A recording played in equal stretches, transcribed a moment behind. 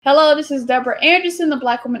Hello, this is Deborah Anderson, the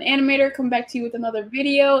Black Woman Animator, coming back to you with another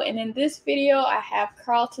video. And in this video, I have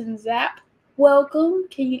Carlton Zapp. Welcome.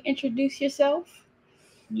 Can you introduce yourself?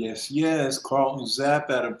 Yes. Carlton Zapp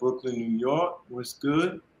out of Brooklyn, New York. What's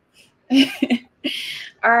good?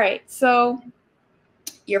 All right. So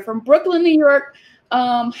you're from Brooklyn, New York.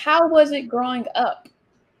 How was it growing up?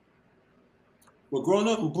 Well, growing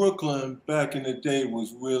up in Brooklyn back in the day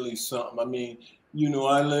was really something. I mean,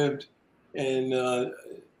 I lived in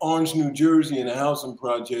Orange, New Jersey in a housing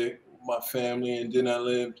project with my family, and then I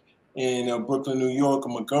lived in Brooklyn, New York, a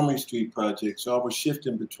Montgomery Street project. So I was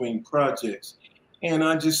shifting between projects. And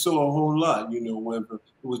I just saw a whole lot, whether it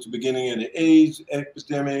was the beginning of the AIDS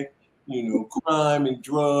epidemic, crime and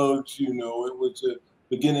drugs, it was the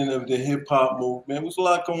beginning of the hip hop movement. It was a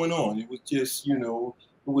lot going on. It was just, it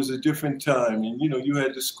was a different time. And, you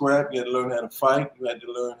had to scrap, you had to learn how to fight, you had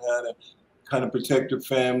to learn how to kind of protect the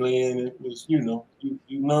family. And it was, you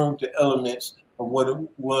learned the elements of what it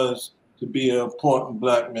was to be an important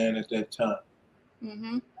Black man at that time.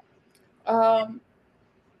 Mm-hmm.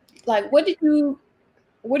 Like, what do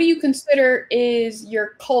you consider is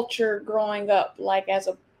your culture growing up, like as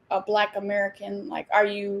a Black American? Like, are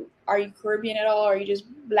you Caribbean at all? Or are you just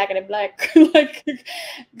blacker than black, like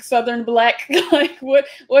Southern Black? Like,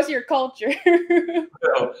 what's your culture?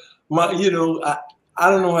 Well, I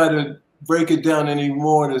don't know how to break it down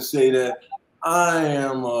anymore to say that I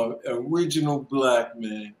am an original Black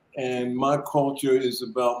man, and my culture is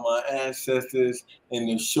about my ancestors and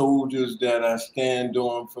the shoulders that I stand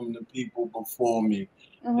on from the people before me.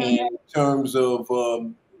 Mm-hmm. And in terms of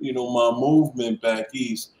my movement back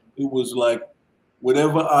east, it was like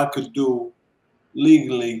whatever I could do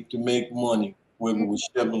legally to make money, whether it was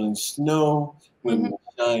shoveling snow, whether it was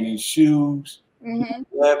shining shoes. Mm-hmm.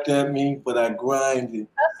 People laughed at me, but I grinded.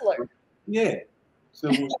 Hustler. Yeah. So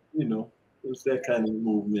it was, it was that kind of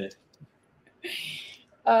movement.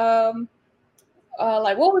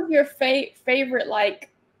 Like, what was your favorite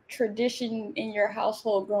like tradition in your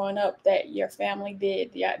household growing up that your family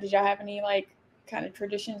did? Yeah, did y'all have any like kind of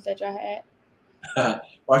traditions that y'all had?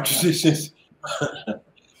 Our traditions,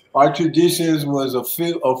 our traditions was a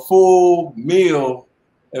full meal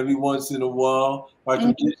every once in a while. Our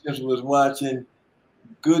traditions was watching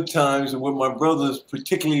Good Times and with my brothers,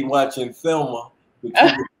 particularly watching Thelma with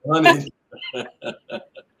Cuba Honey. You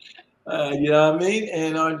know what I mean?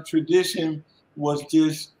 And our tradition was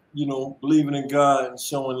just, believing in God and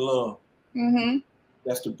showing love. Mm-hmm.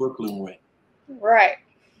 That's the Brooklyn way. Right.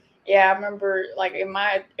 Yeah, I remember like in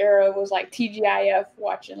my era it was like TGIF,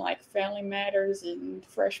 watching like Family Matters and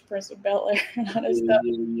Fresh Prince of Bel-Air and all that stuff.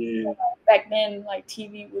 Yeah. Back then, like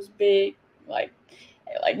TV was big. Like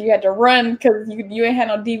you had to run because you ain't had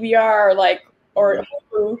no DVR or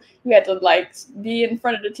Hulu. You had to like be in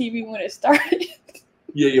front of the TV when it started.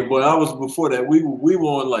 Yeah, but I was before that. We were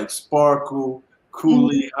on like Sparkle,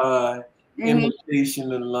 Cooley High,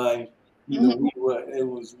 Imitation of Life. It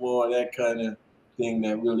was more that kind of thing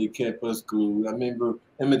that really kept us glued. I remember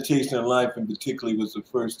Imitation of Life in particular was the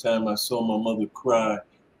first time I saw my mother cry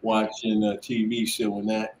watching a TV show, and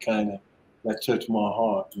that touched my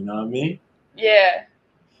heart. You know what I mean? Yeah.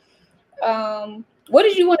 What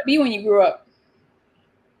did you want to be when you grew up?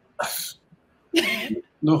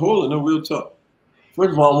 No real talk.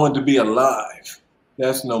 First of all, I wanted to be alive.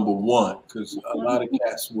 That's number one, because a lot of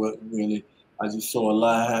cats weren't really. I just saw a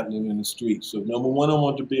lot happening in the streets. So number one, I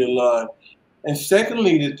wanted to be alive. And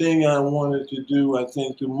secondly, the thing I wanted to do, I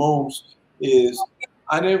think the most, is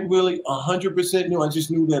I didn't really 100% know. I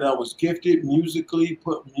just knew that I was gifted musically,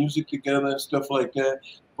 put music together and stuff like that.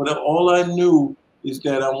 But all I knew is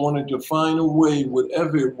that I wanted to find a way,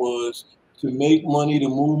 whatever it was, to make money to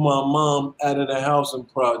move my mom out of the housing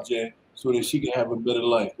project so that she can have a better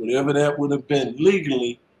life. Whatever that would have been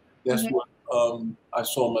legally, that's what I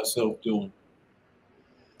saw myself doing.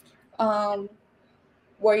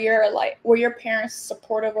 Were your parents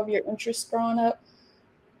supportive of your interests growing up?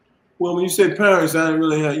 Well, when you say parents, I didn't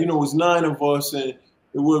really have, it was 9 of us and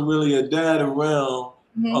there wasn't really a dad around.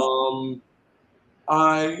 My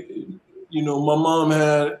mom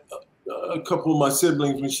had a couple of my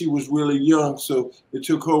siblings when she was really young, so it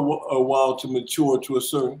took her a while to mature to a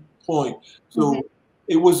certain point. So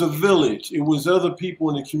it was a village. It was other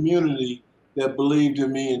people in the community that believed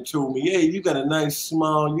in me and told me, hey, you got a nice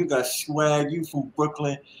smile, you got swag, you from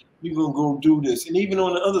Brooklyn, you're going to go do this. And even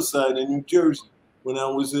on the other side in New Jersey, when I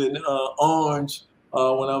was in Orange,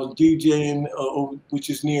 when I was DJing,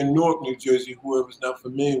 which is near Newark, New Jersey, whoever's not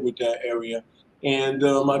familiar with that area. And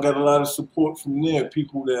I got a lot of support from there,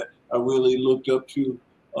 people that I really looked up to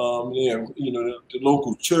there, the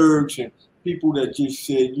local church and people that just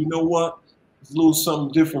said, you know what, It's a little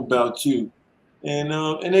something different about you. And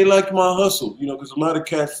they liked my hustle, you know, because a lot of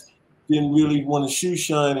cats didn't really want to shoe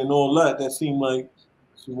shine and all that. That seemed like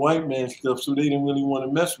some white man stuff, so they didn't really want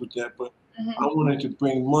to mess with that. But I wanted to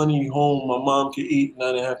bring money home, my mom could eat, and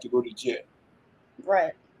I didn't have to go to jail.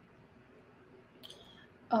 Right.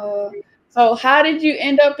 So how did you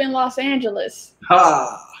end up in Los Angeles?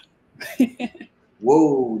 Ha!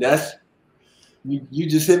 Whoa, that's you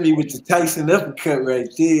just hit me with the Tyson uppercut right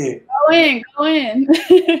there. Go in.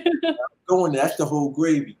 Going, that's the whole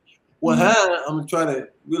gravy. Well, I'm gonna try to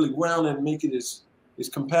really round and make it as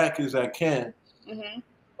compact as I can.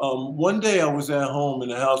 One day I was at home in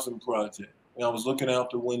the housing project, and I was looking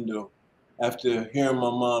out the window after hearing my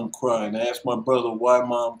mom cry. And I asked my brother, why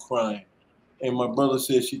mom crying? And my brother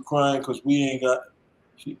said, she crying because we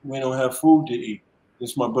don't have food to eat.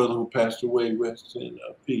 This is my brother who passed away, rest in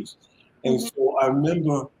peace. And so I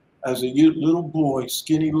remember as a little boy,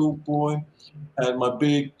 skinny little boy, had my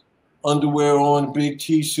big underwear on, big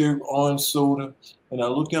t-shirt, orange soda, and I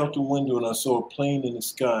looked out the window and I saw a plane in the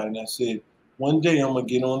sky, and I said, one day I'm gonna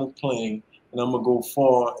get on a plane and I'm gonna go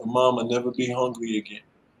far, and mom will never be hungry again.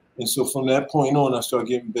 And so from that point on, I started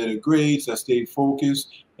getting better grades. I stayed focused,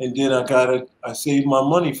 and then I saved my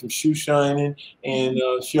money from shoe shining and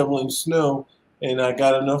shoveling snow, and I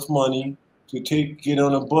got enough money to get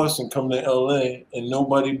on a bus and come to LA, and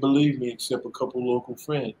nobody believed me except a couple local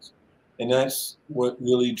friends. And that's what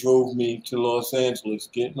really drove me to Los Angeles,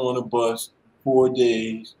 getting on a bus 4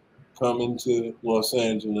 days, coming to Los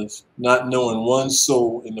Angeles, not knowing one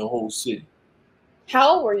soul in the whole city.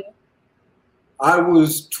 How old were you? I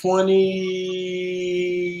was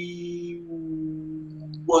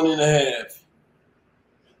 21 and a half.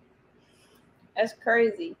 That's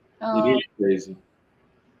crazy. It is crazy.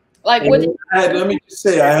 Like what? Let me just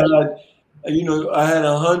say, I had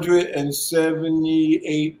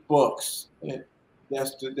 178 bucks. And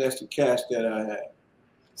that's the cash that I had.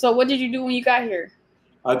 So what did you do when you got here?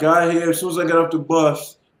 I got here, as soon as I got off the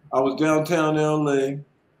bus, I was downtown LA,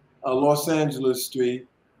 Los Angeles Street.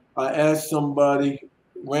 I asked somebody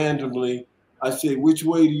randomly, I said, which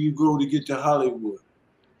way do you go to get to Hollywood?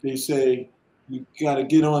 They say, you got to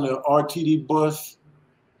get on an RTD bus.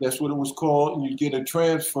 That's what it was called. And you get a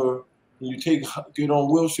transfer, and you get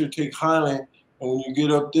on Wilshire, take Highland, and when you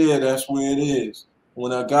get up there, that's where it is.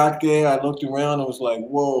 When I got there, I looked around and was like,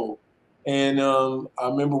 whoa. And I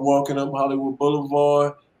remember walking up Hollywood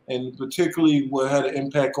Boulevard, and particularly what had an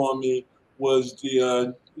impact on me was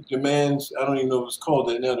the Mann's, I don't even know what it's called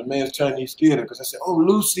that now, the Mann's Chinese Theater, because I said, oh,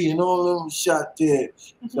 Lucy and all of them shot there.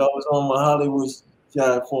 So I was on my Hollywood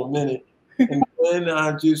job for a minute. And then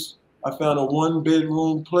I found a one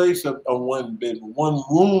room place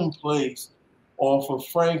off of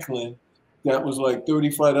Franklin that was like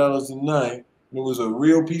 $35 a night. And it was a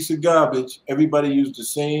real piece of garbage. Everybody used the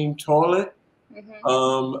same toilet.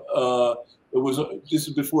 This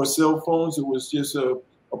is before cell phones. It was just a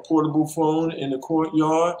portable phone in the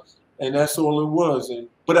courtyard, and that's all it was.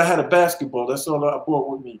 But I had a basketball. That's all I brought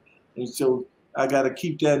with me. And so I got to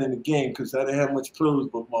keep that in the game because I didn't have much clothes,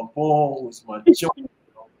 but my ball was my joint.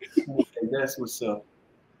 That's what's up.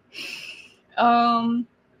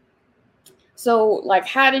 So, like,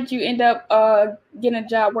 how did you end up getting a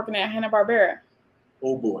job working at Hanna-Barbera?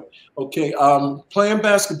 Oh boy. Okay. Playing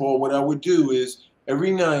basketball, what I would do is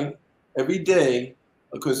every day,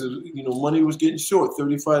 because money was getting short,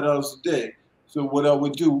 $35 a day. So what I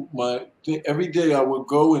would do, every day I would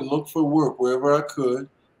go and look for work wherever I could,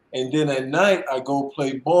 and then at night I go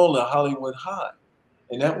play ball at Hollywood High.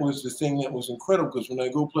 And that was the thing that was incredible, because when I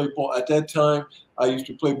go play ball, at that time, I used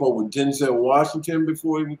to play ball with Denzel Washington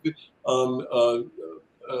before he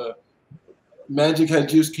Magic had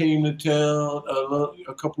just came to town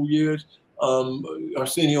a couple years.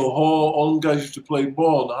 Arsenio Hall, all them guys used to play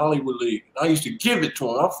ball in the Hollywood League. I used to give it to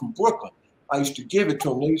them. I'm from Brooklyn. I used to give it to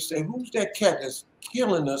them. They used to say, who's that cat that's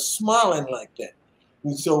killing us, smiling like that?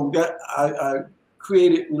 And so that I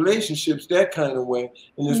created relationships that kind of way.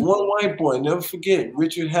 And there's one white boy, never forget,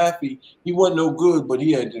 Richard Haffey. He wasn't no good, but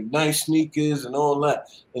he had the nice sneakers and all that.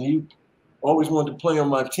 And he always wanted to play on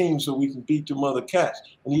my team so we can beat them other cats.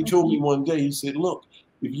 And he told me one day, he said, look,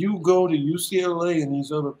 if you go to UCLA and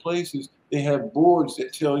these other places, they have boards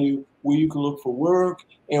that tell you where you can look for work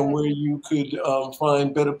and where you could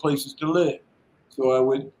find better places to live. So I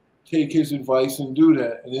would take his advice and do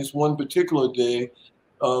that. And this one particular day,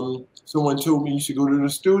 someone told me you should go to the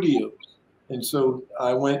studios. And so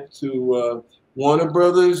I went to Warner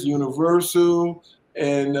Brothers, Universal,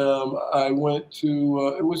 and I went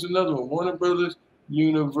to, it was another one, Warner Brothers,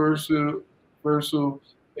 Universal,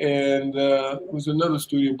 and it was another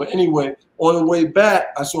studio. But anyway, on the way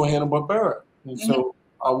back, I saw Hanna-Barbera. And so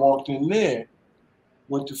I walked in there,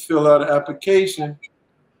 went to fill out an application,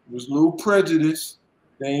 was a little prejudiced.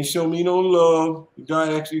 They ain't show me no love. The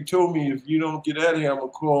guy actually told me, if you don't get out of here, I'm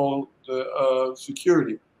gonna call the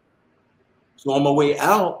security. So on my way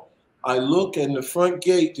out, I look in the front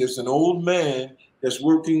gate, there's an old man that's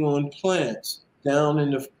working on plants down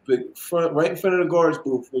in the front, right in front of the guards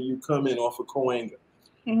booth where you come in off of Coanga.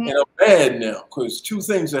 And I'm mad now because two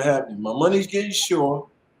things are happening. My money's getting short,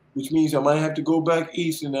 which means I might have to go back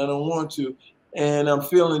east and I don't want to. And I'm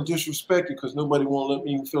feeling disrespected because nobody won't let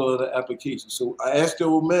me fill out an application. So I asked the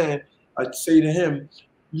old man, I'd say to him,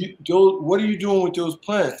 what are you doing with those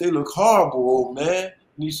plants? They look horrible, old man.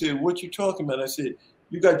 And he said, what you talking about? I said,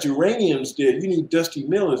 you got geraniums there. You need Dusty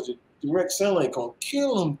Millers. The direct sunlight gonna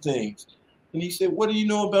kill them things. And he said, what do you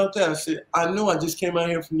know about that? I said, I know. I just came out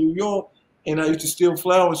here from New York and I used to steal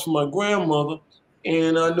flowers from my grandmother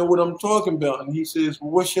and I know what I'm talking about. And he says,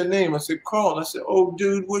 well, what's your name? I said, Carl. I said, oh,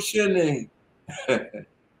 dude, what's your name?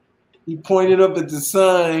 He pointed up at the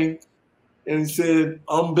sign and said,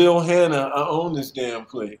 I'm Bill Hanna. I own this damn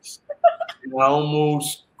place. And I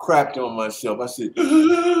almost crapped on myself. I said,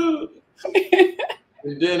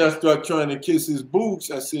 and then I started trying to kiss his boots.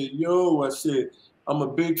 I said, yo, I said, I'm a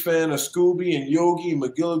big fan of Scooby and Yogi and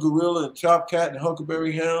Magilla Gorilla and Top Cat and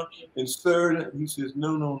Huckleberry Hound and Third. And he says,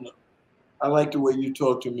 no, no, no. I like the way you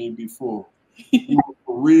talked to me before. You were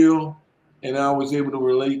for real, and I was able to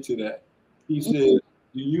relate to that. He said,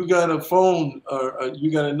 you got a phone or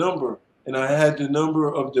you got a number? And I had the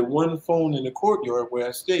number of the one phone in the courtyard where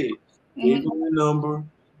I stayed. Gave him the number.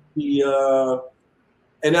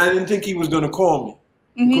 And I didn't think he was going to call me.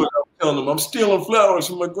 Because I was telling him, I'm stealing flowers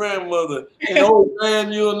from my grandmother. And oh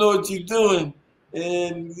man, you don't know what you're doing.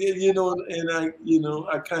 And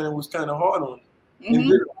I kind of was kind of hard on him.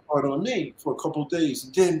 And then hard on me for a couple of days.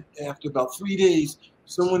 And then after about 3 days,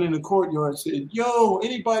 someone in the courtyard said, yo,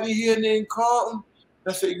 anybody here named Carlton?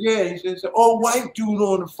 I said, yeah. He said, oh, white dude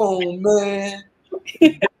on the phone, man.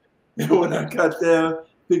 And when I got there,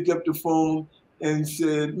 picked up the phone and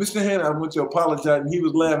said, Mr. Hanna, I want to apologize. And he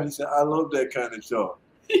was laughing. He said, I love that kind of talk.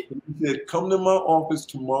 He said, come to my office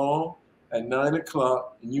tomorrow at 9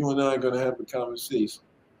 o'clock, and you and I are going to have a conversation.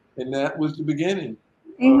 And that was the beginning.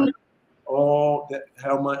 All that,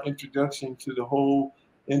 how my introduction to the whole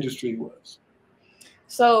industry was.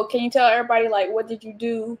 So can you tell everybody, like, what did you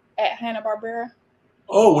do at Hanna-Barbera?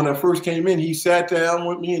 Oh, when I first came in, he sat down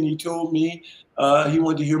with me and he told me he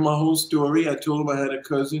wanted to hear my whole story. I told him I had a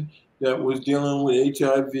cousin that was dealing with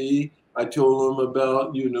HIV. I told him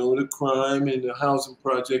about, the crime and the housing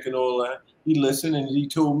project and all that. He listened and he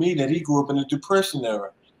told me that he grew up in the Depression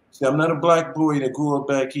era. See, I'm not a black boy that grew up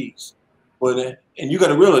back east. But and you got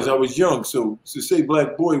to realize I was young, so to say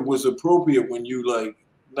black boy was appropriate when you like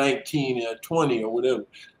 19 or 20 or whatever.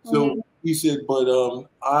 So he said, but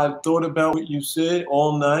I thought about what you said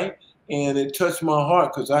all night, and it touched my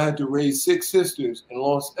heart because I had to raise 6 sisters and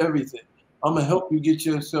lost everything. I'm going to help you get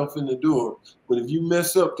yourself in the door. But if you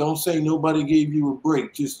mess up, don't say nobody gave you a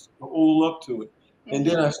break. Just hold up to it. And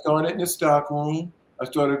then I started in the stock room. I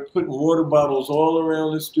started putting water bottles all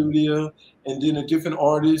around the studio. And then the different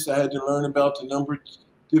artists, I had to learn about the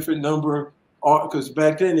different number, because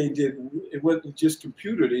back then it wasn't just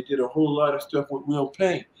computer. They did a whole lot of stuff with real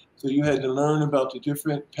paint. So you had to learn about the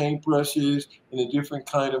different paint brushes and the different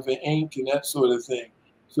kind of ink and that sort of thing.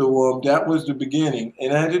 So that was the beginning.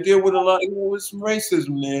 And I had to deal with a lot, with some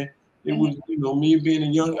racism there. It was, me being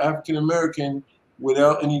a young African-American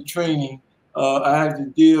without any training, I had to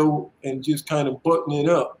deal and just kind of button it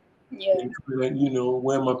up. Yeah. And,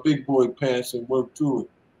 wear my big boy pants and work through it.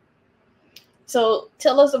 So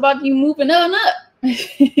tell us about you moving on up.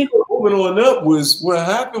 Moving on up was, what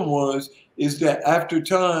happened is that after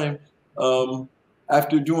time,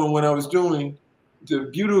 after doing what I was doing, the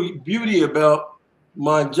beauty about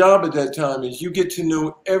my job at that time is you get to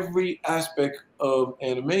know every aspect of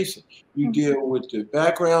animation. You deal with the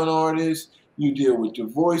background artists, you deal with the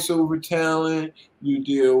voiceover talent, you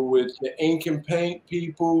deal with the ink and paint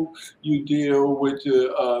people, you deal with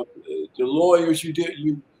the lawyers, you're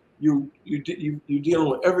dealing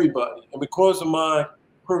with everybody. And because of my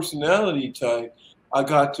personality type, I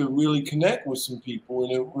got to really connect with some people,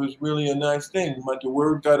 and it was really a nice thing. The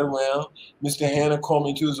word got around. Mr. Hanna called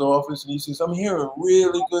me to his office, and he says, I'm hearing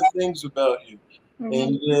really good things about you.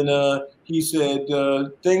 And then he said,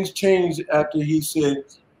 things changed after he said,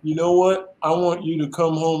 you know what? I want you to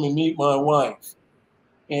come home and meet my wife.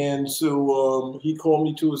 And so he called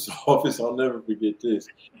me to his office. I'll never forget this.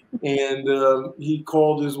 And he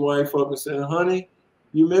called his wife up and said, honey,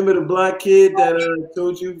 you remember the black kid that I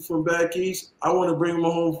told you from back east? I want to bring him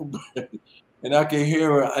home for birthday. and I can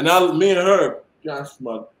hear her. And me and her, gosh,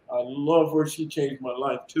 I love her. She changed my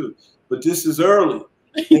life too. But this is early.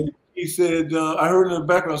 And he said, I heard in the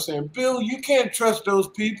background saying, Bill, you can't trust those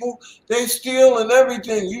people. They steal and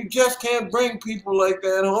everything. You just can't bring people like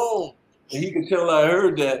that home. And he could tell I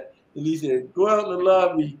heard that. And he said, go out in the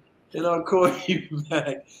lobby and I'll call you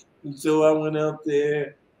back. And so I went out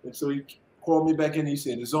there. And so he called me back in. He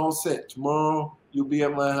said, it's all set. Tomorrow you'll be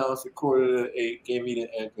at my house at 7:45. Gave me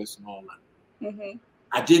the address and all that. Mm-hmm.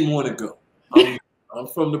 I didn't want to go. I'm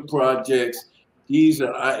from the projects. These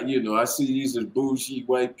are, I see these as bougie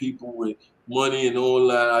white people with money and all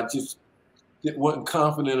that. I just wasn't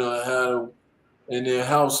confident on how in their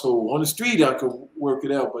household. On the street, I could work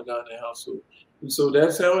it out, but not in their household. And so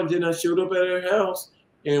that's how. And then I showed up at her house,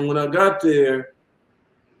 and when I got there,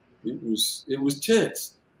 it was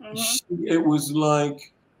tense. Mm-hmm. It was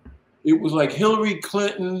like Hillary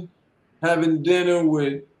Clinton having dinner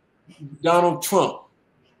with Donald Trump.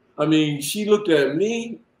 I mean, she looked at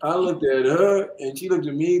me, I looked at her, and she looked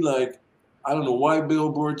at me like, I don't know why Bill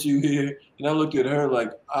brought you here. And I looked at her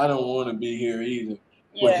like, I don't want to be here either.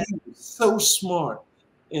 Yeah. But he was so smart,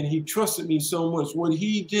 and he trusted me so much. What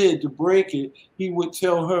he did to break it, he would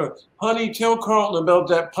tell her, honey, tell Carlton about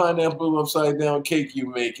that pineapple upside down cake you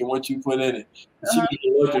make and what you put in it. Uh-huh.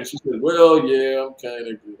 She looked and she said, well, yeah, I'm kind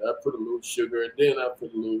of good. I put a little sugar, and then I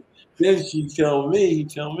put a little. Then he tell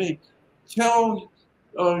me, tell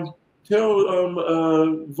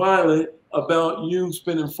Violet about you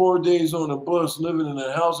spending 4 days on a bus living in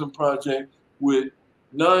a housing project with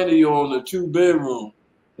 9 of you on a 2-bedroom.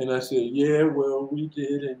 And I said, yeah, well, we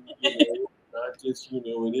did. And, I just, it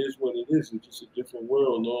is what it is. It's just a different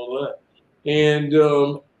world and all that.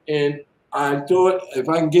 And I thought if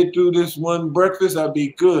I can get through this one breakfast, I'd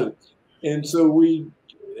be good. And so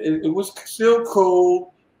it was still cold.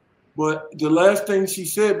 But the last thing she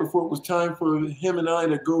said before it was time for him and I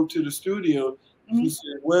to go to the studio, she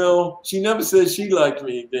said, well, she never said she liked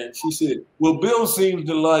me then. She said, well, Bill seems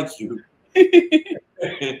to like you.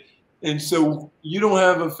 And so you don't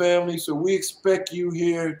have a family, so we expect you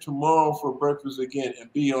here tomorrow for breakfast again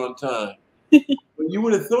and be on time. But you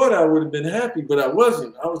would have thought I would have been happy, but I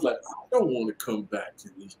wasn't. I was like, I don't want to come back to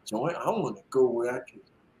this joint. I want to go where I can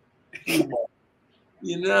do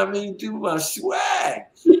my, do my swag.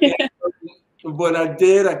 But I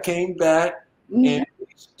did. I came back, and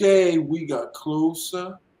each day we got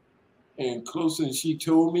closer and closer. And she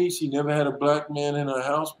told me she never had a black man in her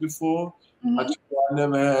house before. Mm-hmm. I told her I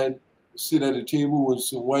never had sit at a table with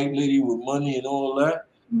some white lady with money and all that.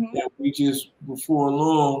 Mm-hmm. And we just, before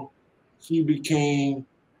long, she became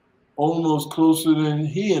almost closer than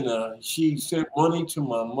he and I. She sent money to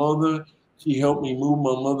my mother. She helped me move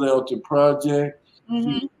my mother out the project.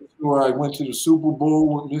 Mm-hmm. She made sure I went to the Super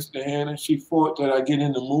Bowl with Mr. Hanna. She fought that I get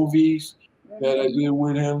in the movies that I did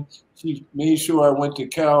with him. She made sure I went to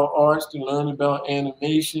Cal Arts to learn about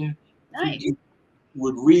animation. Nice. She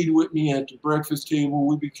would read with me at the breakfast table.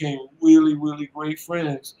 We became really, really great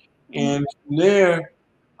friends. And from there,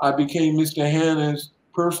 I became Mr. Hanna's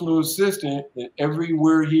personal assistant. And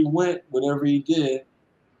everywhere he went, whatever he did,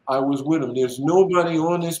 I was with him. There's nobody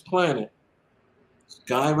on this planet. This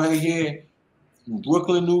guy right here from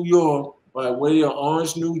Brooklyn, New York, by way of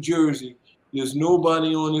Orange, New Jersey, there's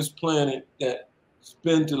nobody on this planet that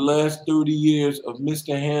spent the last 30 years of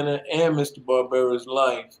Mr. Hanna and Mr. Barbera's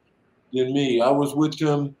life than me. I was with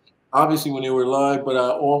them, obviously, when they were alive, but I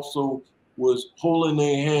also was holding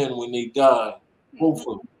their hand when they died, both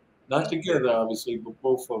of them. Not together, obviously, but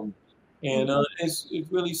both of them. And it's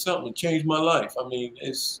really something. It changed my life. I mean,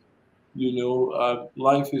 it's,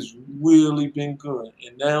 life has really been good.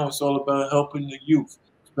 And now it's all about helping the youth,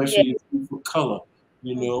 especially the youth of color,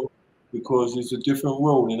 because it's a different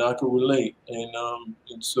road and I can relate. And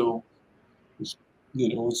so,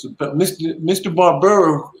 it's about Mr.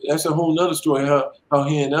 Barbera. That's a whole nother story, how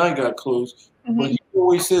he and I got close. But he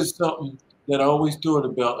always says something that I always thought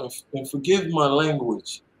about, and forgive my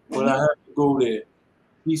language, but I have to go there.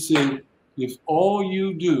 He said, if all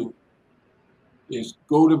you do is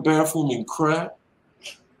go to the bathroom and crap,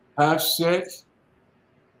 have sex,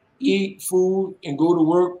 eat food, and go to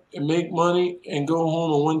work and make money and go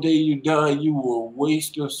home, and one day you die, you were a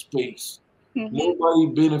waste of space. Nobody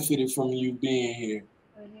benefited from you being here.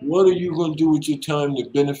 What are you going to do with your time to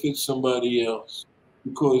benefit somebody else?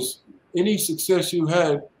 Because any success you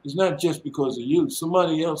had is not just because of you.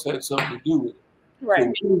 Somebody else had something to do with it.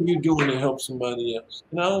 Right. So what are you doing to help somebody else?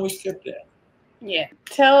 And I always kept that. Yeah.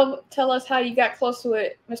 Tell us how you got close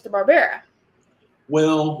with Mr. Barbera.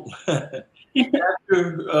 Well, after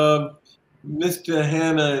Mr.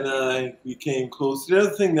 Hanna and I became close, the other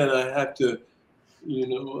thing that I have to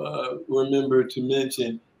remember to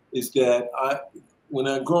mention is that when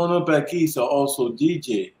I growing up back east, I also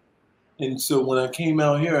DJ. And so when I came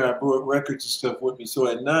out here, I brought records and stuff with me. So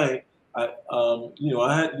at night, when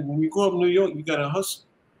you grow up in New York, you gotta hustle.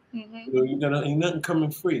 Ain't nothing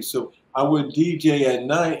coming free. So I would DJ at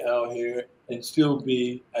night out here and still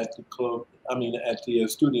be at the club. I mean, at the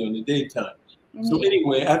studio in the daytime. So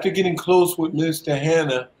anyway, after getting close with Mr.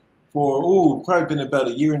 Hanna for probably been about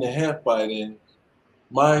a year and a half by then,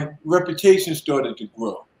 my reputation started to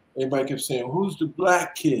grow. Everybody kept saying, "Who's the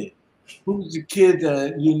black kid? Who's the kid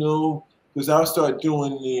that Because I'll start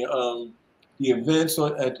doing the events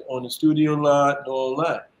on the studio lot and all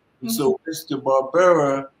that. And so Mr.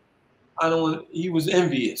 Barbera, he was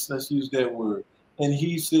envious. Let's use that word. And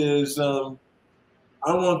he says,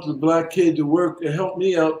 I want the black kid to work and help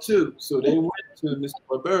me out too. So they went to Mr.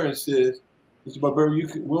 Barbera and says, Mr.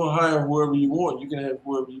 Barbera, we'll hire whoever you want. You can have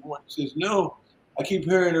whoever you want. He says, no, I keep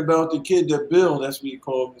hearing about the kid that Bill, that's what he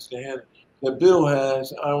called Mr. Hanna, that Bill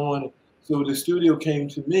has. I want to. So the studio came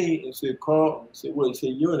to me and said, Carlton, he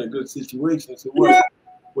said, you're in a good situation. I said, well,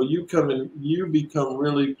 you become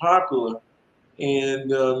really popular.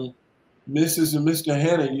 And Mrs. and Mr.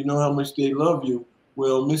 Hanna, you know how much they love you.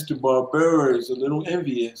 Well, Mr. Barbera is a little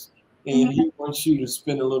envious, and he wants you to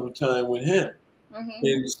spend a little time with him.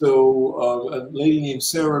 And so a lady named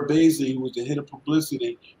Sarah Baisley, who was the head of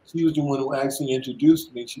publicity, she was the one who actually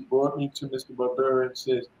introduced me. She brought me to Mr. Barbera and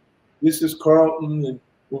says, this is Carlton, and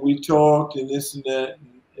when we talked and this and that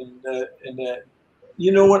and that.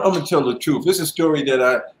 You know what? I'm going to tell the truth. This is a story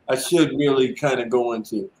that I should really kind of go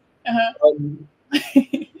into.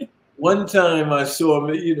 One time I saw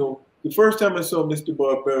him, the first time I saw Mr.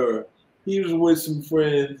 Barbera, he was with some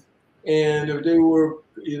friends, and they were,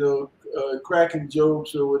 cracking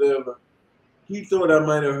jokes or whatever. He thought I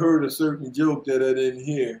might have heard a certain joke that I didn't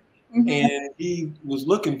hear, and he was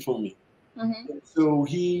looking for me. So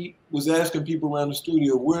he was asking people around the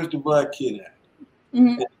studio, where's the black kid at?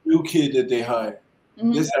 And the new kid that they hired.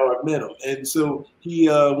 That's how I met him. And so he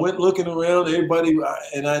went looking around, everybody,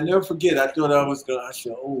 and I never forget, I thought I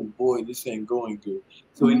said, oh boy, this ain't going good.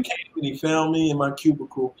 So he came and he found me in my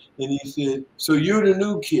cubicle and he said, so you're the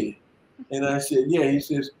new kid? And I said, yeah. He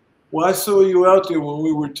says, well, I saw you out there when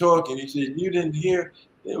we were talking. He said, you didn't hear,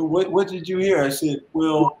 what did you hear? I said,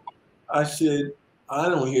 I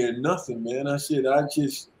don't hear nothing, man. I said,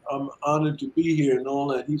 I'm honored to be here and all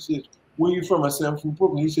that. He said, where are you from? I said, I'm from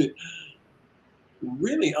Brooklyn. He said,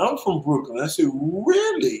 really? I'm from Brooklyn. I said,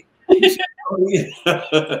 really? He said, oh,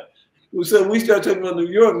 yeah. So we started talking about New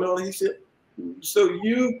York and all. He said,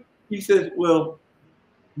 he said, well,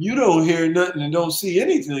 you don't hear nothing and don't see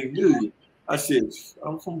anything, do you? I said,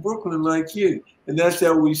 I'm from Brooklyn like you. And that's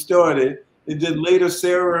how we started. And then later,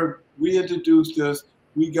 Sarah reintroduced us.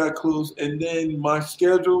 We got close. And then my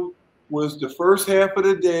schedule was the first half of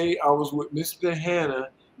the day, I was with Mr. Hanna.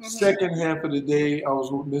 Second half of the day, I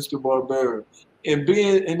was with Mr. Barbera. And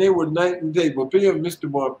they were night and day, but being Mr.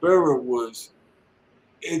 Barbera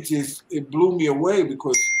it blew me away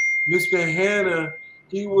because Mr. Hanna,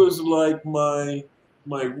 he was like my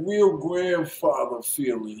real grandfather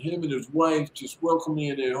feeling. Him and his wife just welcomed me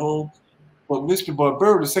in their home. But Mr.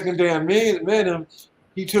 Barbera, the second day I met him,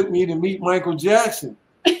 he took me to meet Michael Jackson.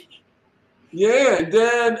 Yeah, and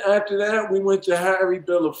then after that, we went to Harry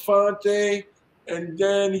Belafonte, and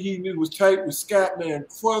then he was tight with Scatman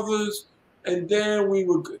Crothers. And then we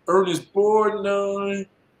were Ernest Borgnine,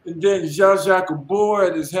 and then Zsa Zsa Gabor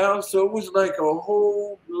at his house. So it was like a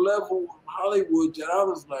whole level of Hollywood that I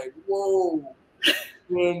was like, whoa.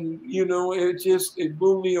 And, it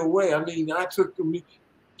blew me away. I mean, I took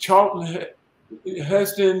Charlton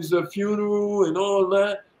Heston's funeral and all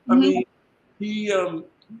that. I mean, me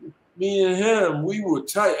and him, we were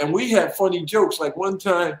tight. And we had funny jokes. Like one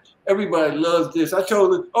time, everybody loves this. I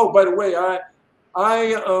told him, oh, by the way, I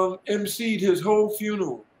emceed his whole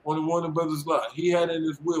funeral on the Warner Brothers lot. He had it in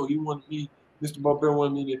his will. He wanted me, Mr. Barbera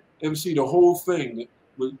wanted me to MC the whole thing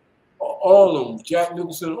with all of them, Jack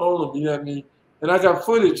Nicholson, all of them, you know what I mean? And I got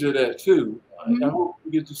footage of that too. I hope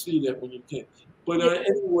you get to see that when you can. But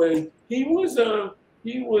anyway, he was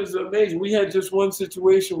amazing. We had just one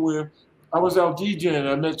situation where I was out DJing and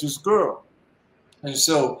I met this girl. And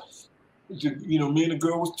so me and the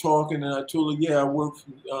girl was talking, and I told her, yeah, I work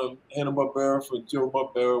for Hanna-Barbera, for Joe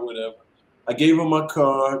Barbera, whatever. I gave her my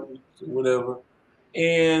card, whatever.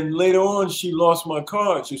 And later on, she lost my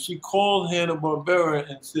card. So she called Hanna-Barbera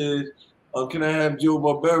and said, can I have Joe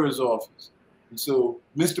Barbera's office? And so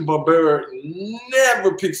Mr. Barbera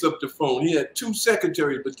never picks up the phone. He had 2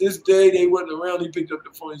 secretaries, but this day they wasn't around. He picked up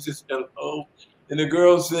the phone. He says, hello. And the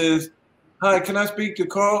girl says, hi, can I speak to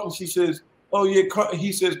Carl? And she says, oh yeah,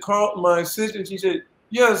 he says, Carl, my assistant. She said,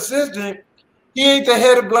 your assistant, he ain't the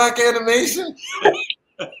head of Black Animation.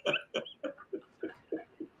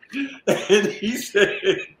 And he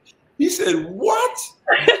said, what?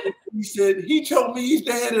 He said, he told me he's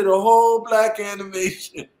the head of the whole Black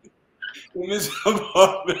Animation. Mr.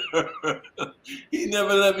 Barber, he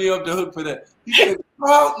never let me off the hook for that. He said,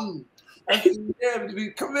 Carlton. I said, yeah,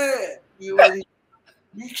 come here.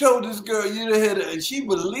 You told this girl you the head of, and she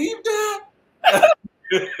believed that?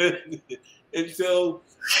 and so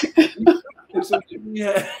we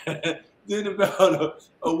had, then about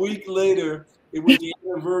a week later, it was the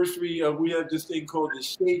anniversary of, we have this thing called the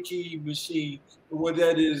shaky machine. And what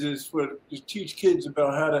that is to teach kids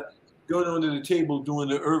about how to go under the table during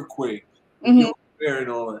the earthquake, and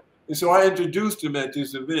all that. And so I introduced him at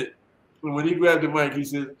this event. And when he grabbed the mic, he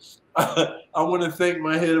said, I want to thank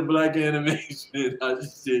my head of Black Animation. I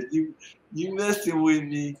just said, you messing with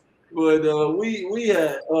me. But we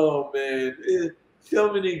had, oh man,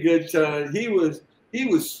 so many good times. He was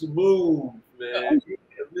smooth, man.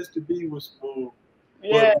 Mr. B was smooth.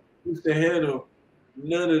 Yeah. But Mr. Hannah,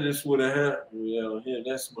 none of this would have happened without him.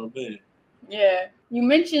 That's my man. Yeah. You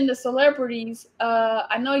mentioned the celebrities.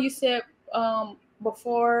 I know you said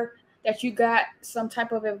before that you got some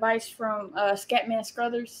type of advice from Scatman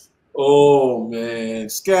Crothers. Oh man,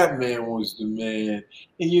 Scatman was the man.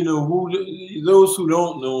 And you know those who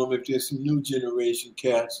don't know him, if there's some new generation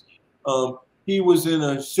cats, he was in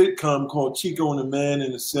a sitcom called Chico and the Man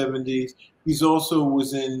in the 70s. He's also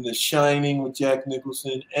was in The Shining with Jack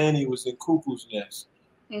Nicholson, and he was in Cuckoo's Nest.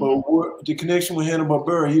 But the connection with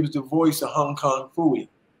Hanna-Barbera, he was the voice of Hong Kong Phooey.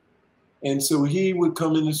 And so he would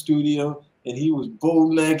come in the studio, and he was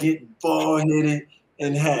bow-legged, bald-headed,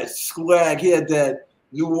 and had swag. He had that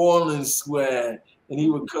New Orleans swag, and he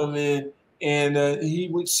would come in, and he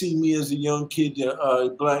would see me as a young kid,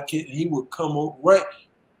 black kid, and he would come over, right,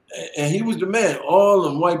 and he was the man. All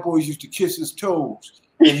them white boys used to kiss his toes,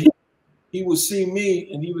 and he would see me,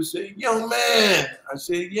 and he would say, young man. I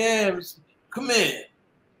said, yeah, come in.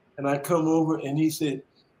 And I come over, and he said,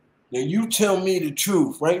 now you tell me the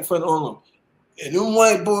truth right in front of them. And them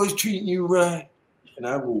white boys treating you right? And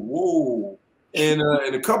I go, whoa. And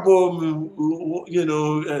a couple of them,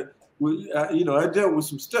 I dealt with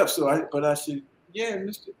some stuff. But I said, yeah,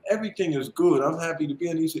 mister, everything is good. I'm happy to be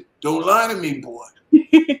in. He said, don't lie to me, boy.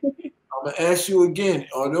 I'm going to ask you again.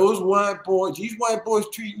 Are these white boys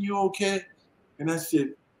treating you okay? And I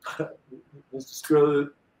said, Mr.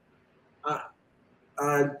 Skrilla,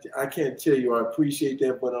 I can't tell you. I appreciate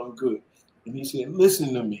that, but I'm good. And he said,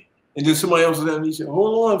 listen to me. And then somebody else was there, and he said,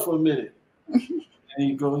 hold on for a minute. And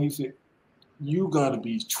he said, you got to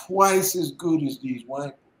be twice as good as these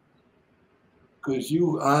white boys.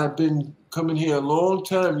 Because I've been coming here a long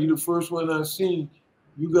time. You're the first one I've seen.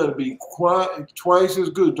 You got to be twice as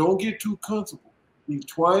good. Don't get too comfortable. Be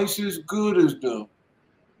twice as good as them,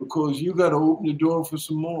 because you got to open the door for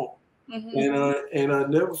some more. And I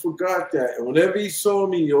never forgot that. And whenever he saw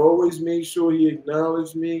me, he always made sure he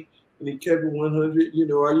acknowledged me, and he kept it 100. You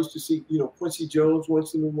know, I used to see, Quincy Jones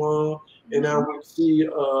once in a while, and I would see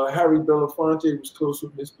Harry Belafonte was close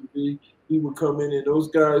with Mr. B. He would come in, and those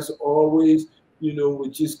guys always,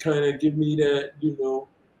 would just kind of give me that,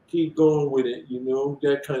 keep going with it,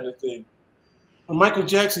 that kind of thing. And Michael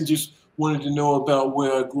Jackson just wanted to know about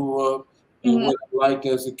where I grew up and what I liked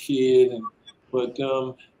as a kid, but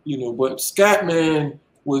Scatman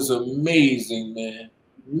was amazing, man.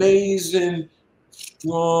 Amazing,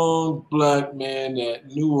 strong black man that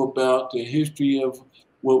knew about the history of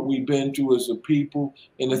what we've been through as a people.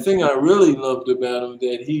 And the thing I really loved about him,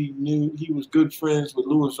 that he knew he was good friends with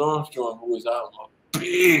Louis Armstrong, who was I'm a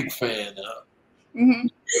big fan of.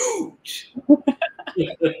 Huge.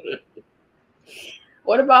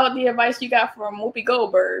 What about the advice you got from Whoopi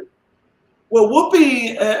Goldberg? Well,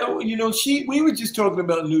 Whoopi, we were just talking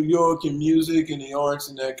about New York and music and the arts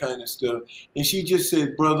and that kind of stuff. And she just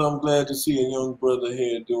said, brother, I'm glad to see a young brother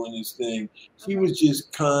here doing his thing. She was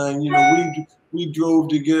just kind. We drove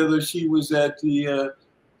together. She was at the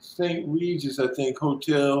St. Regis, I think,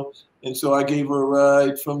 hotel. And so I gave her a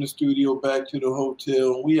ride from the studio back to the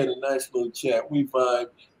hotel. And we had a nice little chat. We vibed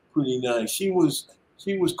pretty nice. She was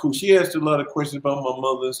cool. She asked a lot of questions about my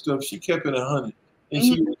mother and stuff. She kept it 100. And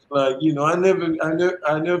she was like, I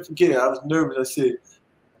never forget. I was nervous. I said,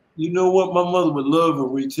 you know what? My mother would love if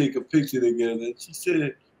we take a picture together. And she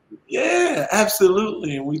said, yeah,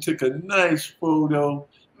 absolutely. And we took a nice photo.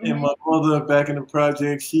 And my mother back in the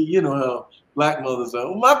project, she, how black mothers are.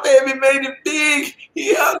 Oh, my baby made it big.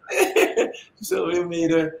 He out there. So it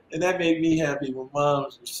made her, and that made me happy when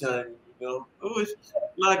moms were shining. It was a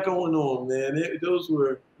lot going on, man. Those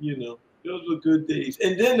were, Those were good days.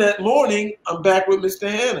 And then that morning, I'm back with Mr.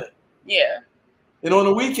 Hanna. Yeah. And on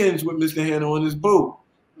the weekends with Mr. Hanna on his boat.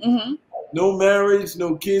 Mm-hmm. No marriage,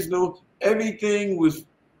 no kids, everything was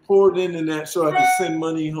poured into that so I could send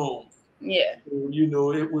money home. Yeah. So, you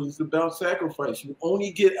know, it was about sacrifice. You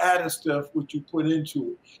only get out of stuff what you put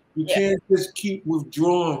into it. You can't just keep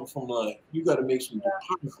withdrawing from life. You got to make some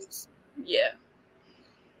deposits. Yeah.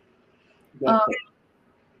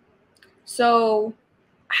 So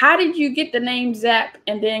how did you get the name Zap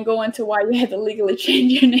and then go into why you had to legally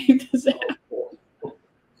change your name to Zap?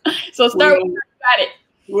 So start with how you got it.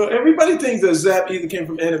 Well, everybody thinks that Zap either came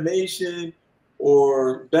from animation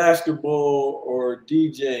or basketball or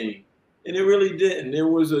DJing, and it really didn't. There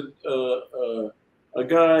was a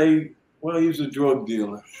guy, well, he was a drug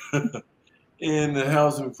dealer in the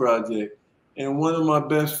housing project, and one of my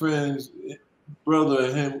best friends, brother,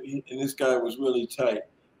 and this guy was really tight.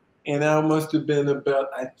 And I must have been about,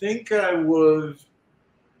 I think I was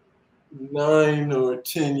 9 or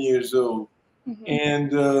 10 years old. Mm-hmm.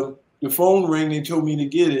 And the phone rang, they told me to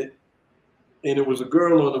get it. And it was a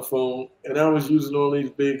girl on the phone. And I was using all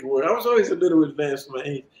these big words. I was always a little advanced in my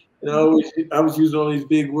age. And I was using all these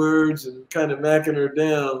big words and kind of macking her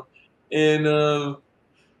down. And I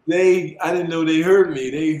didn't know they heard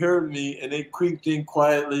me. They heard me and they creeped in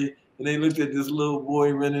quietly. And they looked at this little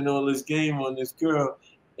boy running all this game on this girl.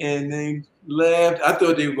 And they laughed. I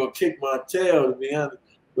thought they were going to kick my tail, to be honest.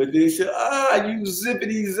 But they said, you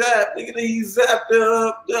zippity zap. Nigga, he zapped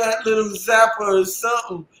up that little zapper or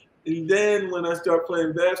something. And then when I started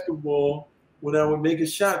playing basketball, when I would make a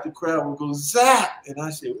shot, the crowd would go zap. And I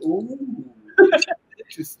said, ooh,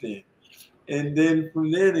 interesting. And then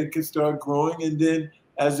from there, it could start growing. And then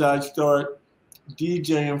as I start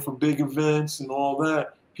DJing for big events and all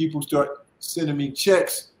that, people start sending me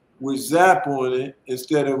checks with Zap on it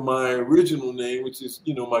instead of my original name, which is,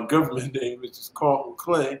 you know, my government name, which is Carlton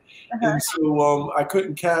Clay. Uh-huh. And so I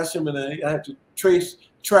couldn't cash them, and I had to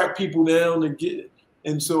track people down to get it.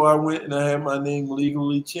 And so I went and I had my name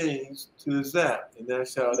legally changed to Zap, and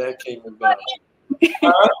that's how that came about.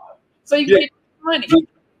 So you get money.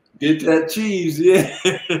 Get that cheese, yeah.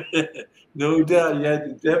 No doubt. You had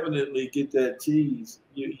to definitely get that cheese,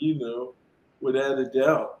 you know, without a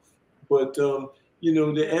doubt. But, you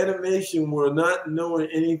know, the animation, we're not knowing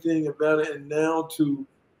anything about it, and now to,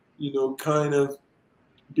 you know, kind of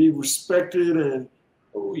be respected and,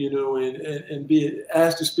 you know, and be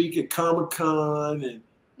asked to speak at Comic-Con and,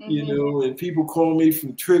 mm-hmm. you know, and people call me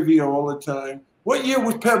from trivia all the time. What year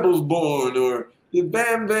was Pebbles born? Or did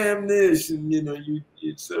Bam Bam this? And, you know,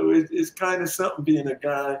 so it's kind of something being a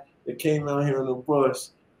guy that came out here on a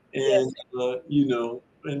bus and, yes. You know,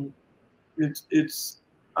 and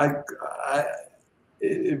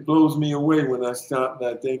it blows me away when I stop and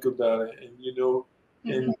I think about it, and you know,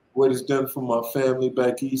 mm-hmm. and what it's done for my family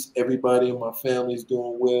back east. Everybody in my family is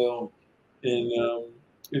doing well, and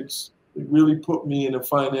it really put me in a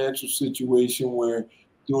financial situation where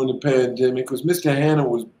during the pandemic, because Mr. Hanna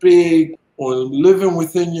was big on living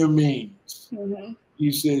within your means. Mm-hmm.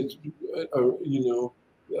 He said, you know,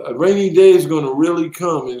 a rainy day is going to really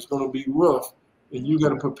come, and it's going to be rough. And you got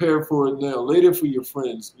to prepare for it now. Later for your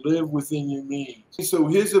friends. Live within your means. So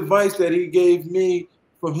his advice that he gave me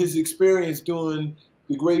from his experience during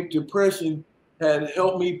the Great Depression had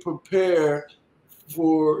helped me prepare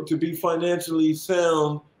to be financially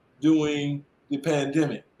sound during the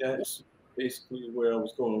pandemic. That's basically where I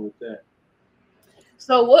was going with that.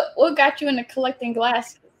 So what got you into collecting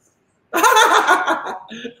glasses?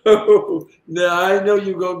 Oh, now I know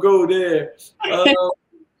you're going to go there.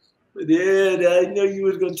 Yeah, I know you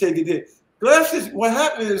was going to take it there. Glasses, what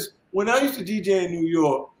happened is when I used to DJ in New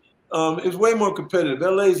York, it was way more competitive.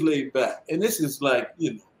 LA's laid back. And this is like,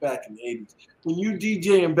 you know, back in the 80s. When you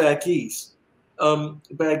DJing back east,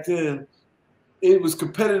 back then, it was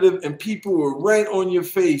competitive and people were right on your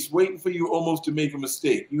face waiting for you almost to make a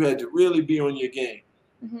mistake. You had to really be on your game.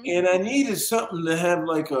 Mm-hmm. And I needed something to have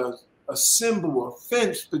like a symbol, a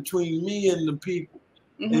fence between me and the people.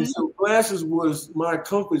 Mm-hmm. And so glasses was my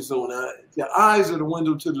comfort zone. The eyes are the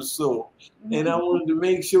window to the soul. Mm-hmm. And I wanted to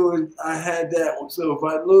make sure I had that one. So if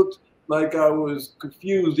I looked like I was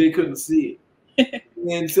confused, they couldn't see it.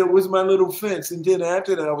 And so it was my little fence. And then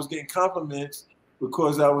after that, I was getting compliments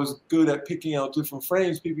because I was good at picking out different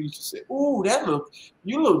frames. People used to say, "Oh,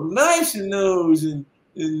 you look nice in those." And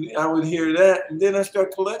I would hear that. And then I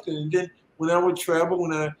started collecting. And then when I would travel,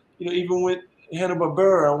 when I, you know, even went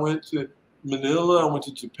Hanna-Barbera, I went to Manila, I went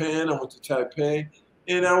to Japan, I went to Taipei,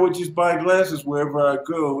 and I would just buy glasses wherever I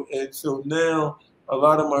go. And so now a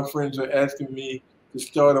lot of my friends are asking me to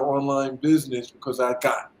start an online business because I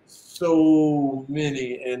got so many,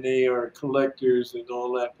 and they are collectors and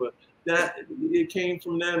all that. But that it came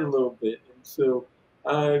from that a little bit, and so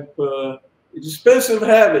I've it's an expensive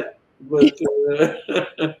habit, but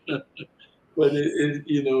but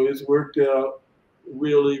you know, it's worked out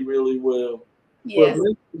really, really well. But Yes.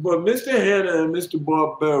 but Mr. Hanna and Mr.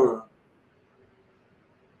 Barbera,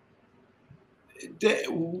 they,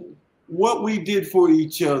 what we did for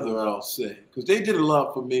each other, I'll say, because they did a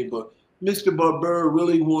lot for me, but Mr. Barbera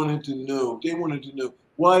really wanted to know. They wanted to know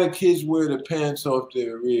why the kids wear the pants off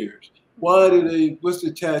their ears. Why do they? What's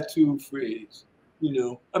the tattoo phrase? You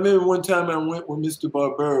know, I remember one time I went with Mr.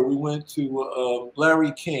 Barbera. We went to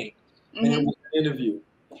Larry King, and it was an interview.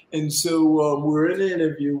 And so we're in the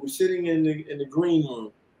interview. We're sitting in the green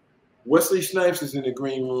room. Wesley Snipes is in the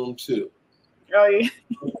green room too. Oh yeah.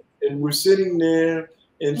 And we're sitting there,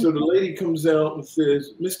 and so the lady comes out and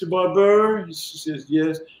says, "Mr. Barbera?" She says,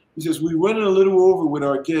 "Yes." He says, "We're running a little over with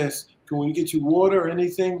our guests. Can we get you water or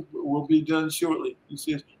anything? We'll be done shortly." He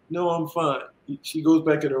says, "No, I'm fine." She goes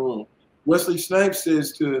back in her room. Wesley Snipes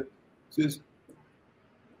says,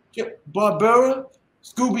 yeah, "Barbera,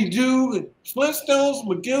 Scooby-Doo, Flintstones,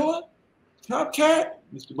 McGilla, Top Cat?"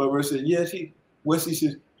 Mr. Barbera said, "Yes." Wesley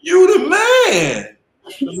says, "You the man."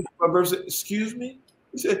 So Mr. Barbera said, "Excuse me?"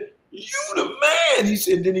 He said, "You the man." He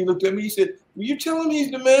said, and then he looked at me, he said, "Were you telling me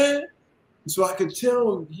he's the man?" And so I could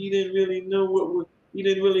tell he didn't really know he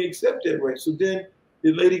didn't really accept that right. So then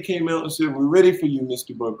the lady came out and said, "We're ready for you,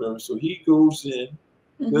 Mr. Barbera." So he goes in,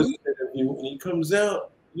 does an interview, and he comes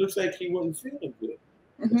out. It looks like he wasn't feeling good.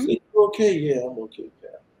 I said, "You okay?" "Yeah, I'm okay,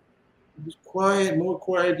 Pat." It was quiet, more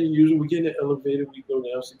quiet than usual. We get in the elevator, we go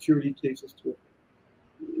down, security takes us to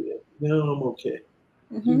now I'm okay.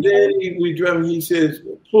 And then we drive, and he says,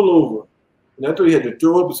 "Pull over." And I thought he had to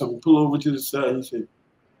throw up or something. Pull over to the side. He said,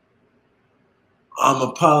 "I'm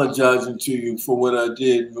apologizing to you for what I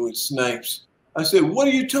did with Snipes." I said, "What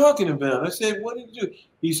are you talking about?" I said, "What did you do?"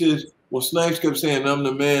 He says, "Well, Snipes kept saying I'm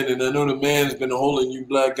the man, and I know the man's been holding you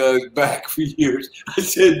black guys back for years." I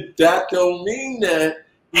said, "That don't mean that."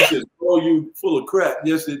 He says, "Oh, you full of crap."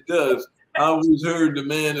 "Yes, it does. I always heard the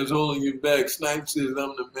man is holding you back. Snipes says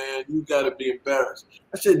I'm the man. You got to be embarrassed."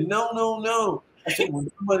 I said, "No, no, no." I said, "When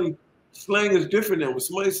somebody, slang is different than when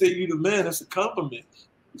somebody say you the man, that's a compliment."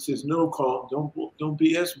 He says, "No, Carl, don't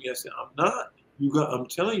BS me." I said, "I'm not. I'm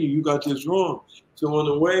telling you, you got this wrong." So on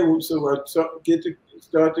the way, so I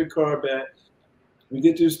start the car back. We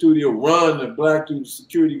get to the studio. Ron, the black dude,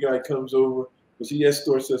 security guy, comes over because he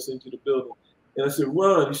escorts us into the building. And I said,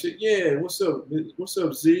 "Ron," he said, "Yeah, what's up? What's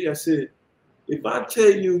up, Z?" I said, "If I tell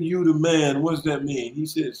you you the man, what does that mean?" He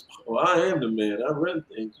says, "Oh, I am the man. I run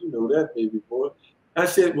things. You know that, baby boy." I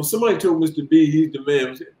said, "Well, somebody told Mr. B he's the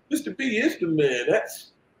man." I said, "Mr. B is the man.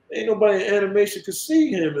 Ain't nobody in animation could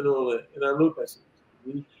see him and all that." And I looked, I said,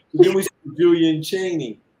 so then we see Julian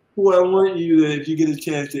Chaney, who I want you to, if you get a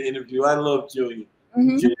chance to interview. I love Julian.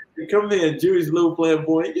 Julian, come here, Julian's a little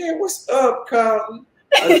flamboyant. "Yeah, what's up, Carlton?"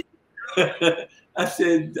 I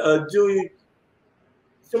said, "Julian,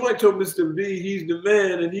 somebody told Mr. B he's the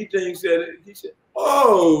man, and he thinks that." He said,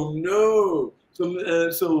 "Oh no!"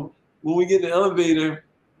 So when we get in the elevator,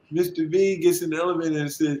 Mr. B gets in the elevator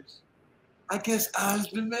and says, "I guess I was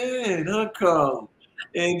the man, huh, Carl?"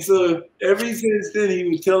 And so ever since then, he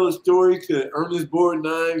would tell a story to Ernest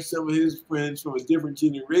Borgnine, some of his friends from a different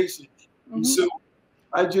generation. And so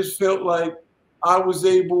I just felt like I was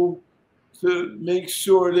able to make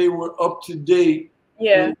sure they were up to date.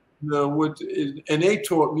 Yeah. And they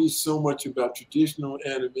taught me so much about traditional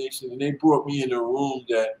animation, and they brought me in a room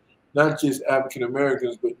that not just African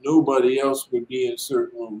Americans, but nobody else would be in a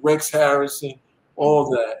certain room. Rex Harrison, all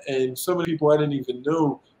that. And some of the people I didn't even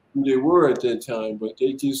know who they were at that time, but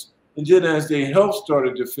they just, and then as their health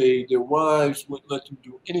started to fade, their wives wouldn't let them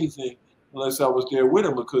do anything unless I was there with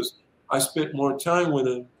them, because I spent more time with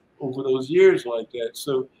them over those years like that.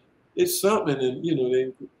 So it's something, and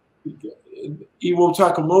Iwo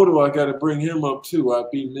Takamoto, I got to bring him up too.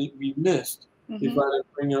 I'd be remiss if I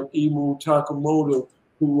didn't bring up Iwo Takamoto,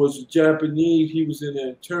 who was Japanese. He was in the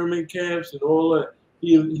internment camps and all that.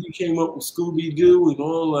 He came up with Scooby-Doo and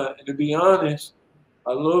all that. And to be honest,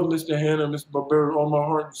 I love Mr. Hanna, Mr. Barbera, all my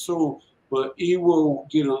heart and soul. But Iwo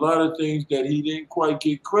did a lot of things that he didn't quite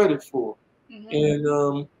get credit for.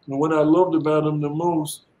 And what I loved about him the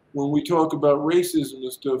most, when we talk about racism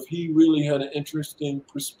and stuff, he really had an interesting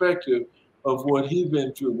perspective of what he'd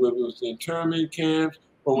been through, whether it was the internment camps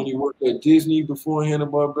or when he worked at Disney before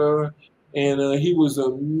Hanna-Barbera. And he was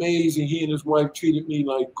amazing. He and his wife treated me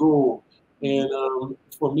like gold. And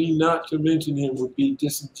for me not to mention him would be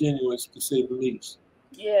disingenuous, to say the least.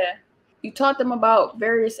 Yeah. you taught them about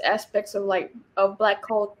various aspects of like of Black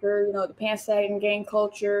culture, you know, the pants sagging gang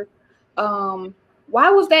culture. Um, why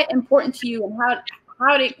was that important to you, and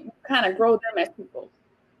how did you kind of grow them as people?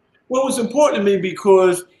 Well, it was important to me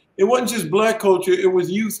because it wasn't just Black culture; it was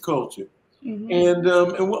youth culture. Mm-hmm.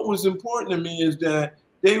 And what was important to me is that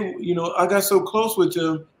they, I got so close with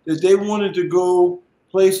them that they wanted to go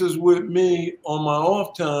places with me on my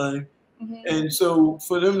off time. Mm-hmm. And so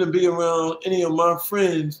for them to be around any of my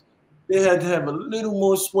friends, they had to have a little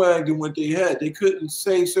more swag than what they had. They couldn't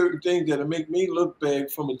say certain things that would make me look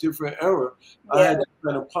bad from a different era. I Yeah. had to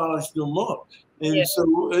kind of polish them up. Yeah. And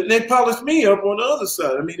so they polished me up on the other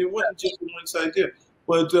side. I mean, it wasn't just on one side there.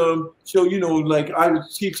 But so, like I would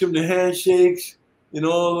teach them the handshakes and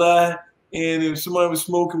all that. And if somebody was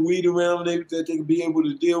smoking weed around, that they could be able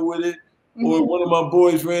to deal with it. Or Mm-hmm. one of my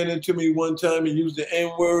boys ran into me one time and used the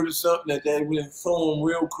N word or something that would throw them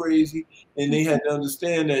real crazy, and they had to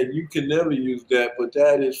understand that you can never use that, but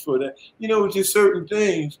that is for that. Just certain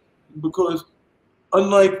things, because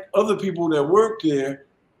unlike other people that work there,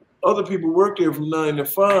 other people work there from 9 to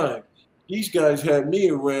 5. These guys had me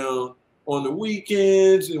around on the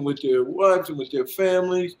weekends and with their wives and with their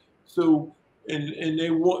families. So and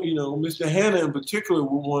they want, Mr. Hannah in particular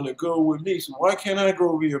would want to go with me. So why can't I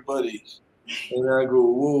go with your buddies? And I go,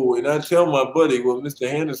 whoa. And I tell my buddy, well, Mr.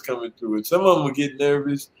 Hannah's coming through. And some of them would get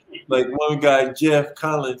nervous. Like one guy, Jeff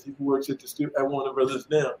Collins, he works at at Warner Brothers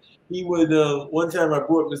now. He would, one time I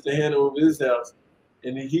brought Mr. Hannah over to his house,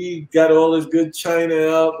 and he got all this good china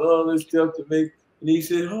out, all this stuff to make. And he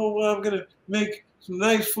said, oh, well, I'm going to make some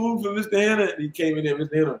nice food for Mr. Hannah. And he came in there,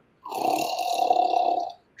 Mr. Hannah.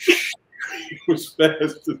 He was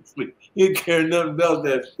fast asleep. He didn't care nothing about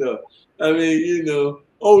that stuff. I mean,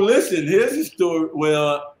 Oh, listen, here's a story.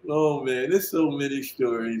 Well, oh, man, there's so many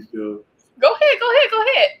stories, though. Go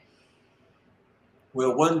ahead.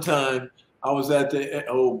 Well, one time I was at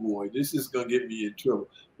oh, boy, this is going to get me in trouble.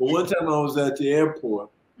 But one time I was at the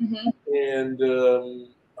airport, Mm-hmm. and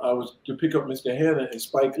I was to pick up Mr. Hannah, and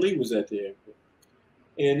Spike Lee was at the airport.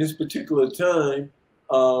 And this particular time,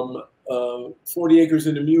 40 Acres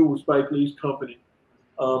and a Mule was Spike Lee's company.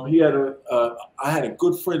 I had a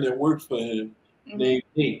good friend that worked for him, named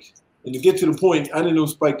Nate. And to get to the point, I didn't know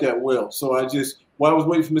Spike that well. So while I was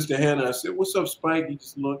waiting for Mr. Hannah, I said, what's up, Spike? He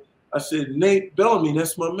just looked. I said, Nate Bellamy,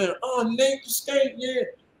 that's my man. Oh, Nate the State, yeah.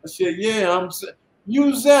 I said, yeah,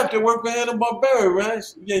 you Zap that work for Hanna-Barbera, right? I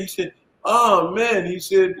said, yeah, he said, oh, man. He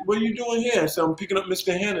said, what are you doing here? I said, I'm picking up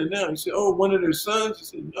Mr. Hannah now. He said, oh, one of their sons? I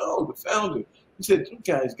said, no, the founder. He said, you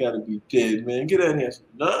guys got to be dead, man. Get out of here. I said,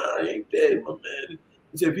 nah, I ain't dead, my man.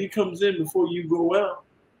 He said, if he comes in before you go out,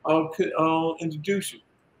 I'll introduce you.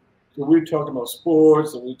 So we're talking about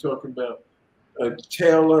sports, and we're talking about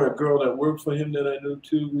Taylor, a girl that worked for him that I know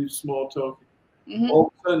too. We were small talking. Mm-hmm. All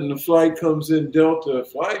of a sudden, the flight comes in, Delta,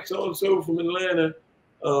 flight so-and-so from Atlanta,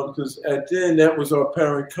 because at then that was our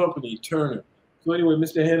parent company, Turner. So anyway,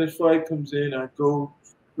 Mr. Hannah's flight comes in. I go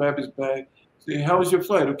grab his bag, say, how was your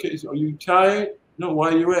flight? Okay, so are you tired? No, why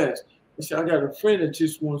you ask? I said, I got a friend that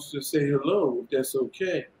just wants to say hello, if that's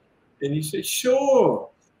okay. And he said, sure.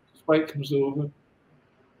 Spike comes over.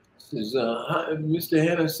 Says, hi, Mr.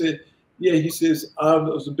 Hannah said, yeah, he says, I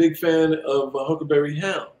was a big fan of Huckleberry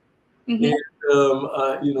Hound. Mm-hmm. And,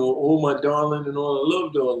 Oh My Darling and all, I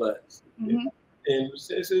loved all that. Mm-hmm. And he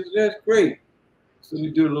says, that's great. So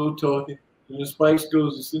we do a little talking. And then Spike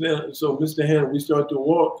goes to sit down. And so Mr. Hannah, we start to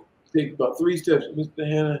walk, take about 3 steps. And Mr.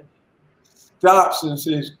 Hannah stops and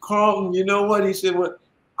says, Carlton, you know what? He said, well,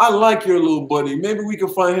 I like your little buddy. Maybe we can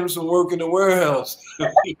find him some work in the warehouse.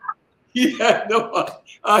 He had no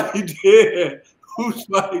idea who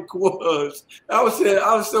Spike was. I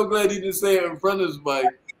was so glad he didn't say it in front of Spike.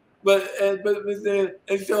 But and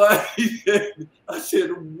so I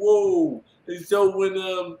said, whoa. And so when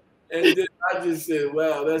and then I just said,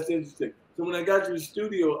 wow, that's interesting. So when I got to the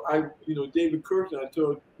studio, David Kirshner, I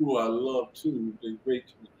told, who I love too, been great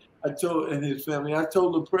to me. And his family, I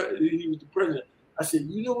told he was the president. I said,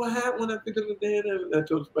 you know what happened when I picked up the day? I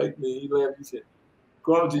told Spike, man, he laughed. He said,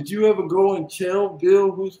 Carl, did you ever go and tell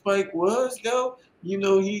Bill who Spike was, though?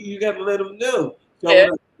 You got to let him know. So Yeah.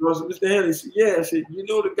 Mr. Hanley said, yeah. I said, you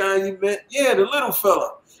know the guy you met? Yeah, the little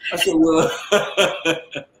fella. I said, well,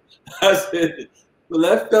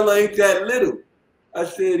 that fella ain't that little. I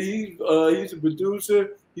said, he's a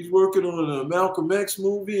producer. He's working on a Malcolm X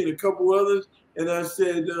movie and a couple others. And I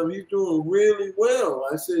said, he's doing really well.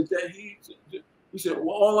 I said that he said,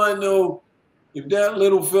 well, all I know, if that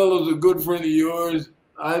little fella's a good friend of yours,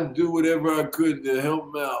 I'd do whatever I could to help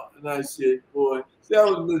him out. And I said, boy, that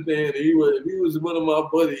was Mr. Hanley. He was one of my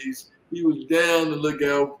buddies. he was down to look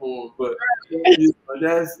out for him. But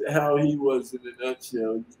that's how he was in a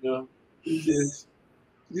nutshell.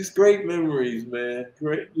 Just great memories, man.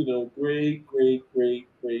 Great, great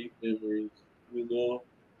memories.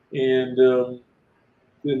 And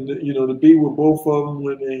then to be with both of them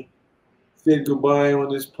when they said goodbye on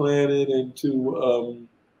this planet, and to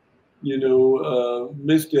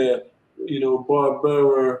Mr.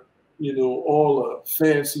 Barbera, all the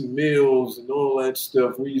fancy meals and all that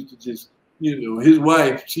stuff. We used to just, his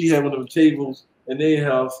wife, she had one of them tables in their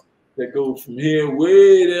house that goes from here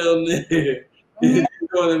way down there. You know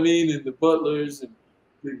what I mean? And the butlers and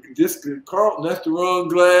just Carlton, that's the wrong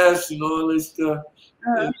glass and all this stuff.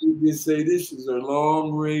 And you just say this is a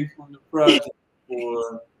long way from the project,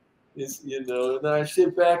 or it's, and I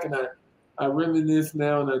sit back and I reminisce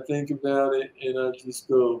now and I think about it and I just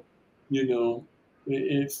go,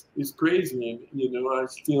 it's crazy. And, I'm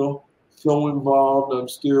still so involved. I'm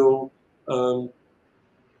still,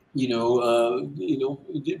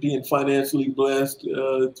 being financially blessed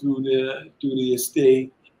through the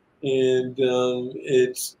estate. And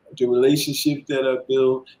it's the relationship that I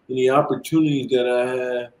built and the opportunities that I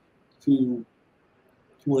have to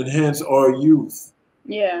enhance our youth.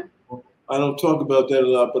 Yeah. I don't talk about that a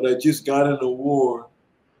lot, but I just got an award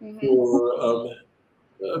for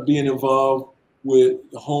being involved with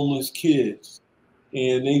homeless kids,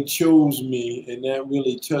 and they chose me, and that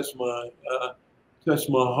really touched my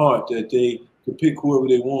heart that they could pick whoever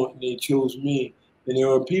they want, and they chose me. And there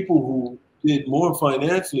are people who did more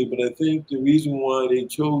financially, but I think the reason why they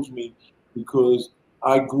chose me because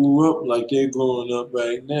I grew up like they're growing up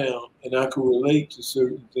right now, and I could relate to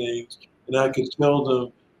certain things, and I could tell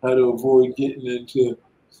them how to avoid getting into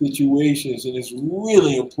situations. And it's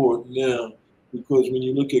really important now because when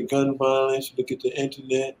you look at gun violence, look at the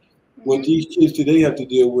internet, what these kids today have to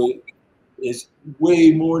deal with is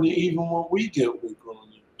way more than even what we dealt with growing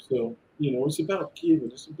up. So, it's about giving.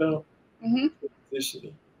 It's about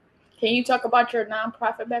positioning. Can you talk about your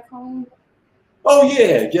nonprofit back home? Oh,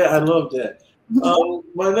 yeah, I love that.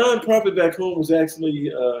 My nonprofit back home was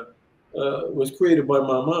actually was created by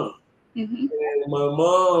my mom. And my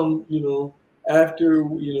mom, after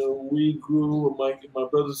we grew, my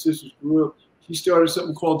brothers and sisters grew up, she started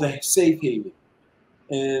something called the Safe Haven.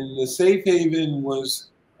 And the Safe Haven was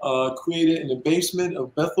created in the basement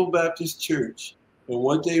of Bethel Baptist Church. And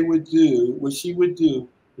what she would do,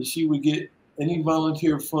 is she would get any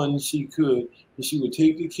volunteer funds she could, and she would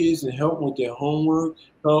take the kids and help them with their homework,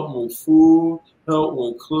 help them with food, help them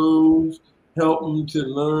with clothes, help them to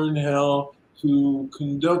learn how to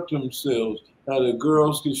conduct themselves, how the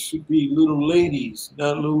girls could be little ladies,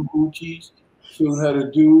 not little hoochies. So how the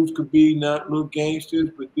dudes could be not little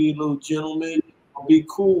gangsters, but be little gentlemen. Be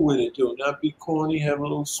cool with it though, not be corny, have a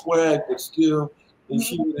little swag, but still. And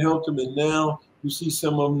she would help them. And now you see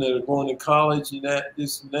some of them that are going to college and that,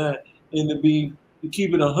 this and that. And to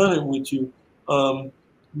keep it 100 with you, mostly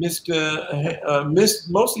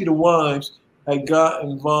the wives had got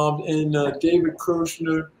involved in David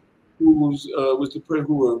Kirshner, who was the person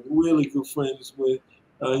who were really good friends with.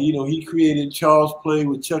 He created Child's Play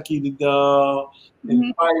with Chucky the Doll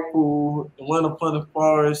and Piper and One Upon the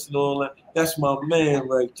Forest and all that. That's my man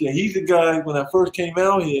right there. He's the guy, when I first came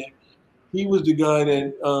out here, he was the guy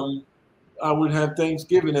that I would have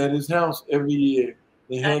Thanksgiving at his house every year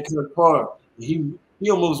in Hancock Park. He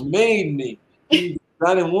almost made me. I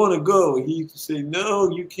didn't want to go. He used to say,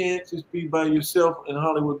 no, you can't just be by yourself in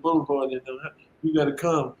Hollywood Boulevard. And you got to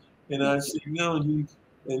come. And I said, no.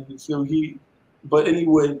 But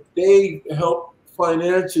anyway, they helped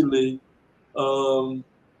financially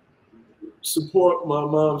support my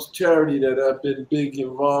mom's charity that I've been big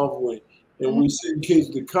involved with. And we send kids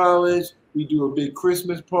to college. We do a big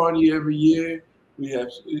Christmas party every year. We have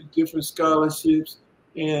different scholarships.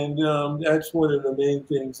 And that's one of the main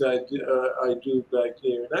things I do back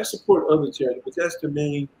there. And I support other charities, but that's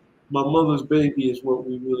my mother's baby is what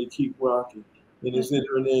we really keep rocking. And it's in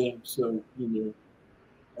her name. So,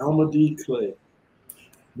 Alma D. Clay.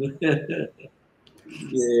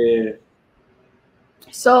 Yeah.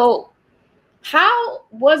 So how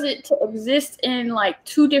was it to exist in like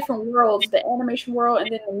two different worlds, the animation world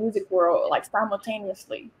and then the music world, like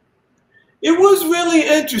simultaneously? It was really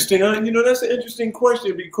interesting. That's an interesting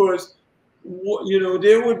question because,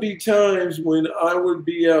 there would be times when I would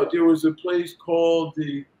be out. There was a place called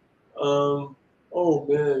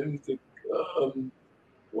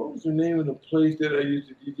what was the name of the place that I used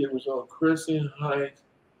to DJ? It was on Crescent Heights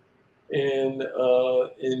and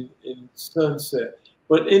in Sunset.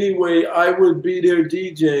 But anyway, I would be there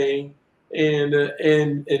DJing, and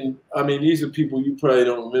I mean, these are people you probably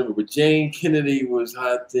don't remember, but Jane Kennedy was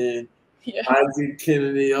hot then. Yeah. Isaac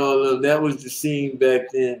Kennedy, all of them. That was the scene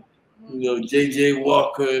back then. You know, J.J.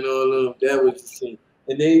 Walker and all of them. That was the scene.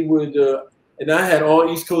 And they would, and I had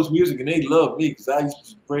all East Coast music, and they loved me because I used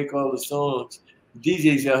to break all the songs. The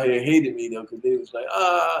DJs out here hated me though because they was like,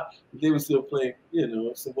 they were still playing, you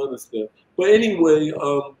know, some other stuff. But anyway,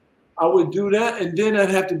 I would do that, and then I'd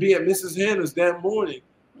have to be at Mrs. Hannah's that morning.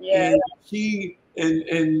 Yeah. And she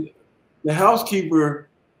and the housekeeper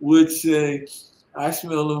would say, I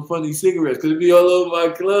smell them funny cigarettes because it'd be all over my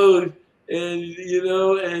clothes. And, you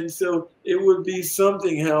know, and so it would be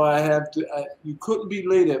something how I have to, you couldn't be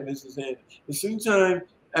late at Mrs. Hannah. And sometimes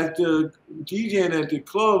at the DJing at the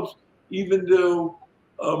clubs, even though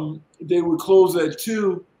they would close at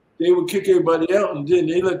 2, they would kick everybody out, and then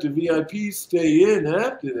they let the VIPs stay in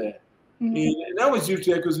after that. Mm-hmm. And I was used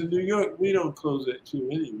to that because in New York, we don't close at 2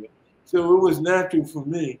 anyway. So it was natural for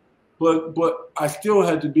me. But I still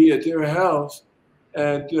had to be at their house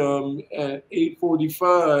at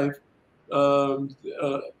 8:45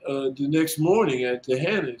 the next morning at the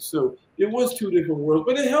Hannah's. So it was 2 different worlds,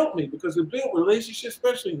 but it helped me because it built relationships,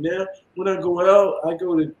 especially now when I go out, I can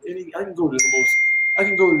go to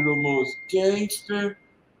the most gangster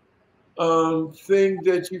thing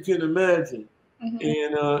that you can imagine.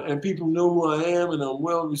 Mm-hmm. And people know who I am, and I'm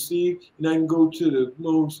well received, and I can go to the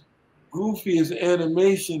most goofiest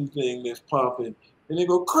animation thing that's popping, and they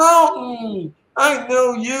go, Carlton, I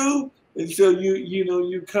know you. And so you know,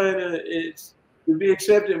 you kind of, it's to be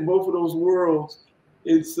accepted in both of those worlds.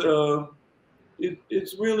 It's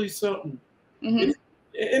really something. Mm-hmm. And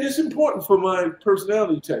it's important for my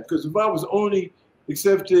personality type, because if I was only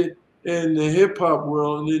accepted in the hip hop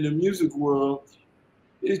world and in the music world,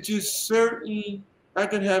 it's just certain, I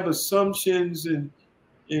can have assumptions and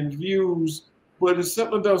views, but it's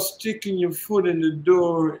something about sticking your foot in the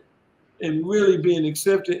door and really being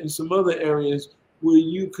accepted in some other areas where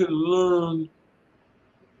you can learn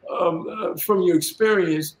from your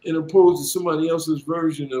experience, in opposed to somebody else's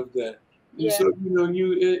version of that. Yeah. And so, you know,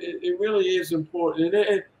 it really is important.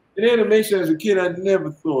 And in animation as a kid, I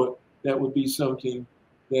never thought that would be something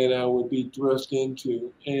that I would be thrust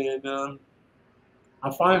into. And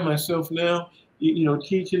I find myself now, you know,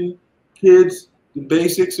 teaching kids the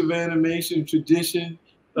basics of animation, tradition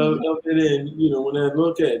of it. And, you know, when I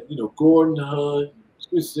look at, you know, Gordon Hunt,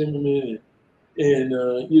 Chris Zimmerman, and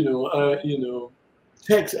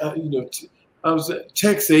Tex, I was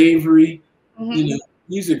Tex Avery. Mm-hmm. You know,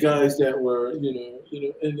 these are guys that were,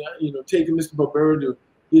 taking Mr. Barbera to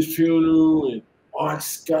his funeral, and Art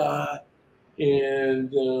Scott, and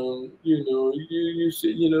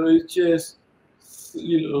it's just,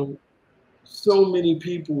 so many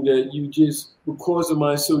people that you just, because of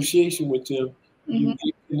my association with them, you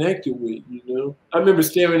get connected with. You know, I remember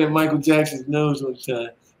staring at Michael Jackson's nose one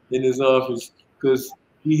time in his office because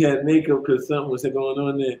he had makeup because something was going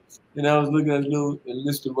on there. And I was looking at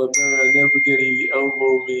Mr. Barbera. I never forget, he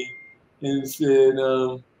elbowed me and said,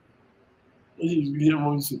 he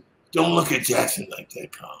said, don't look at Jackson like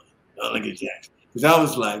that, Colin. Don't look at Jackson. Because I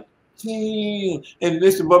was like, damn. And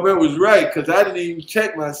Mr. Barbera was right, because I didn't even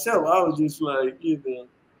check myself. I was just like,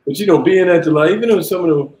 But, being at the light, even though some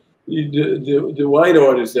of the white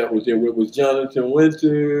artists that was there, it was Jonathan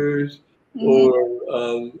Winters, or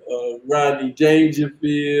Rodney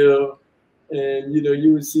Dangerfield, and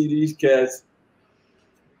you would see these cats.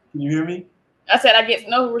 Can you hear me? I said I get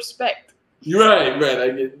no respect. You're right. I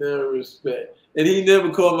get no respect. And he never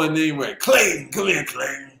called my name right. Clayton, come here,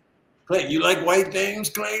 Clayton. Clayton, you like white things,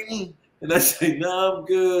 Clayton? And I say, no, I'm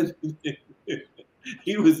good.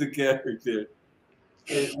 He was the character.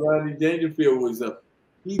 And Rodney Dangerfield was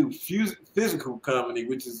he do physical comedy,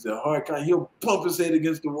 which is the hard kind. He'll pump his head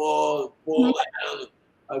against the wall and fall down.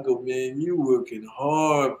 I go, man, you working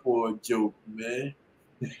hard for a joke, man.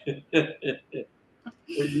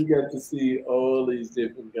 And you got to see all these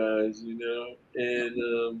different guys, and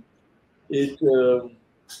it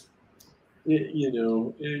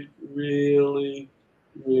really,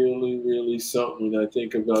 really, really something when I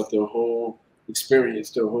think about the whole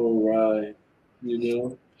experience, the whole ride,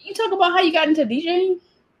 You talk about how you got into DJing?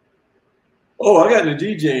 Oh, I got into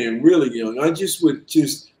DJing really young. I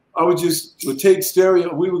would just take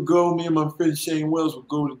stereo. We would go, me and my friend Shane Wells would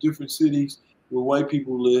go to different cities where white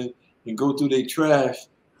people live and go through their trash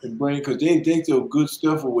and bring, because they throw good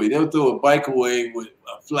stuff away. They'll throw a bike away with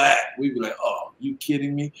a flat. We'd be like, oh, you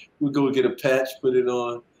kidding me? We'd go get a patch, put it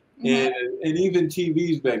on. And even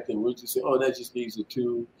TVs back then, we'd just say, oh, that just needs a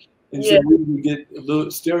tube. And so we would get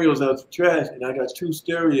little stereos out of the trash, and I got 2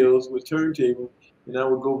 stereos with turntables, and I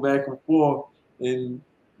would go back and forth. And,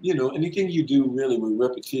 anything you do really with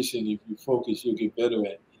repetition, if you focus, you'll get better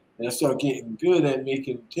at. and I started getting good at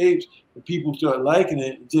making tapes, and people start liking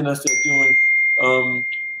it. And then I start doing,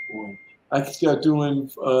 I start doing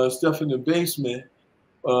stuff in the basement,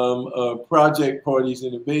 project parties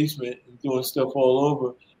in the basement, and doing stuff all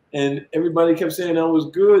over. And everybody kept saying I was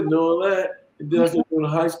good and all that. And then I started doing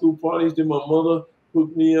high school parties. Then my mother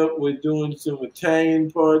hooked me up with doing some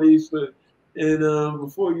Italian parties. And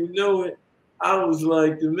before you know it, I was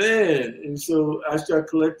like the man. And so I started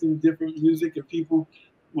collecting different music, and people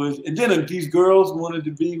and then these girls wanted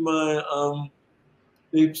to be my,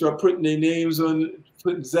 they started putting their names on,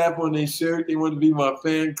 putting Zap on their shirt. They wanted to be my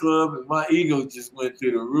fan club, and my ego just went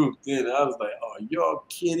through the roof. Then I was like, "Oh, y'all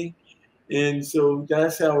kidding?" And so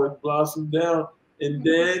that's how it blossomed out. And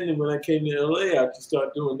then when I came to LA, I just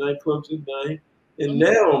started doing nightclubs at night. And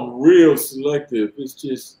now I'm real selective. It's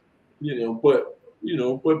just, but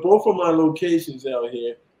both of my locations out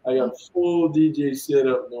here, I got full DJ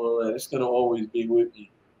setup and all that. It's gonna always be with me.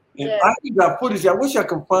 And I got footage. I wish I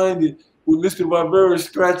could find it with Mr. Barbera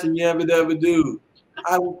scratching Yabba Dabba Doo.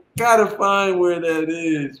 I gotta find where that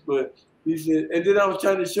is. But he said, and then I was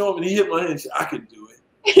trying to show him, and he hit my hand and said, "I could do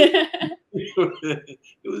it."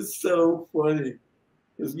 It was so funny.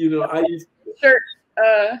 Because, I used to. Shirt.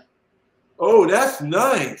 Oh, that's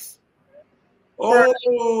nice.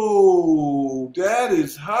 Oh, that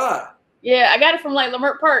is hot. Yeah, I got it from like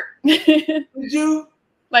Lamert Park. Did you?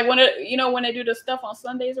 Like when when they do the stuff on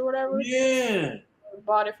Sundays or whatever. Yeah. I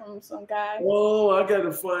bought it from some guy. Oh, I got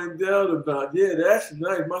to find out about. Yeah, that's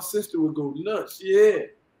nice. My sister would go nuts. Yeah,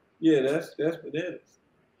 that's bananas.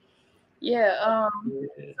 Yeah.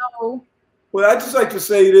 So. Well, I just like to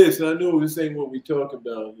say this, and I know this ain't what we talk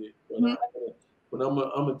about here, but I'm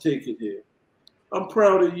gonna take it here. I'm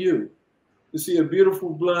proud of you to see a beautiful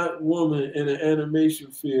Black woman in an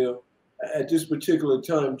animation field at this particular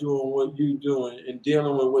time doing what you're doing and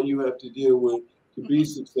dealing with what you have to deal with to be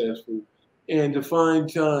successful, and to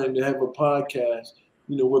find time to have a podcast,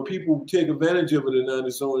 where people take advantage of it or not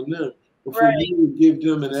is on them. But for you to give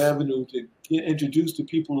them an avenue to get introduced to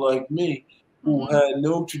people like me, who had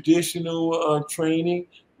no traditional training,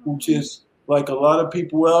 who just, like a lot of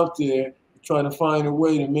people out there, trying to find a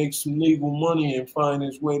way to make some legal money and find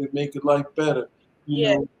his way to make his life better. You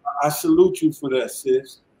know, I salute you for that,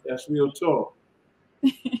 sis. That's real talk.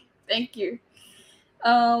 Thank you.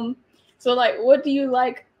 So, like, what do you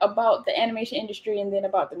like about the animation industry and then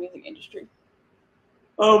about the music industry?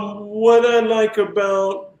 What I like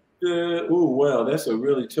about that's a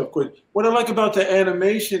really tough question. What I like about the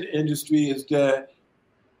animation industry is that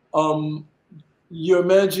your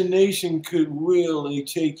imagination could really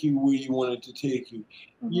take you where you want it to take you.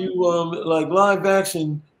 You like live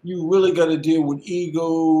action, you really got to deal with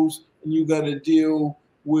egos, and you got to deal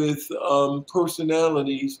with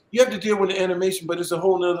personalities. You have to deal with the animation, but it's a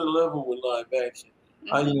whole nother level with live action.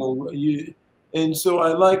 And so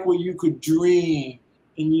I like where you could dream,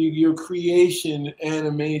 and your creation,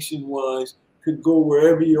 animation-wise, could go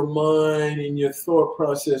wherever your mind and your thought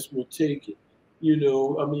process will take it.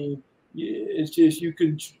 It's just your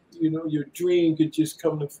dream could just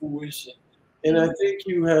come to fruition. And I think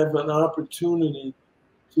you have an opportunity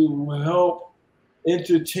to help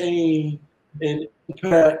entertain and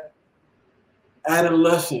impact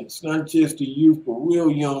adolescents, not just the youth, but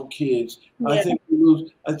real young kids. Yeah. I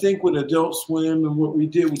think with Adult Swim and what we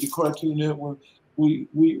did with the Cartoon Network,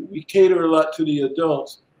 we cater a lot to the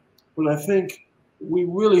adults, but I think we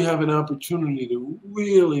really have an opportunity to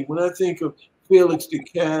really, when I think of Felix the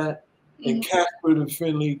Cat and Casper the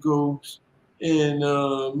Friendly Ghost and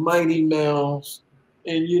Mighty Mouse,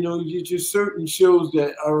 and you just certain shows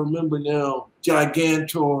that I remember now,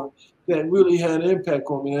 Gigantor, that really had an impact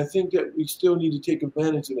on me. And I think that we still need to take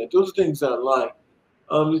advantage of that. Those are things I like.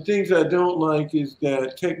 The things I don't like is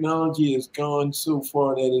that technology has gone so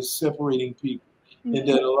far that it's separating people. And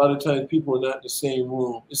that a lot of times people are not in the same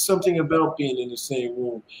room. It's something about being in the same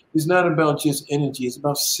room. It's not about just energy. It's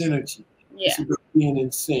about synergy. Yeah. It's about being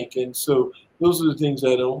in sync. And so those are the things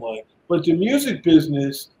I don't like. But the music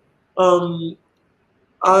business, I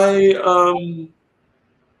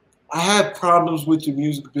have problems with the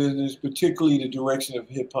music business, particularly the direction of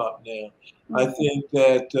hip hop now. I think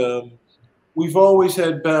that we've always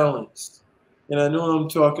had balance. And I know I'm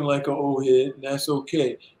talking like an old head, and that's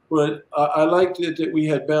okay. But I liked it that we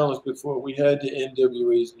had balance before. We had the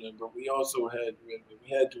NWA's number. We also had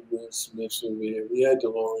the Will Smiths over here. We had the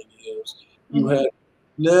Lauryn Hills.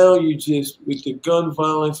 Now you just, with the gun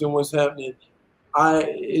violence and what's happening,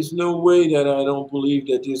 it's no way that I don't believe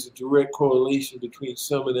that there's a direct correlation between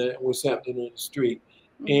some of that and what's happening on the street.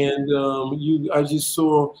 And I just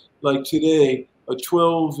saw, like today, a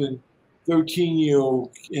 12 and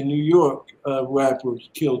 13-year-old in New York rappers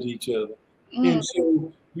killed each other. And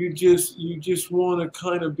so you just want to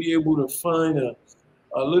kind of be able to find a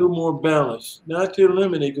little more balance, not to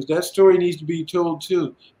eliminate, because that story needs to be told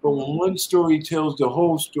too. But when one story tells the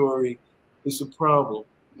whole story, it's a problem.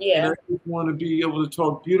 Yeah. And I just want to be able to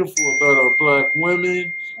talk beautiful about our Black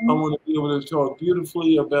women. I want to be able to talk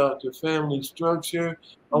beautifully about the family structure.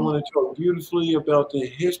 I want to talk beautifully about the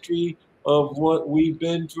history of what we've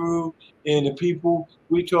been through and the people.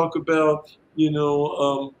 We talk about, you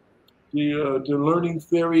know, the learning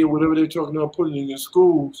theory or whatever they're talking about putting in the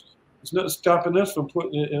schools. It's not stopping us from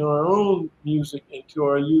putting it in our own music into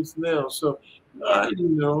our youth now. So, you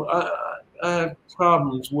know, I have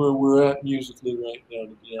problems where we're at musically right now,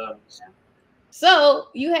 to be honest. So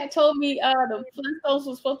you had told me the Flintstones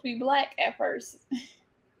was supposed to be black at first.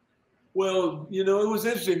 Well, you know, it was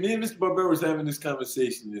interesting. Me and Mr. Barbera was having this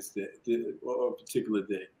conversation this day, or a particular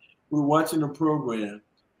day. We were watching a program,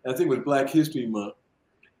 I think it was Black History Month,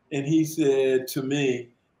 and he said to me,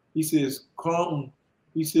 he says, Carlton,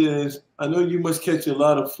 he says, I know you must catch a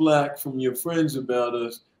lot of flack from your friends about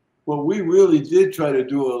us, but we really did try to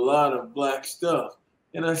do a lot of black stuff.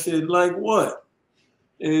 And I said, like what?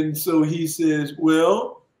 And so he says,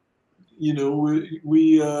 well, you know,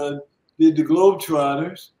 we did the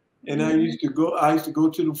Globetrotters, and I used to go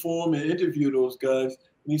to the forum and interview those guys.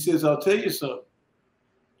 And he says, I'll tell you something.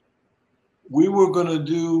 We were going to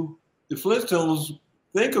do the Flintstones.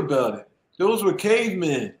 Think about it. Those were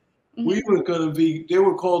cavemen. We were going to be, they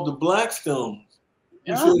were called the Blackstones.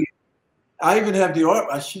 He said, I even have the art.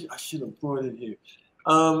 I should have brought it here.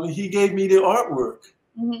 He gave me the artwork,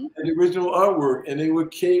 the original artwork, and they were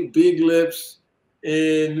big lips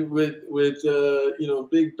and with you know,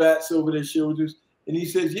 big bats over their shoulders. And he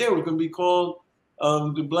says, yeah, we're going to be called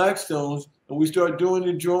the Blackstones. And we start doing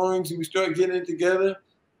the drawings and we start getting it together.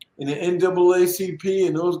 And the NAACP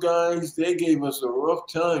and those guys, they gave us a rough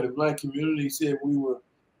time. The Black community said we were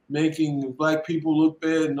making Black people look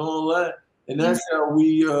bad and all that. And that's how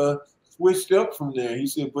we switched up from there. He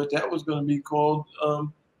said, but that was going to be called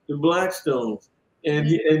the Blackstones. And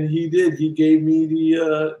he did. He gave me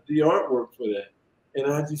the artwork for that.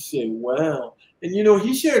 And I just said, wow. And, you know,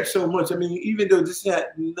 he shared so much. I mean, even though this had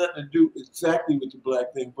nothing to do exactly with the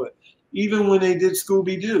Black thing, but even when they did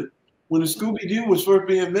Scooby-Doo, when the Scooby-Doo was first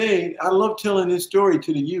being made, I love telling this story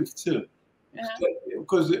to the youth too.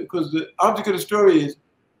 Because the object of the story is,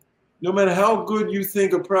 no matter how good you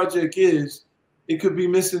think a project is, it could be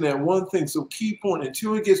missing that one thing. So keep on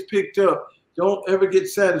until it gets picked up. Don't ever get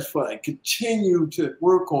satisfied. Continue to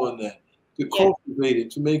work on that, to cultivate it,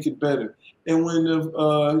 to make it better. And when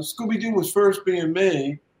Scooby-Doo was first being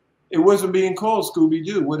made, it wasn't being called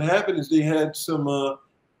Scooby-Doo. What happened is they had some of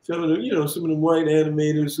the white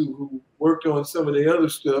animators who worked on some of the other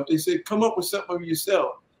stuff. They said, come up with something of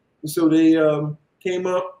yourself. And so they came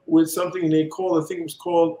up with something and they called, I think it was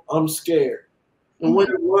called I'm Scared. And what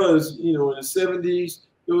it was, you know, in the 70s,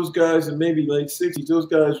 those guys, and maybe late 60s, those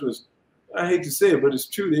guys was, I hate to say it, but it's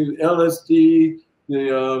true. They was LSD,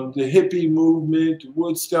 the hippie movement,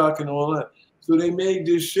 Woodstock and all that. So they made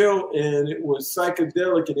this show and it was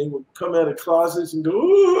psychedelic and they would come out of closets and go,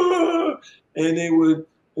 oh! And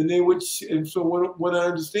so what I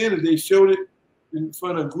understand is they showed it in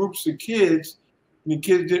front of groups of kids and the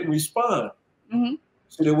kids didn't respond.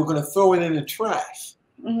 So they were going to throw it in the trash.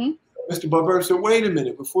 Mr. Barbera said, wait a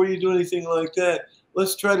minute, before you do anything like that,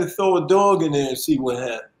 let's try to throw a dog in there and see what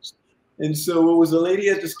happens. And so it was a lady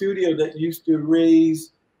at the studio that used to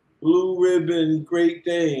raise blue ribbon Great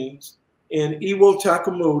Danes, and Iwo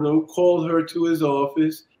Takamoto called her to his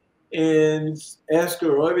office and asked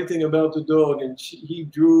her everything about the dog. And he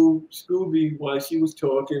drew Scooby while she was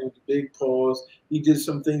talking with the big paws. He did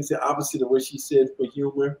some things the opposite of what she said for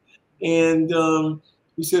humor. And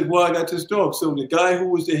he said, well, I got this dog. So the guy who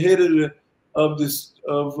was the head of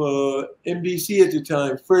NBC at the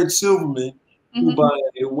time, Fred Silverman, who by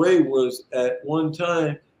the way was at one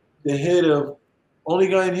time the head of, only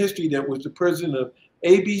guy in history that was the president of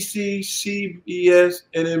ABC, CBS,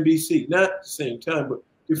 and NBC. Not at the same time, but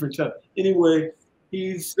different time. Anyway,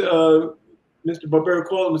 he's, Mr. Barbera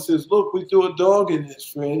called him and says, look, we threw a dog in this,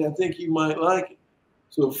 Fred. I think he might like it.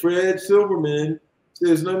 So Fred Silverman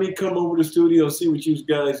says, let me come over to the studio and see what you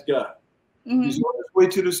guys got. He's on his way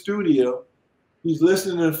to the studio. He's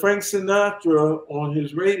listening to Frank Sinatra on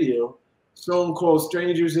his radio, song called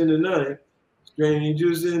Strangers in the Night.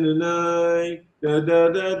 Strangers in the night, da da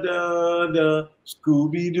da da da,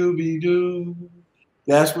 Scooby-Dooby-Doo.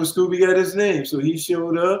 That's where Scooby got his name. So he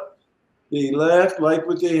showed up, they laughed, liked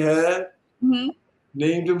what they had,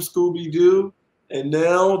 named him Scooby-Doo, And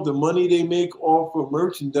now the money they make off of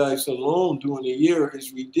merchandise alone during the year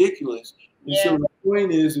is ridiculous. And so the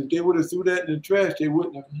point is, if they would have threw that in the trash, they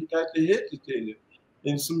wouldn't have got the hit that they did.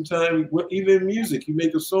 And sometimes, even music, you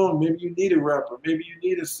make a song, maybe you need a rapper, maybe you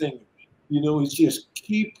need a singer. You know, it's just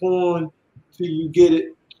keep on till you get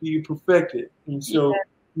it, till you perfect it. And so,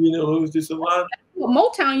 you know, it was just a lot. What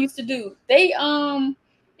Motown used to do, they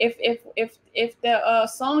if the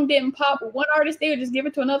song didn't pop with one artist, they would just give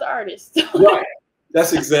it to another artist. Right.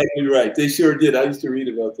 That's exactly right. They sure did. I used to read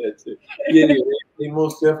about that too. Yeah, they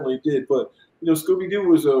most definitely did. But you know, Scooby-Doo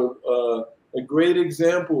was a great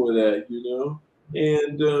example of that. You know,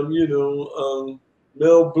 and you know,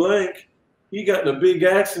 Mel Blanc, he got in a big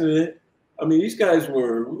accident. I mean, these guys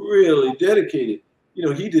were really dedicated. You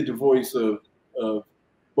know, he did the voice of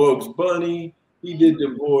Bugs Bunny. He did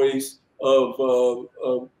the voice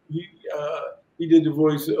of he did the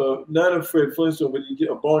voice of not of Fred Flintstone, but he did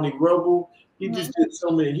Barney Rubble. He just did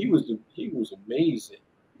so many. He was amazing.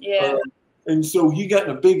 Yeah. And so he got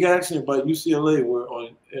in a big accident by UCLA where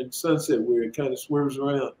on Sunset where it kind of swerves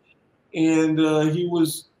around, and he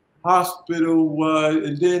was hospital-wide.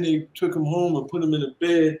 And then they took him home and put him in a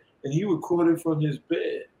bed, and he recorded from his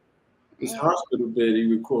bed, his hospital bed. He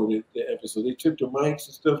recorded the episode. They took the mics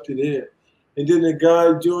and stuff to there, and then the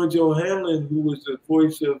guy George O'Hanlon, who was the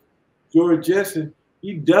voice of George Jetson,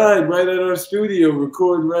 he died right at our studio,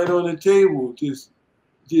 recording right on the table. Just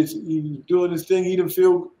he was doing this thing. He didn't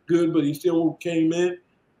feel good, but he still came in.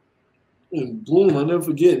 And boom, I'll never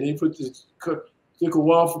forget. They put this, took a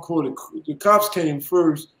while for the cops came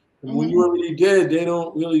first. And when you're already dead, they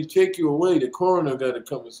don't really take you away. The coroner got to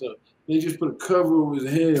come and stuff. They just put a cover over his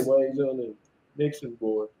head while he's on the mixing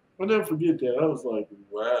board. I'll never forget that. I was like,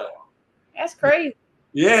 wow. That's crazy.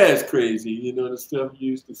 Yeah, it's crazy. You know, the stuff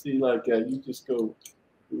you used to see like that. You just go,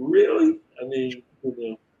 really? I mean,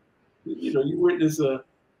 you witness a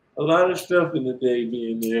lot of stuff in the day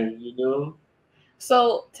being there, you know?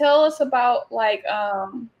 So tell us about like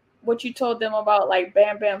what you told them about like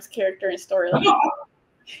Bam Bam's character and storyline.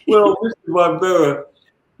 Well, Mr. Barbera,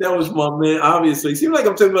 that was my man, obviously. It seems like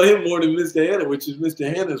I'm talking about him more than Mr. Hanna, which is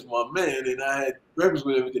Mr. Hanna's my man, and I had breakfast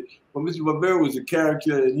with him. But Mr. Barbera was a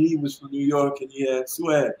character, and he was from New York, and he had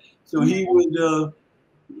swag. So he would,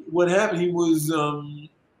 what happened, he was,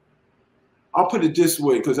 I'll put it this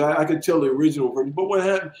way, because I could tell the original version, but what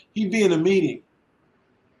happened, he'd be in a meeting,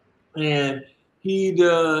 and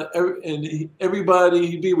everybody,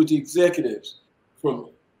 he'd be with the executives from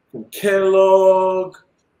Kellogg,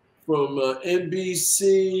 from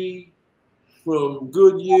NBC, from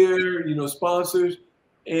Goodyear, you know, sponsors,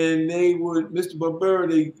 and they would, Mr.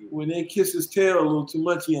 Barbera, when they kiss his tail a little too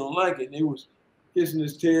much, he don't like it. And they was kissing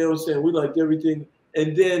his tail, saying, we liked everything.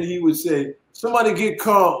 And then he would say, somebody get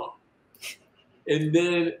calm. And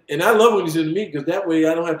I love when he's in the meeting, because that way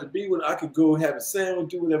I don't have to be with, I could go have a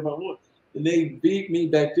sandwich, do whatever I want. And they beat me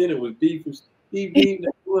back then, it was beef. He beat me,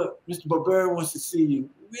 look, Mr. Barbera wants to see you.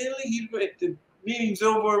 Really? The meeting's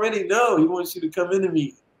over already? No, he wants you to come in the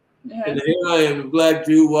meeting. Yeah. And here I am, a black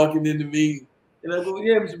dude walking in the meeting. And I go,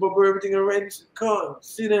 yeah, Mr. Barbera, everything all right? He said, come,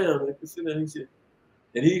 sit down. I can sit down. He said,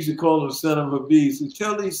 and he used to call him son of a bee. He said,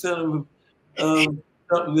 tell these son of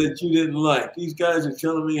something that you didn't like. These guys are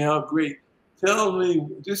telling me how great. Tell me,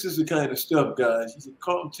 this is the kind of stuff, guys. He said,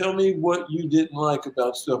 tell me what you didn't like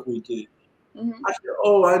about stuff we did. I said,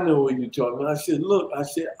 oh, I know what you're talking about. I said, look,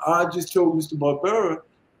 I just told Mr. Barbera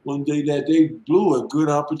one day that they blew a good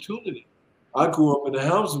opportunity. I grew up in a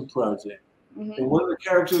housing project. And one of the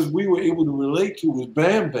characters we were able to relate to was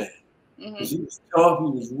Bam Bam. Because he was tough, he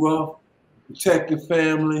was rough, protect the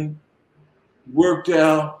family, worked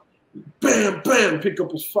out, bam, bam, pick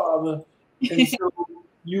up his father. And so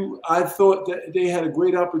I thought that they had a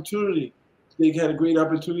great opportunity. They had a great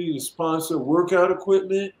opportunity to sponsor workout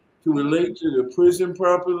equipment, to relate to the prison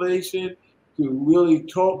population, to really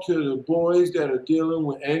talk to the boys that are dealing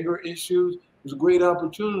with anger issues. It was a great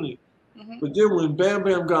opportunity. But then when Bam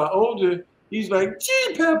Bam got older, he's like,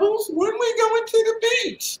 gee, Pebbles, when we going to the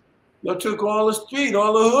beach? Y'all took all the street,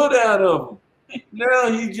 all the hood out of him. Now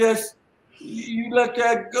you let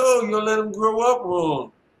that go. You let him grow up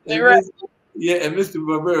wrong. Right. Yeah, and Mr.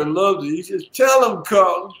 Barbera loved it. He says, tell him,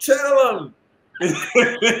 Carl, tell him.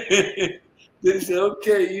 They said,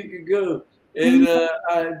 okay, you can go. And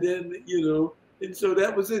then, you know, and so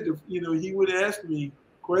that was it. You know, he would ask me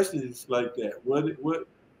questions like that. What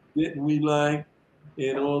didn't we like?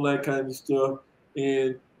 And all that kind of stuff.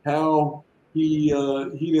 And how he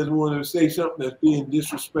doesn't want to say something that's being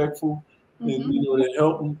disrespectful and, you know, to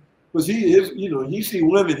help him. Because he see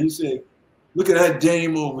women, he said, look at that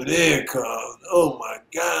dame over there, Carl. Oh, my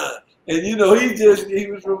God. And he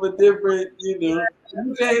was from a different, Mr.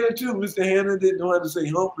 Hanna too. Mr. Hanna didn't know how to say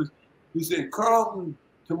homeless. He said, Carlton,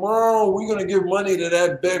 tomorrow we're gonna give money to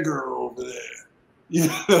that beggar over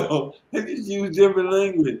there. They just use different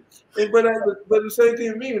language. But the same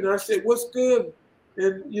thing to me, and I said, what's good?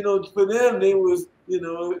 And for them, they was,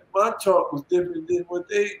 my talk was different than what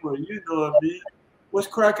they were. You know what I mean? What's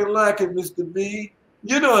cracking lacking, Mr. B?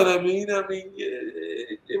 You know what I mean?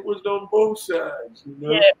 It was on both sides.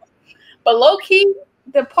 Yeah. But low key,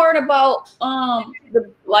 the part about how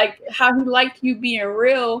he liked you being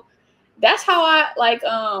real, that's how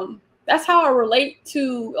I relate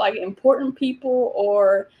to like important people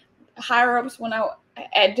or higher ups when I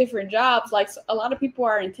at different jobs. Like a lot of people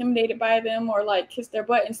are intimidated by them or like kiss their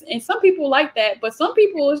butt, and some people like that, but some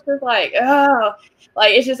people it's just like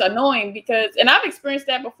it's just annoying because, and I've experienced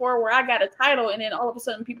that before where I got a title and then all of a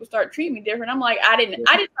sudden people start treating me different. I'm like, I didn't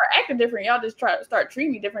start acting different. Y'all just start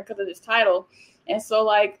treating me different because of this title. And so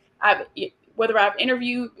like whether I've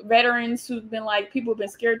interviewed veterans who've been like, people have been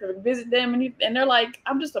scared to visit them and they're like,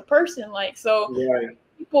 I'm just a person. Like, so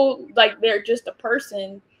people like, they're just a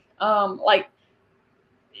person. Like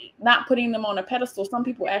not putting them on a pedestal. Some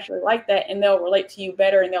people actually like that and they'll relate to you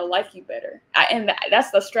better and they'll like you better. And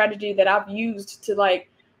that's the strategy that I've used to like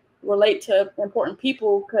relate to important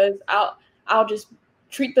people, because I'll just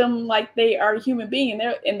treat them like they are a human being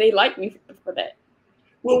and they like me for that.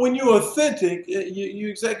 Well, when you're authentic, you're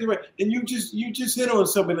exactly right. And you just hit on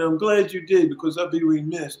something that I'm glad you did, because I'd be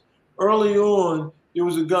remiss. Early on, there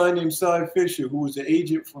was a guy named Cy Fisher who was an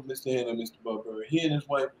agent for Mr. Hanna, Mr. Barbera. He and his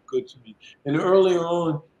wife were good to me. And earlier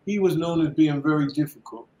on, he was known as being very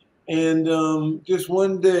difficult. And just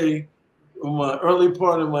one day, in my early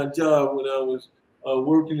part of my job when I was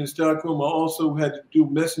working in Stockholm, I also had to do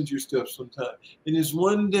messenger stuff sometimes. And this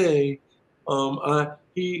one day, the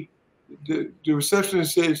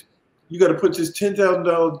receptionist says, you got to put this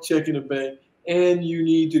 $10,000 check in the bank, and you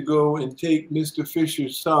need to go and take Mr.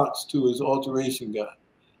 Fisher's socks to his alteration guy.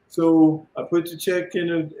 So I put the check in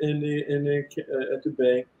at the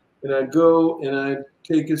bank, and I go and I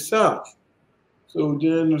take his socks. So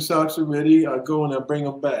then the socks are ready. I go and I bring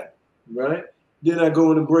them back, right? Then I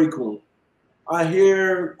go in the break room. I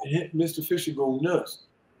hear Mr. Fisher go nuts.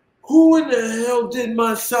 Who in the hell did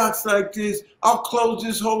my socks like this? I'll close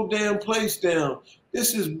this whole damn place down.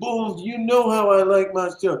 This is bull. You know how I like my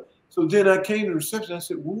stuff. So then I came to the reception. I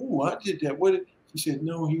said, "Ooh, I did that." What? She said,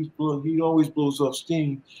 "No, he always blows off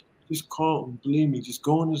steam. Just call him. Believe me. Just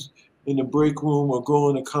go in the break room or go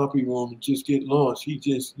in the copy room and just get lost. He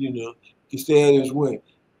just, can stay out of his way."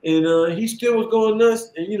 And he still was going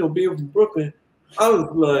nuts. And being from Brooklyn, I was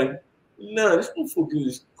like, "Nah, this motherfucker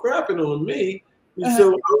is crapping on me." And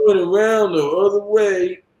so I went around the other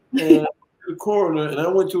way to the corner, and I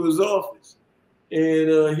went to his office.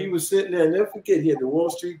 And he was sitting there. I never forget, he had the Wall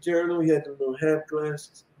Street Journal. He had the little half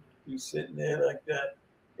glasses. He was sitting there like that.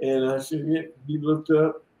 And I said, he looked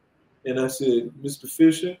up, and I said, "Mr.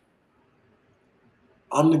 Fisher,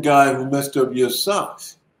 I'm the guy who messed up your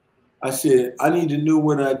socks." I said, "I need to know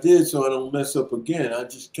what I did so I don't mess up again. I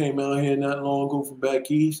just came out here not long ago from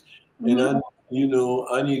back east, and I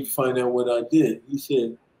need to find out what I did." He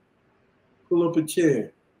said, "Pull up a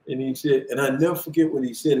chair." And he said, and I never forget what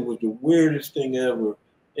he said. It was the weirdest thing ever.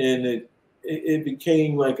 And it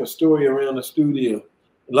became like a story around the studio.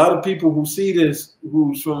 A lot of people who see this,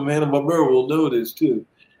 who's from Hanna-Barbera, will know this too.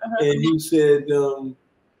 And he said,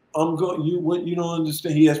 what you don't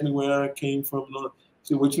understand. He asked me where I came from. He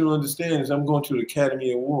said, "What you don't understand is I'm going to the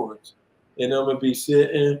Academy Awards. And I'm going to be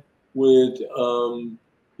sitting with,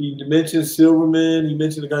 he mentioned Silverman. He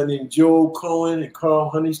mentioned a guy named Joel Cohen and Carl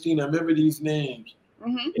Honeystein. I remember these names.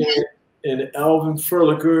 And Alvin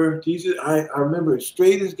Furlicker. I remember it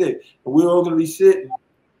straight as day. And we're all going to be sitting.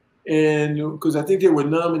 And because I think they were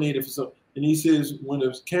nominated for something. And he says, when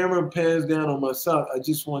the camera pans down on my sock, I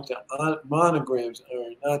just want the monograms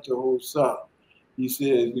earned, not the whole sock. He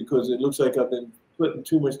says, because it looks like I've been putting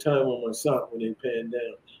too much time on my sock when they pan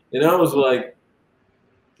down. And I was like,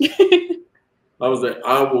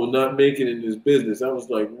 I will not make it in this business. I was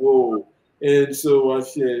like, whoa. And so I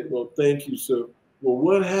said, "Well, thank you, sir." Well,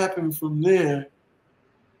 what happened from there,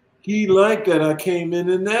 he liked that I came in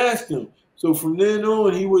and asked him. So from then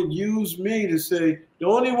on, he would use me to say, the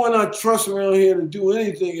only one I trust around here to do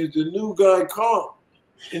anything is the new guy, Carl.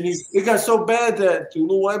 And it got so bad that the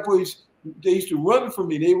little white boys, they used to run from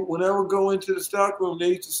me. When I would go into the stockroom, they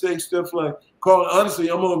used to say stuff like, "Carl, honestly,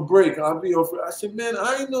 I'm on break. I'll be off." I said, "Man,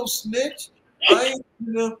 I ain't no snitch. I ain't,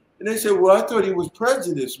 And they said, "Well, I thought he was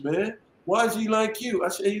prejudiced, man. Why is he like you?" I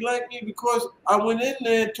said, "He liked me because I went in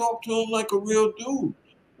there and talked to him like a real dude."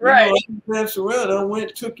 Right. I danced around. I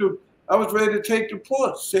went, took the I was ready to take the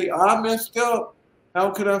punch, say, I messed up. How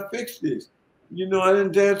could I fix this? You know, I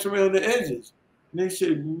didn't dance around the edges. And they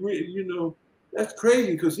said, you know, that's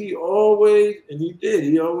crazy because he always, and he did,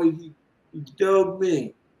 he dug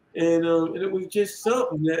me. And it was just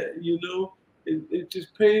something that, you know, it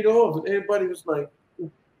just paid off. And everybody was like,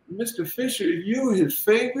 Mr. Fisher, you his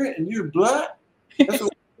favorite and you're black? That's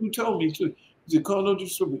what you told me too. He said, Carl, don't you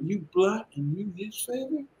so, but you black and you his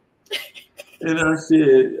favorite? And I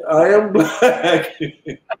said, I am black.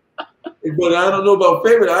 But I don't know about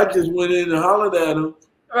favorite. I just went in and hollered at him.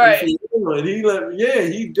 Right. And he let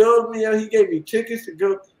me, he dug me out. He gave me tickets to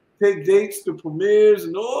go take dates to premieres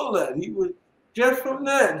and all that. He was just from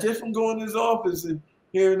going to his office and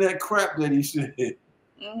hearing that crap that he said.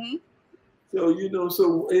 Mm-hmm. So, you know,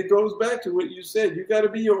 so it goes back to what you said. You got to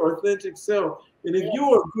be your authentic self. And if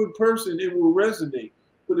you're a good person, it will resonate.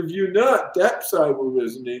 But if you're not, that side will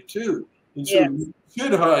resonate too. And so you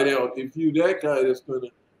should hide out if you that guy that's going to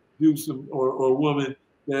do some, or woman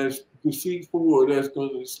that's deceitful or that's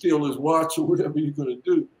going to steal his watch or whatever you're going to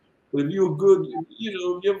do. But if you're good, you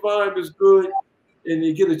know, your vibe is good and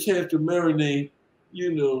you get a chance to marinate,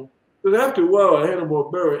 you know. But after a while, I had a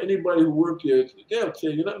more Barbera, anybody who worked there, they'll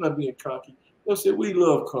tell you, I'm not being cocky. They'll say, we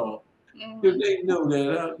love Carl. Because they know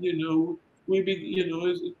that, you know, we be, you know,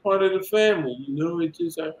 it's part of the family, you know. It's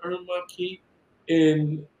just, I earned my keep.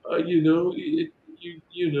 And, you know,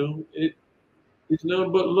 it's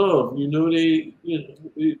nothing but love. You know,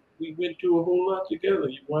 we went through a whole lot together.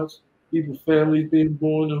 You watch people's families being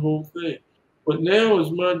born, the whole thing. But now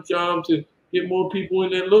it's my job to get more people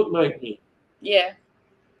in that look like me. Yeah.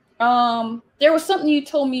 There was something you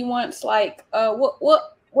told me once, like,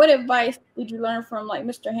 what advice did you learn from like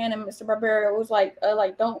Mr. Hanna and Mr. Barbera? It was like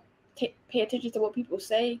don't pay attention to what people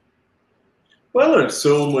say. Well, I learned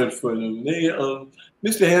so much from them. They,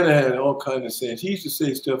 Mr. Hanna had all kinds of sayings. He used to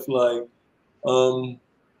say stuff like, you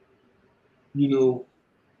know,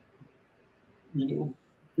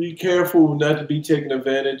 be careful not to be taken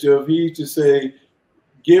advantage of. He used to say,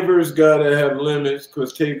 givers gotta have limits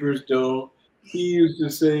because takers don't. He used to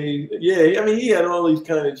say, I mean, he had all these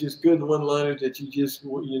kind of just good one-liners that you just,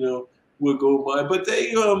 you know, would go by. But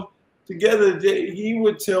they, together, he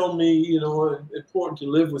would tell me, you know, important to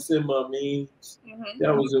live within my means. Mm-hmm.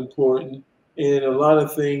 That was important. And a lot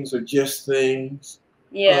of things are just things.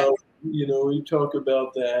 Yeah. You know, we talk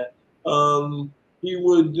about that.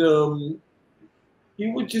 He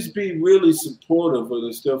would just be really supportive of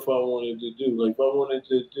the stuff I wanted to do. Like I wanted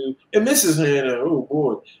to do, and Mrs. Hanna, oh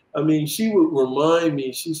boy, I mean, she would remind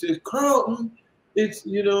me. She says, Carlton, it's,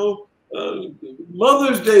 you know,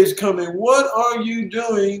 Mother's Day's coming. What are you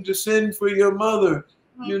doing to send for your mother?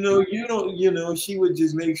 You know, you don't, you know, she would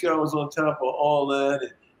just make sure I was on top of all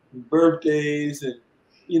that, and birthdays. And,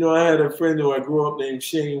 you know, I had a friend who I grew up named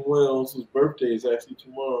Shane Wells, whose birthday is actually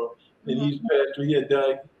tomorrow. And he's passed, he had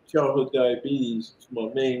childhood diabetes, my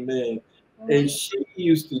main man. And she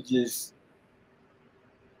used to just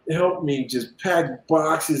help me just pack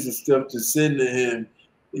boxes of stuff to send to him.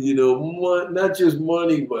 You know, not just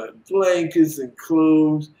money, but blankets and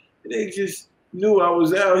clothes. And they just knew I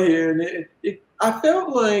was out here. And I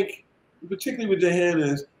felt like, particularly with the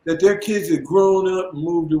Hannas, that their kids had grown up and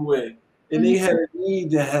moved away. And they had a need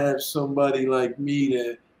to have somebody like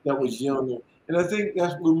me that was younger. And I think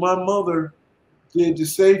that's when my mother did the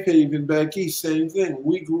Safe Haven back east, same thing.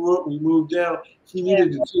 We grew up, we moved out. She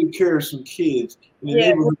needed to take care of some kids, and the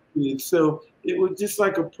neighborhood kids. So it was just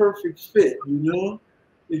like a perfect fit, you know?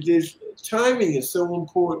 It just, timing is so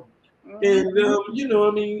important. And, you know,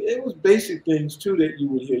 I mean, it was basic things too that you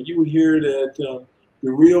would hear. You would hear that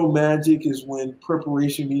the real magic is when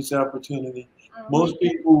preparation meets opportunity. Most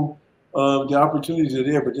people, the opportunities are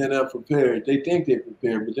there, but they're not prepared. They think they're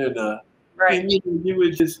prepared, but they're not. Right. And you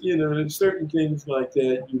would just, you know, certain things like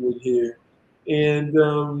that you would hear. And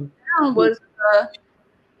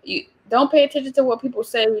you don't pay attention to what people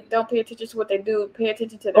say. Don't pay attention to what they do. Pay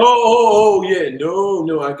attention to them. Yeah.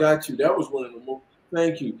 No, I got you. That was one of the most,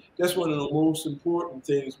 thank you. That's one of the most important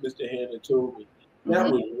things Mr. Hanna told me.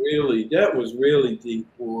 That was really deep,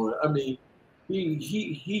 boy. I mean,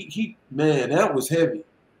 he man, that was heavy.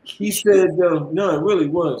 He said, no, it really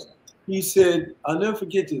was. He said, I'll never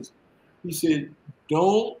forget this. He said,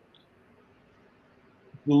 don't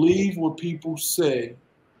believe what people say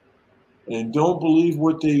and don't believe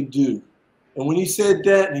what they do. And when he said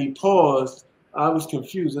that and he paused, I was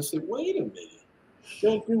confused. I said, wait a minute.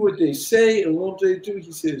 Don't do what they say and what they do.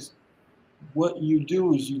 He says, what you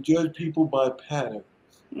do is you judge people by patterns.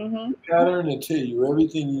 The pattern will tell you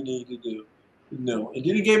everything you need to do. No. And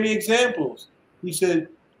then he gave me examples. He said,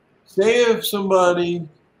 say if somebody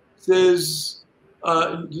says,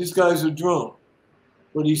 These guys are drunk.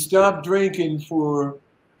 But he stopped drinking for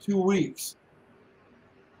 2 weeks.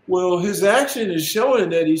 Well, his action is showing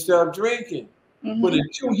that he stopped drinking. Mm-hmm. But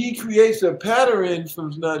until he creates a pattern from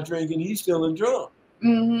not drinking, he's still in drunk.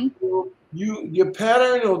 Mm-hmm. So your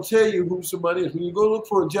pattern will tell you who somebody is. When you go look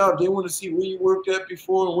for a job, they want to see where you worked at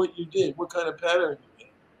before and what you did, what kind of pattern you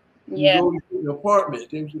had. Yeah. You go to an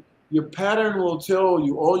apartment, your pattern will tell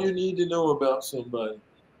you all you need to know about somebody,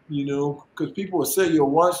 because people will say your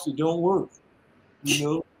watch that don't work,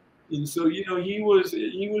 And so, he was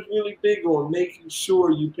really big on making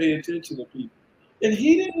sure you pay attention to people. And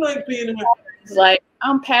he didn't like being in It's like,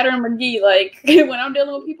 I'm Pattern McGee. Like, when I'm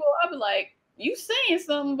dealing with people, I'll be like, you saying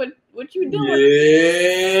something, but what you doing?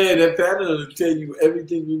 Yeah, that pattern will tell you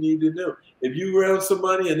everything you need to know. If you around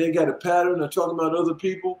somebody and they got a pattern of talking about other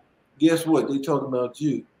people, guess what? They talking about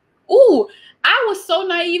you. Ooh, I was so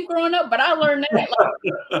naive growing up, but I learned that.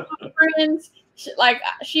 Like, my friends,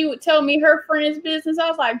 she would tell me her friend's business. I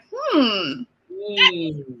was like, tell her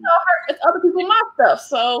other people my stuff.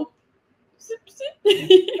 So,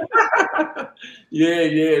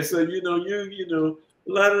 yeah. So you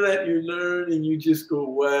a lot of that you learn, and you just go,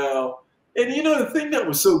 wow. And the thing that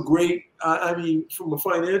was so great, I mean, from a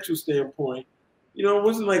financial standpoint, it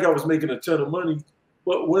wasn't like I was making a ton of money.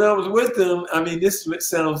 But when I was with them, I mean, this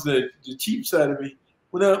sounds the cheap side of me.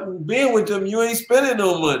 When I'm being with them, you ain't spending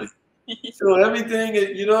no money. So everything,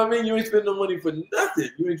 you know what I mean? You ain't spending no money for nothing.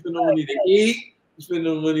 You ain't spending no money to eat. You spend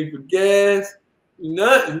no money for gas,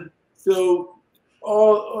 nothing. So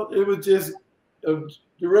it was just a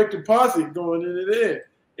direct deposit going into there.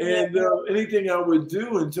 And anything I would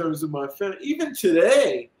do in terms of my family, even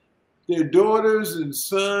today, their daughters and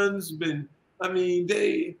sons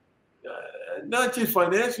they not just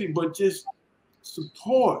financially, but just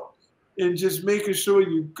support and just making sure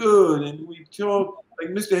you're good. And we talk,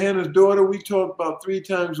 like Mr. Hanna's daughter, we talk about 3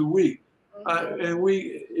 times a week. And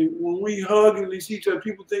when we hug and see each other,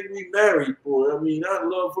 people think we married, boy. I mean, I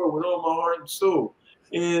love her with all my heart and soul.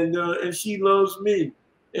 And she loves me.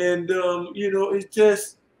 And, it's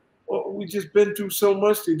just, we just been through so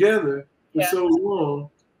much together for so long.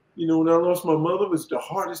 When I lost my mother, it was the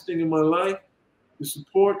hardest thing in my life. The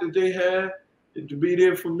support that they had and to be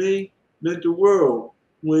there for me meant the world.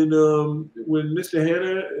 When Mr.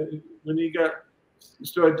 Hanna, when he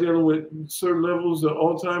started dealing with certain levels of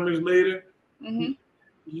Alzheimer's later,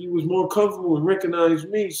 he was more comfortable and recognized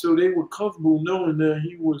me. So they were comfortable knowing that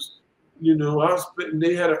he was, I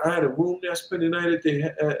had a room there, spent the night at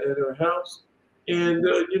her house. And,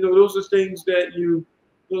 those are things that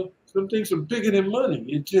some things are bigger than money.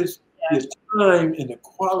 It's just your time and the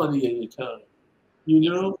quality of your time.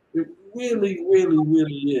 It really, really,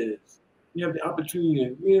 really is. You have the opportunity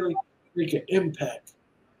to really make an impact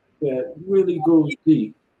that really goes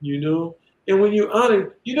deep, And when you're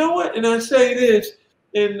honored, you know what? And I say this,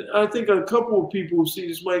 and I think a couple of people who see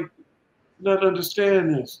this might not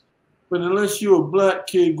understand this, but unless you're a black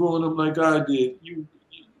kid growing up like I did,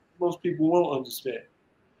 most people won't understand.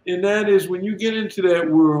 And that is when you get into that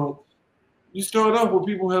world, you start off where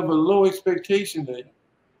people have a low expectation of you.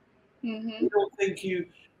 They don't think you.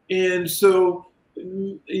 And so,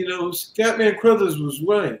 Scatman Crothers was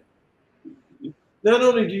right. Not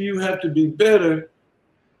only do you have to be better,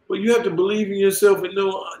 but you have to believe in yourself and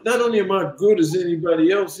know not only am I good as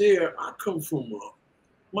anybody else here, I come from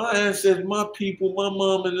my ancestors, my people, my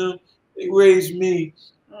mom and them, they raised me.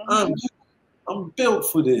 I'm built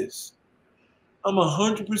for this. I'm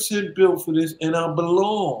 100% built for this, and I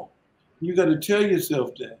belong. You got to tell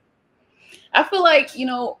yourself that. I feel like,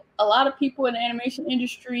 a lot of people in the animation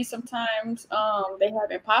industry sometimes they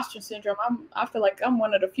have imposter syndrome. I feel like I'm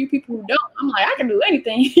one of the few people who don't. I'm like, I can do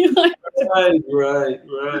anything. Right.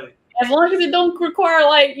 As long as it don't require if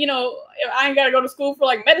I ain't gotta go to school for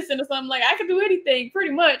medicine or something, I can do anything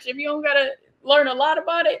pretty much. If you don't gotta learn a lot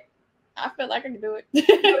about it, I feel like I can do it.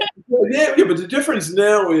 Yeah, but the difference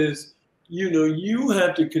now is, you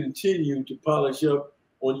have to continue to polish up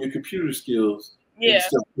on your computer skills. Yeah.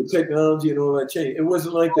 Stuff, the technology and all that change. It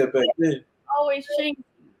wasn't like that back then. Always changing.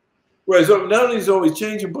 Right. So not only is it always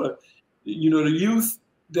changing, but the youth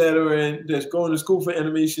that's going to school for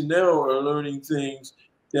animation now are learning things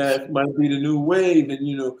that might be the new wave. And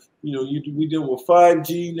we dealing with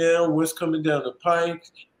 5G now, what's coming down the pike,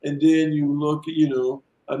 and then you look at,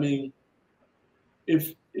 I mean,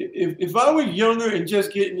 if I were younger and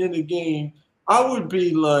just getting in the game, I would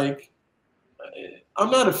be like, I'm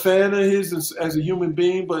not a fan of his as a human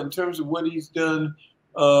being, but in terms of what he's done,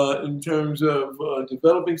 in terms of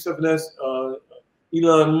developing stuff, and that's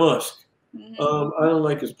Elon Musk. I don't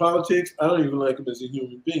like his politics. I don't even like him as a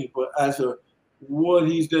human being, but as what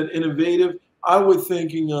he's done innovative, I would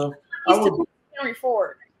thinking of. He's today's Henry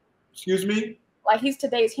Ford. Excuse me. Like he's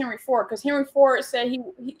today's Henry Ford, because Henry Ford said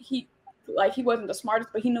he like he wasn't the smartest,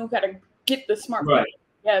 but he knew how to get the smart people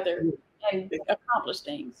together and accomplish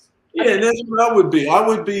things. Yeah, and that's what I would be. I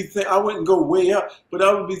wouldn't go way up, but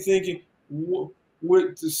I would be thinking,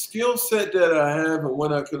 with the skill set that I have and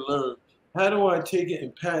what I can learn, how do I take it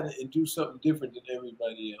and patent it and do something different than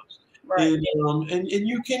everybody else? Right. And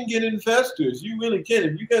you can get investors. You really can.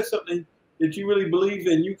 If you got something that you really believe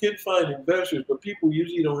in, you can find investors. But people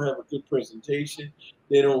usually don't have a good presentation.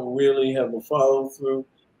 They don't really have a follow through,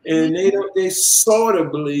 and they sort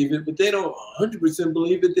of believe it, but they don't 100%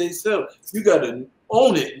 believe it themselves. You got to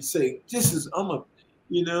own it and say, "This is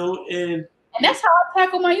and that's how I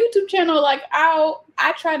tackle my YouTube channel. Like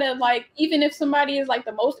I try to, like, even if somebody is like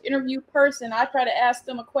the most interviewed person, I try to ask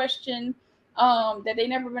them a question that they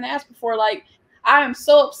never been asked before. Like, I am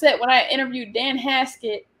so upset when I interviewed Dan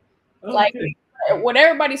Haskett. Okay. Like, what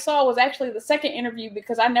everybody saw was actually the second interview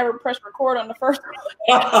because I never pressed record on the first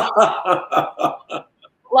one.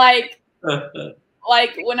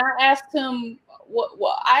 like when I asked him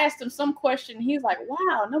I asked him some question, he's like,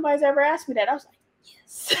 "Wow, nobody's ever asked me that." I was like,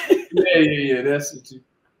 "Yes." Yeah. That's what you.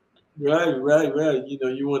 Right.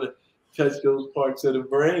 You want to touch those parts of the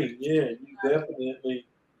brain. Yeah, you definitely.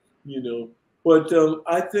 But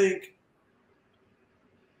I think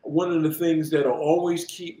one of the things that'll always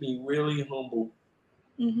keep me really humble,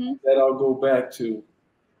 that I'll go back to,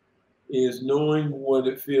 is knowing what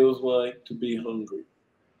it feels like to be hungry.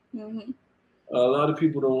 A lot of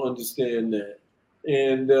people don't understand that.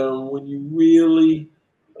 And when you really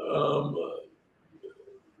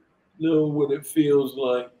know what it feels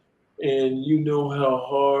like, and you know how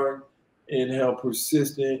hard and how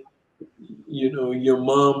persistent, your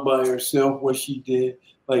mom by herself, what she did,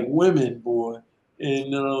 like women, boy,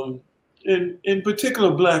 and in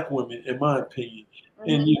particular Black women, in my opinion,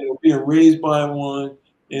 and being raised by one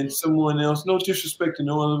and someone else. No disrespect to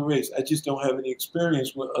no other race. I just don't have any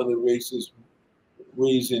experience with other races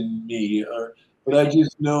raising me, but I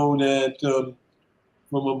just know that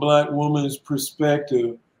from a Black woman's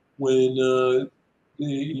perspective, when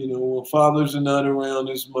when fathers are not around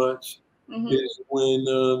as much, is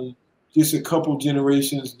when just a couple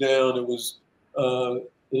generations down, it was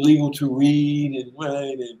illegal to read and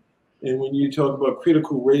write, and when you talk about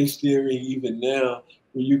critical race theory, even now,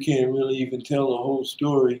 where you can't really even tell the whole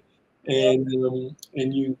story, and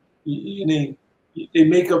they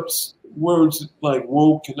make up words like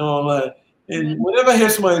woke and all that. And whenever I hear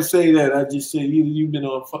somebody say that, I just say, either you've been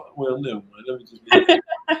on, well, never mind, let me just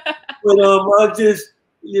but I just,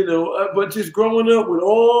 but just growing up with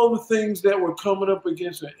all the things that were coming up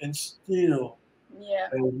against her, and still,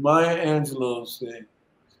 as Maya Angelou said,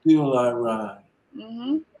 still I ride.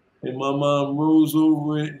 And my mom rose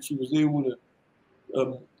over it, and she was able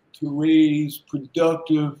to raise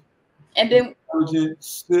productive, and then intelligent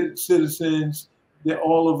citizens, that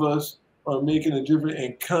all of us are making a difference,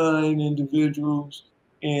 and kind individuals,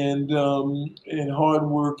 and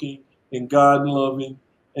hardworking, and God-loving,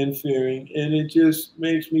 and fearing. And it just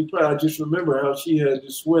makes me proud. I just remember how she had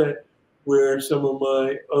to sweat where some of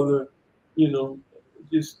my other,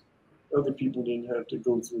 just other people didn't have to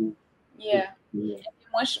go through. Yeah.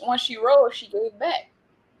 Once she rose, she gave back.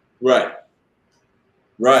 Right.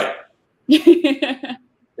 That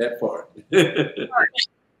part.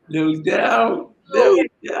 No doubt.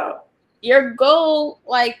 Your goal,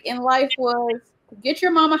 like, in life was to get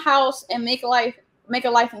your mama a house and make a life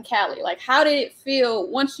in Cali. Like, how did it feel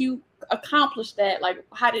once you accomplished that? Like,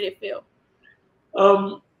 how did it feel?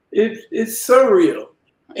 It's surreal,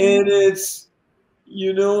 and it's,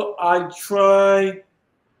 I try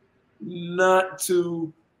not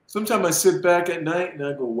to. Sometimes I sit back at night and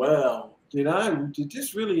I go, "Wow, did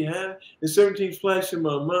this really happen?" And certain things flash in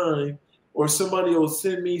my mind, or somebody will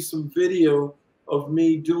send me some video of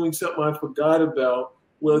me doing something I forgot about,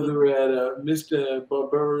 whether at Mr.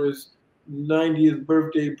 Barbera's 90th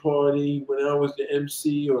birthday party when I was the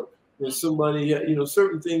MC, or when somebody had,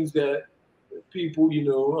 certain things that people,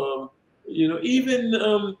 even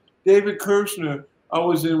David Kirshner. I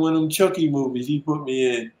was in one of them Chucky movies he put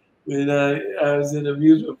me in when I was in an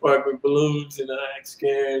amusement park with balloons and I act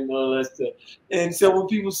scared and all that stuff. And so when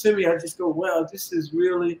people see me, I just go, "Wow, this is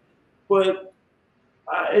really," but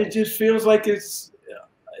it just feels like it's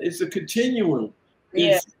a continuum.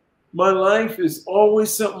 My life is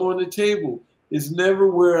always something on the table. It's never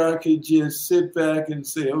where I could just sit back and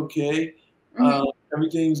say, "Okay,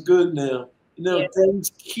 everything's good now."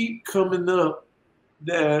 Things keep coming up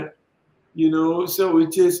that, so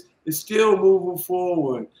it's still moving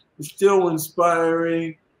forward. It's still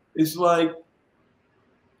inspiring. It's like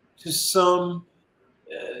to some,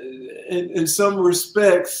 in some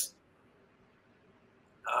respects,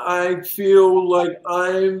 I feel like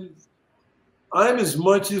I'm as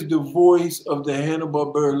much as the voice of the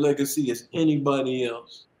Hanna-Barbera legacy as anybody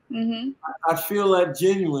else. Mm-hmm. I feel that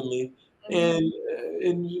genuinely, Mm-hmm.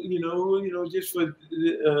 and just for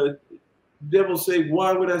devil's sake,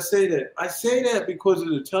 why would I say that? I say that because of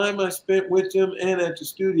the time I spent with them and at the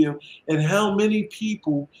studio, and how many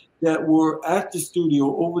people that were at the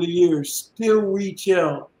studio over the years still reach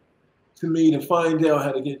out to me to find out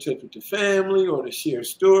how to get in touch with the family or to share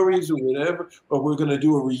stories or whatever, or we're going to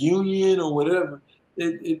do a reunion or whatever.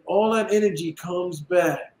 All that energy comes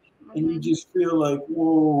back, and you just feel like,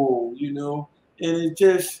 whoa, and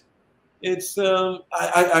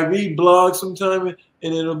I read blogs sometimes,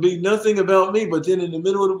 and it'll be nothing about me, but then in the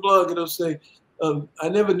middle of the blog, it'll say, I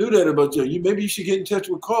never knew that about Joe. Maybe you should get in touch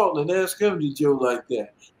with Carl and ask him, did Joe like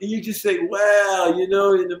that? And you just say, wow, in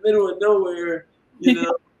the middle of nowhere,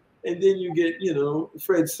 and then you get,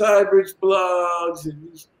 Fred Seibert's blogs, and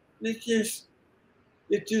it's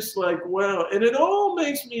just like, wow. And it all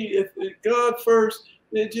makes me, if God first,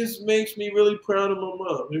 it just makes me really proud of my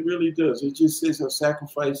mom. It really does. It just says her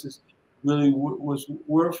sacrifices really was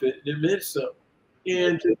worth it. It meant something.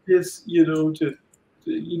 And to just,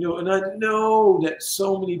 and I know that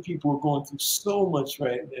so many people are going through so much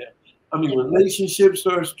right now. I mean, relationships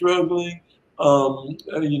are struggling.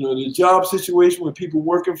 The job situation with people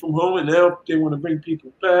working from home, and now they want to bring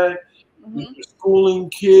people back. The schooling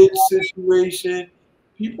kids situation.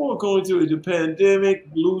 People are going through the pandemic,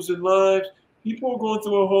 losing lives. People are going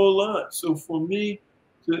through a whole lot. So for me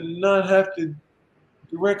to not have to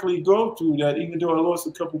directly go through that, even though I lost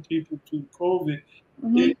a couple people to COVID,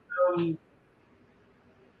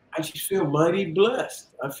 I just feel mighty blessed.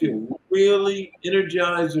 I feel really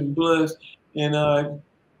energized and blessed. And I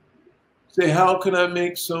say, how can I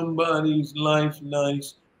make somebody's life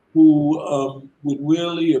nice who would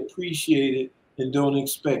really appreciate it and don't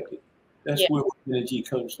expect it? That's where energy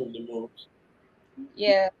comes from the most.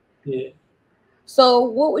 Yeah. Yeah. So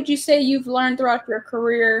what would you say you've learned throughout your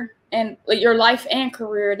career and your life and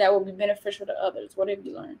career that will be beneficial to others? What have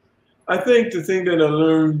you learned? I think the thing that I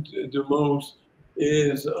learned the most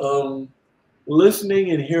is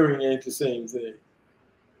listening and hearing ain't the same thing.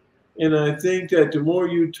 And I think that the more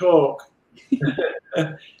you talk,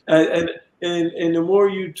 and the more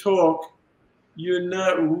you talk, you're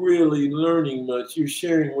not really learning much. You're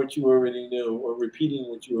sharing what you already know or repeating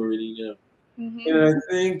what you already know. And I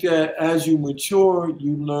think that as you mature,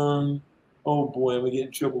 you learn, oh boy, I'm going to get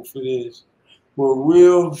in trouble for this. Well,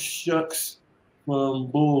 real shucks from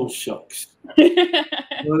bull shucks. You know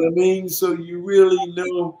what I mean? So you really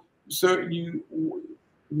know,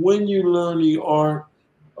 when you learn the art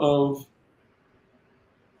of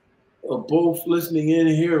both listening and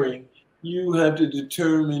hearing, you have to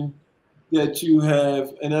determine that you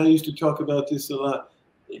have, and I used to talk about this a lot,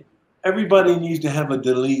 everybody needs to have a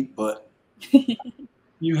delete button.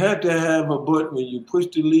 You have to have a button when you push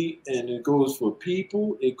delete, and it goes for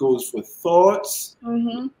people, it goes for thoughts,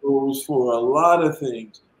 it goes for a lot of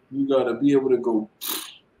things. You got to be able to go,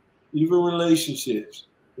 even relationships.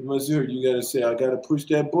 You got to say, I got to push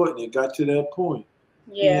that button. It got to that point.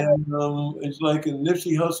 Yeah. And it's like a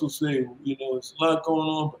Nipsey Hussle say, it's a lot going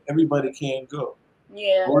on, but everybody can't go.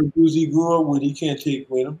 Yeah. Or dudes he grew up with, he can't take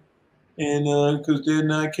with him. And because they're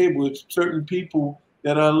not capable. It's certain people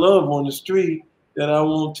that I love on the street that I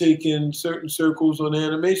won't take in certain circles on the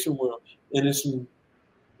animation world. And it's some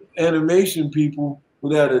animation people,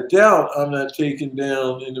 without a doubt, I'm not taking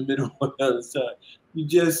down in the middle on the other side. You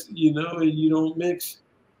just, and you don't mix,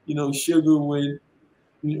 sugar with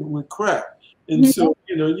crap. And so,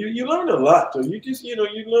 you learn a lot, though. You just, you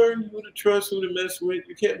learn who to trust, who to mess with.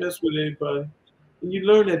 You can't mess with anybody. And you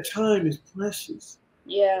learn that time is precious.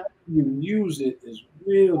 Yeah. You use it as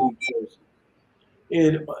really precious.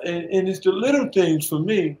 And it's the little things for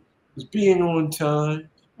me. It's being on time,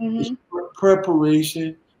 it's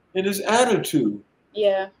preparation, and it's attitude.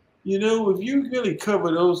 Yeah. If you really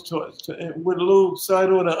cover those with a little side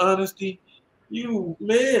order honesty, you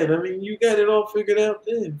got it all figured out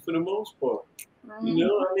then for the most part.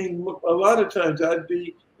 A lot of times I'd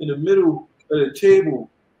be in the middle of the table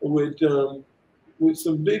with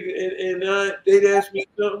some big, and they'd ask me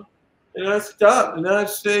something, and I'd stop, and I'd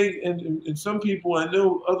say, and some people I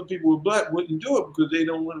know, other people with black wouldn't do it because they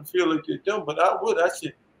don't want to feel like they're dumb, but I would. I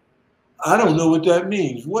said, I don't know what that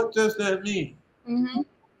means. What does that mean? And,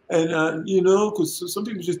 because some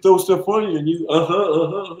people just throw stuff on you, and you,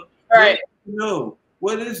 Right. No.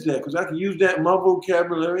 What is that? Because I can use that in my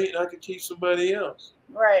vocabulary, and I can teach somebody else.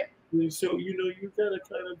 Right. And so, you got to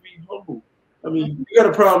kind of be humble. I mean, you got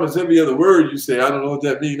a problem with every other word you say. I don't know what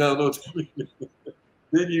that means. I don't know what that means.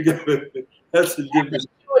 Then you got that's the difference.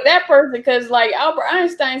 With that person, because like Albert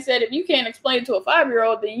Einstein said, if you can't explain it to a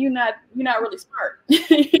 5-year-old, then you're not really smart.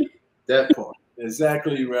 That part.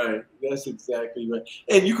 Exactly right. That's exactly right.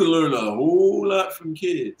 And you can learn a whole lot from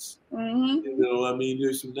kids. Mm-hmm. You know, I mean,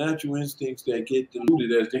 there's some natural instincts that get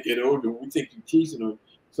diluted as they get older. We think we're teaching them.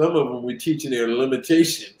 Some of them we're teaching their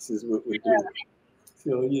limitations is what we're doing.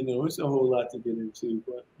 So, you know, it's a whole lot to get into.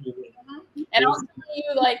 But, you know. And I was telling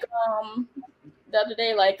you, like, the other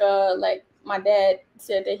day, like my dad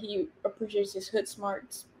said that he appreciates his hood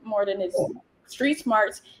smarts more than his street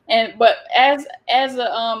smarts. But as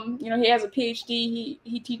a you know, he has a PhD.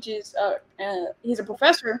 He teaches. He's a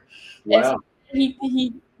professor. Wow. And so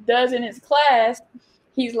he does in his class.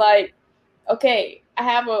 He's like, okay, I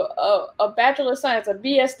have a Bachelor of Science, a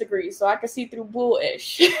BS degree, so I can see through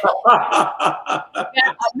bullish. A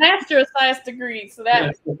Master of Science degree, so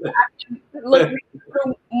that I can look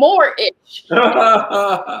through more ish.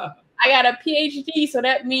 I got a PhD, so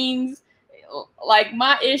that means like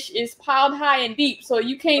my ish is piled high and deep, so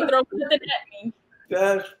you can't throw nothing at me.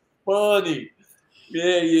 That's funny.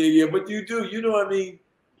 Yeah. But you do, you know what I mean?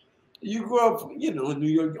 You grow up, you know, in New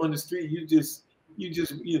York on the street, you just,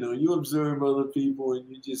 you know, you observe other people and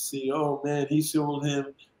you just see, oh man, he showed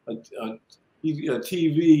him a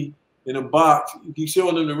TV in a box. He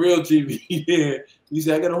showing him the real TV. Yeah. He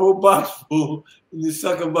said, I got a whole box full in this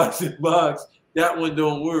sucker box. That one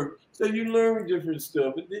don't work. So you learn different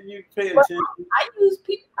stuff, and then you pay attention.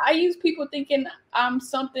 I use people thinking I'm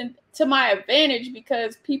something to my advantage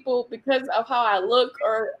because of how I look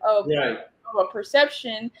or of a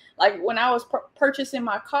perception. Like when I was purchasing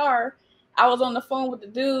my car, I was on the phone with the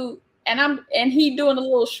dude, and he doing a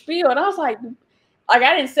little spiel, and I was like I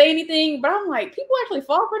didn't say anything, but I'm like, people actually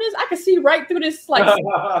fall for this. I could see right through this, like,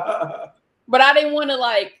 but I didn't want to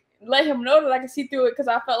like let him know that I could see through it because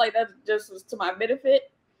I felt like that just was to my benefit.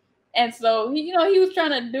 And so he was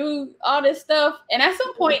trying to do all this stuff, and at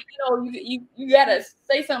some point, you gotta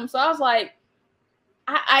say something. So I was like,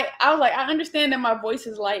 I was like, I understand that my voice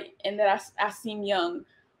is light and that I seem young,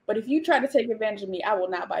 but if you try to take advantage of me, I will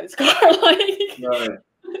not buy this car. Like,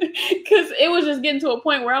 because it was just getting to a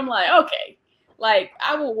point where I'm like, okay, like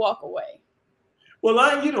I will walk away. Well,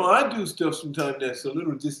 I do stuff sometimes that's a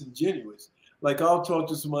little disingenuous. Like I'll talk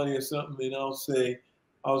to somebody or something, and I'll say,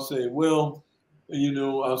 well.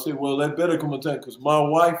 I'll say, well, that better come on time because my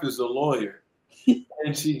wife is a lawyer.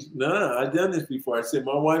 And she's, I've done this before. I said,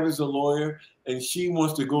 my wife is a lawyer and she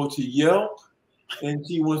wants to go to Yelp and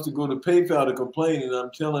she wants to go to PayPal to complain. And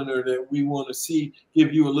I'm telling her that we want to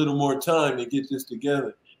give you a little more time to get this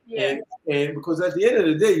together. Yeah. And because at the end of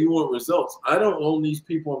the day, you want results. I don't own these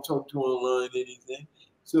people I'm talking to online, anything.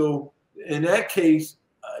 So in that case,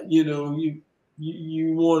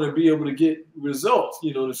 you want to be able to get results.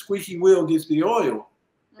 The squeaky wheel gets the oil.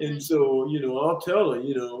 Mm-hmm. And so, I'll tell her,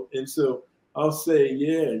 and so I'll say,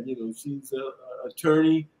 she's an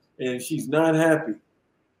attorney and she's not happy.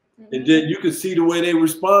 Mm-hmm. And then you can see the way they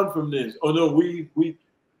respond from this. Oh no, we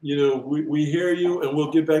hear you and we'll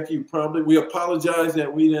get back to you promptly. We apologize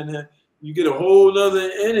that we didn't have, you get a whole nother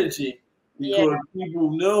energy because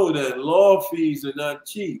people know that law fees are not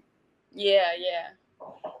cheap. Yeah.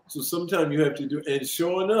 So sometimes you have to do, and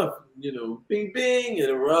sure enough, bing, bing, it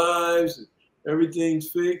arrives, and everything's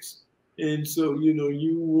fixed. And so,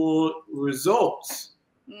 you want results.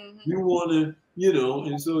 Mm-hmm. You want to,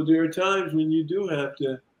 and so there are times when you do have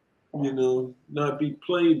to, not be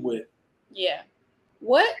played with. Yeah.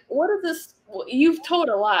 What is this? You've told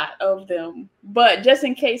a lot of them, but just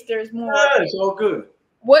in case there's more. Yeah, it's all good.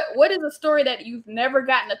 What is a story that you've never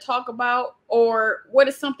gotten to talk about, or what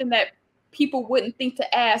is something that people wouldn't think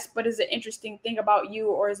to ask, but is an interesting thing about you,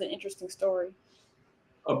 or is an interesting story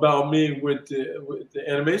about me with the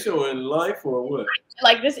animation, or in life, or what?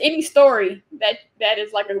 Like just any story that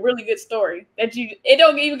is like a really good story that it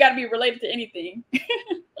don't even got to be related to anything.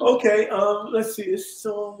 Okay, let's see. There's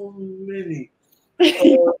so many.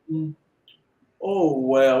 Oh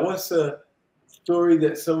wow, what's a story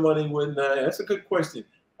that somebody wouldn't ask? That's a good question.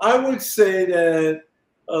 I would say that.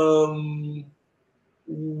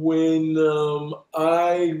 When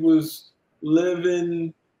I was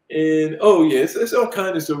living in, it's all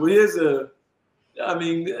kind of stuff.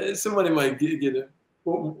 Somebody might get it.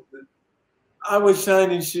 I was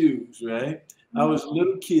shining shoes, right? Mm-hmm. I was a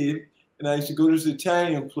little kid, and I used to go to this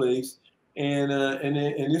Italian place, and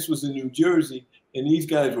this was in New Jersey, and these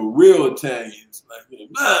guys were real Italians, like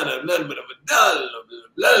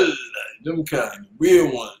them kind,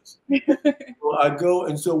 real ones. So I go,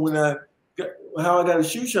 and so when I how I got a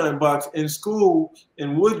shoe shine box in school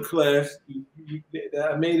in wood class.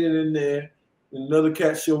 I made it in there. Another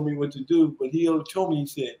cat showed me what to do, but he told me, he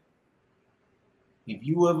said, if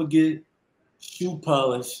you ever get shoe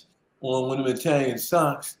polish on one of them Italian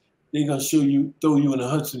socks, they're gonna throw you in the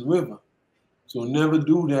Hudson River. So never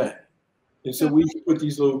do that. And so we used to put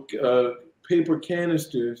these little paper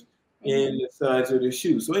canisters in the sides of the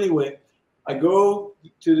shoes. So anyway, I go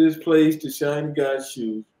to this place to shine God's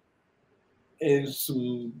shoes, and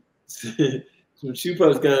some shoe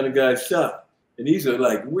polish guy in the guy's shop, and these are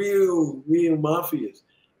like real mafias.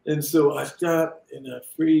 And so I stop and I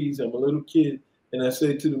freeze. I'm a little kid, and I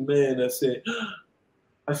say to the man, I said,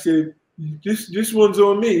 this one's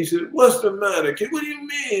on me. He said, what's the matter, kid? What do you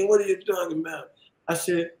mean? What are you talking about? I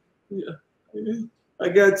said, yeah, I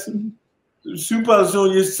got some shoe polish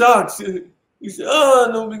on your socks. He said, oh,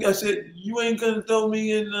 no. I said, you ain't gonna throw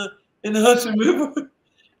me in the Hudson River?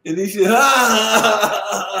 And he said,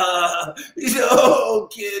 He said, oh,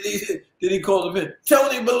 kid. Then he called him in.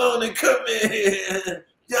 Tony Baloney, come here.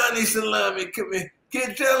 Johnny Salami, come here.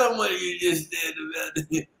 Kid, tell him what you just did about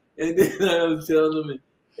it. And then I was telling them.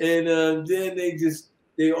 And then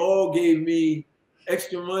they all gave me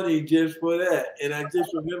extra money just for that. And I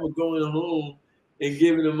just remember going home and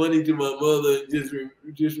giving the money to my mother and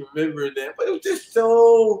just remembering that. But it was just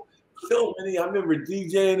so many. I remember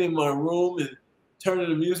DJing in my room and turning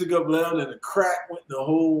the music up loud, and a crack went in the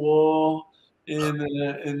whole wall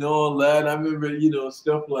and all that. I remember,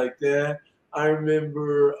 stuff like that. I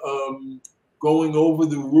remember going over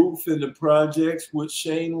the roof in the projects with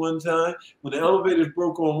Shane one time. When the elevators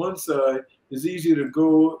broke on one side, it's easier to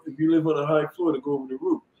go, if you live on a high floor, to go over the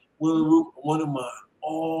roof. One of my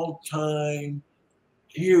all-time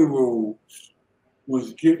heroes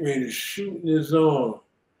was getting ready to shoot in his arm.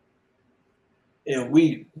 And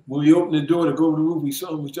when we opened the door to go over the roof, we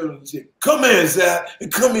saw him and said, come here, Zach,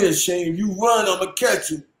 and come here, Shane. You run, I'm going to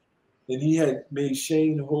catch you. And he had made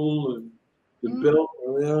Shane hold the belt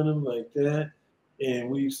around him like that. And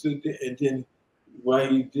we stood there, and then while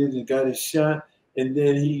he did and got his shot, and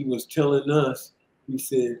then he was telling us, he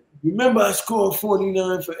said, remember I scored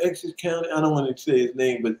 49 for Essex County? I don't want to say his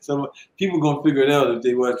name, but some people are going to figure it out if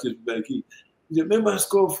they watch this back here. He said, remember I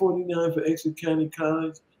scored 49 for Essex County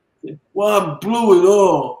College? Well, I blew it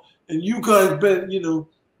all. And you guys better, he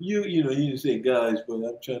didn't say guys, but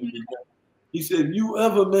I'm trying to be nice. He said, you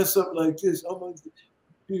ever mess up like this, I'm going to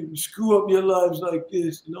screw up your lives like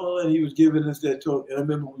this. And all that. He was giving us that talk. And I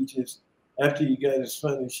remember after he got his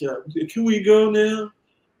final shot, we said, can we go now?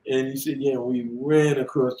 And he said, yeah, we ran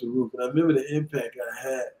across the roof. And I remember the impact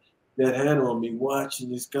that had on me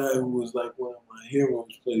watching this guy who was like one of my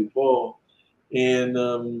heroes play ball and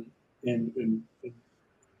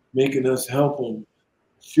making us help him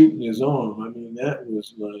shooting his arm. I mean, that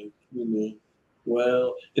was like,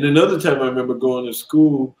 well. And another time I remember going to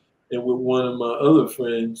school and with one of my other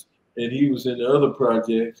friends, and he was in the other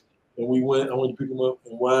project, and I went to pick him up,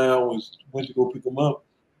 and while I went to go pick him up,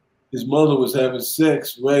 his mother was having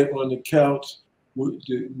sex right on the couch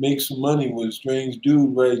to make some money with a strange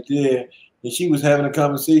dude right there. And she was having a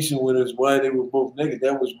conversation with us while they were both naked.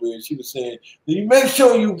 That was weird. She was saying, you make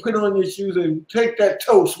sure you put on your shoes and take that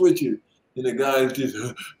toast with you. And the guys just,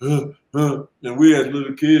 and we as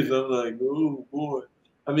little kids, I'm like, oh boy.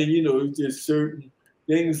 I mean, it's just certain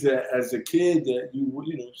things that as a kid that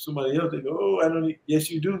somebody else, they go, oh, yes,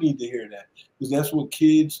 you do need to hear that. Because that's what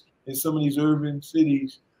kids in some of these urban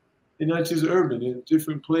cities, and not just urban, in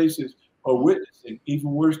different places, are witnessing.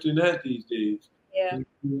 Even worse than that these days. Yeah. And,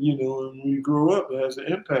 when we grow up, it has an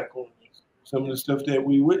impact on us. Some of the stuff that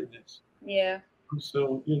we witness. Yeah.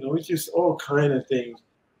 So, it's just all kind of things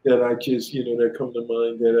that I just, that come to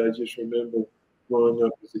mind that I just remember growing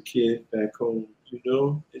up as a kid back home.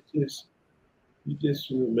 You just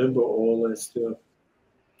remember all that stuff.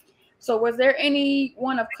 So was there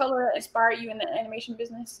anyone of color that inspired you in the animation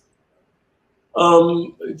business?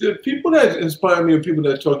 The people that inspired me are people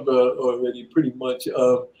that I talked about already pretty much.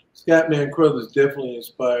 Scatman Crothers definitely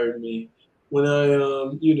inspired me. When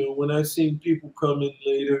I seen people come in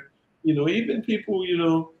later, even people,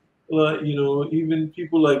 even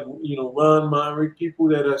people like, Ron Myrick, people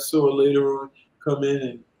that I saw later on come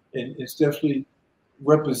in and definitely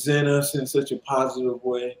represent us in such a positive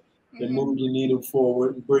way and move the needle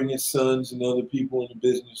forward and bring his sons and other people in the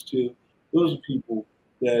business too. Those are people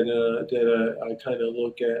that I kind of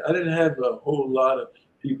look at. I didn't have a whole lot of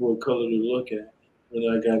people of color to look at when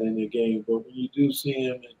I got in the game, but when you do see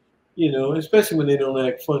them, and, especially when they don't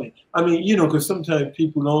act funny. I mean, because sometimes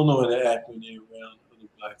people don't know how to act when they're around other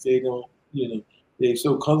blacks. They don't, they're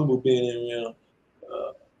so comfortable being around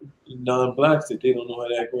non-blacks that they don't know how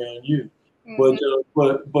to act around you.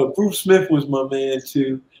 But Bruce Smith was my man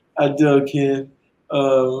too. I dug him.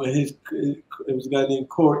 It was a guy named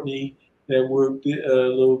Courtney that worked a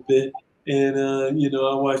little bit, and I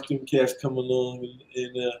watched them cats come along,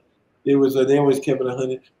 and they always kept it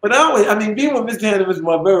 100. But I mean, being with Mr. Hannah and Mr.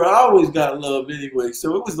 Barbera, I always got love anyway.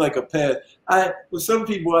 So it was like a path. With some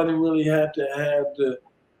people, I didn't really have to have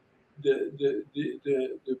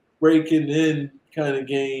the breaking in kind of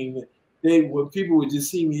game. When people would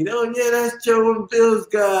just see me, oh yeah, that's Joe and Bill's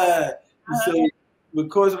guy. So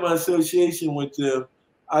because of my association with them,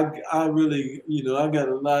 I really, I got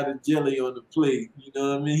a lot of jelly on the plate. You know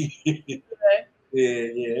what I mean? Okay.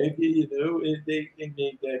 Yeah. They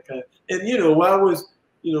made that kind of, and while I was,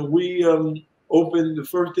 we opened the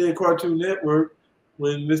first day of Cartoon Network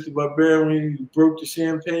when Mr. Barbera, when he broke the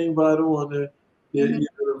champagne bottle on the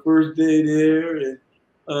first day there, and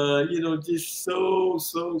just so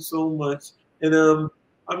much. And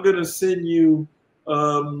I'm gonna send you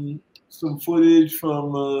some footage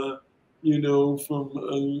from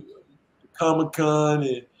Comic-Con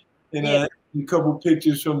and a couple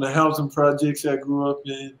pictures from the housing projects I grew up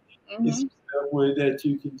in. It's that way that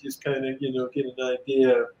you can just kind of get an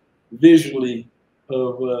idea visually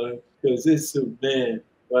of because it's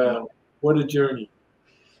wow, what a journey.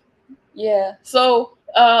 Yeah. So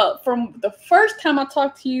from the first time I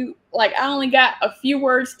talked to you, like I only got a few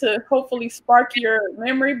words to hopefully spark your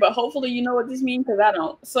memory, but hopefully you know what this means because I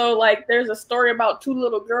don't. So like there's a story about two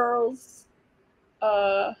little girls.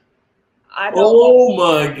 I don't know.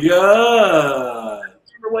 My God.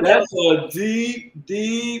 That's a deep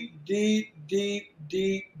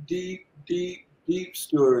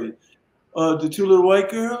story. The two little white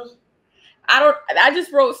girls? I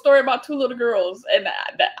just wrote a story about two little girls, and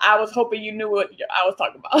I was hoping you knew what I was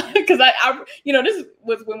talking about because I this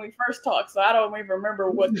was when we first talked, so I don't even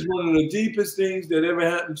remember what. This is one of the deepest things that ever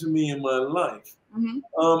happened to me in my life.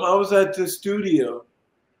 I was at the studio.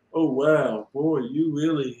 Oh wow, boy, you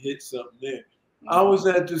really hit something there. I was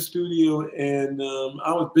at the studio and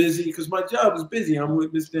I was busy because my job was busy. I'm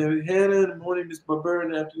with Mr. Hannah in the morning, Mr. Barbera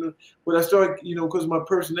in the afternoon. When I started, because of my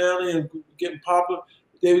personality and getting popular,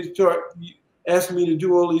 they would start asking me to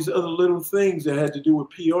do all these other little things that had to do with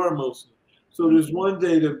PR mostly. So there's one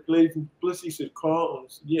day the lady from publicity said, "Call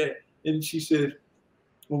us." Yeah. And she said,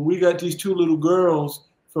 "When we got these two little girls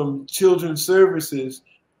from Children's Services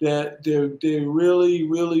that they're really,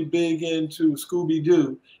 really big into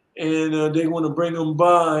Scooby-Doo. And they want to bring them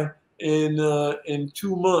by in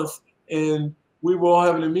 2 months." And we were all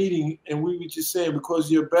having a meeting, and we were just saying, because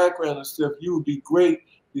of your background and stuff, you would be great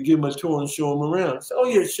to give them a tour and show them around. So, oh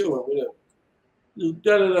yeah, sure, whatever.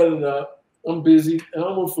 I'm busy, and I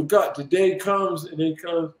almost forgot. The day comes, and they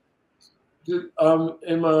come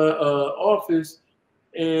in my office,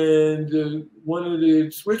 and one of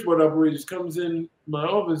the switchboard operators comes in my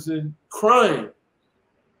office and crying.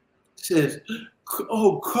 Says,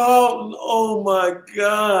 "Oh, Carlton, oh my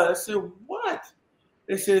God." I said, "What?"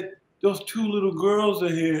 They said, "Those two little girls are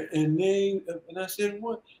here." And I said,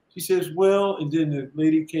 "What?" She says, "Well," and then the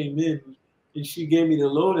lady came in and she gave me the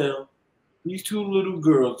lowdown. These two little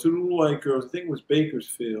girls, two little white girls, I think it was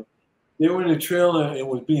Bakersfield, they were in a trailer and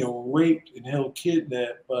was being raped and held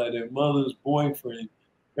kidnapped by their mother's boyfriend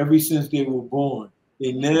ever since they were born.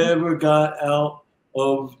 They never got out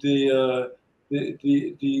of the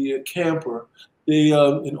camper.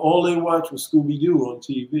 And all they watched was Scooby-Doo on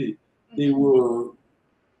TV. They were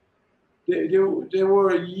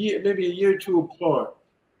a year, maybe a year or two apart.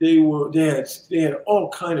 They had all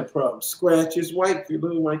kind of problems, scratches,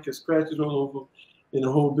 little white scratches all over them, and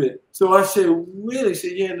a whole bit. So I said, "Really?" She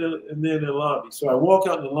said, "Yeah," and they're in the lobby. So I walk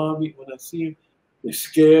out in the lobby. When I see them, they're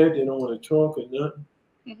scared. They don't want to talk or nothing.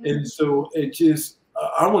 And so it just,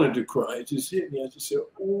 I wanted to cry. It just hit me. I just said,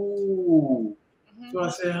 "Ooh." So I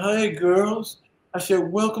said, "Hi, girls." I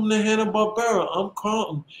said, "Welcome to Hanna-Barbera. I'm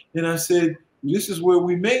Carlton." And I said, "This is where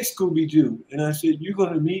we make Scooby-Doo." And I said, "You're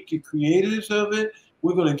going to meet the creators of it.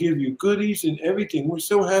 We're going to give you goodies and everything. We're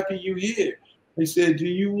so happy you're here." They said, "Do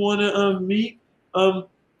you want to meet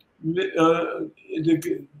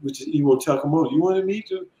which is Iwo Takamoto? You want to meet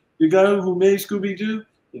the guy who made Scooby-Doo?"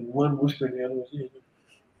 And one whispered, the other was here.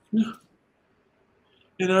 "No."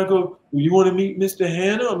 And I go, "Well, you want to meet Mr.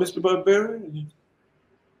 Hannah or Mr. Barbera?" And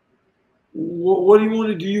what do you want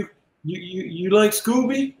to do? You like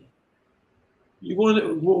Scooby? You want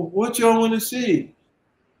to, what y'all want to see?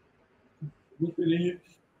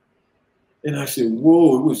 And I said,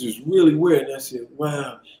 "Whoa," it was just really weird. And I said,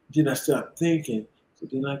 "Wow." Then I started thinking, so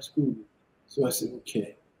they like Scooby. So I said,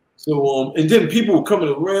 "Okay." So and then people were coming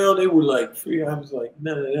around. They were like free. I was like,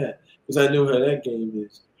 none of that, because I know how that game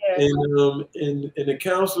is. And the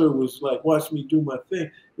counselor was like, watch me do my thing.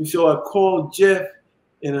 And so I called Jeff,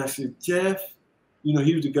 and I said, Jeff, you know,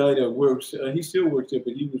 he was the guy that works. He still works there,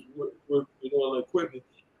 but he was working with all the equipment.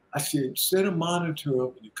 I said, set a monitor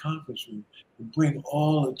up in the conference room and bring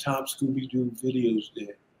all the top Scooby-Doo videos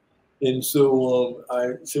there. And so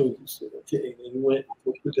so okay, and he went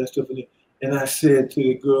put that stuff in there. And I said to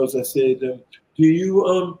the girls, I said, do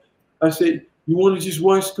you I said, you want to just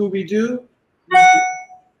watch Scooby-Doo?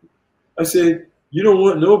 I said, you don't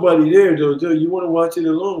want nobody there though, do you? You want to watch it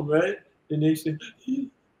alone, right? And they said,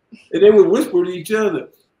 and they would whisper to each other.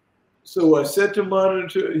 So I set the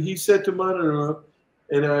monitor, he set the monitor up,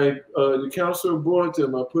 and the counselor brought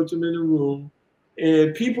them. I put them in the room,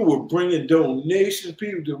 and people were bringing donations.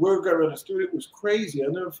 People, the word got around the studio. It was crazy.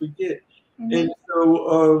 I'll never forget. Mm-hmm. And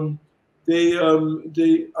so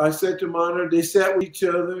I set the monitor. They sat with each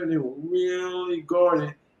other, and they were really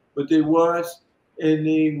guarded, but they watched, and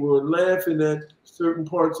they were laughing at certain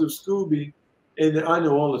parts of Scooby. And I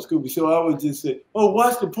know all of Scooby, so I would just say, "Oh,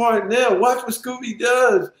 watch the part now. Watch what Scooby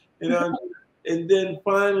does." And then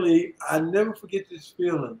finally, I never forget this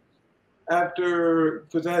feeling.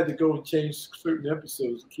 Because I had to go and change certain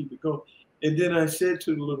episodes to keep it going. And then I said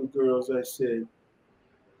to the little girls, I said,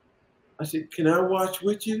 "Can I watch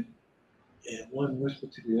with you?" And one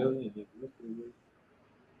whispered to the other, and they whispered.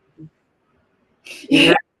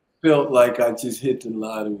 And I felt like I just hit the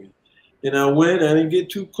lottery. And I went. I didn't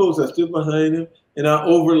get too close. I stood behind him, and I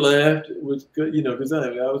overlaughed. It was good, you know, because I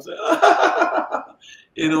was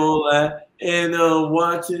and all that, and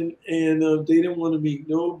watching, and they didn't want to meet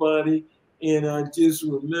nobody. And I just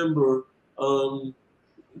remember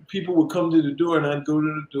people would come to the door, and I'd go to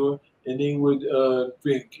the door, and they would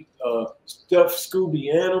bring stuffed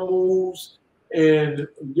Scooby animals and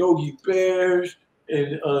Yogi Bears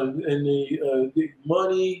and the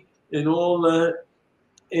money and all that.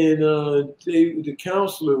 And the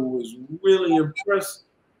counselor was really impressed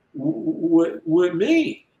with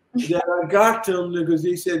me that I got them because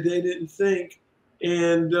they said they didn't think.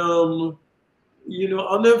 And, you know,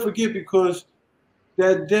 I'll never forget because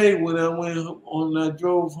that day when I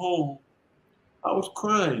drove home, I was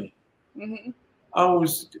crying. Mm-hmm. I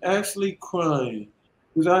was actually crying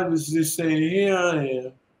because I was just saying, here I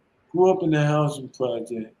am, grew up in the housing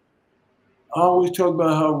project. I always talk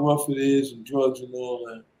about how rough it is and drugs and all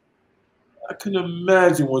that. I couldn't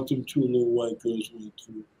imagine what them two little white girls went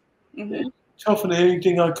through. Mm-hmm. Tougher than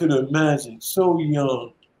anything I could imagine. So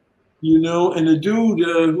young, you know. And the dude,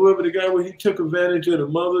 whoever the guy was, he took advantage of the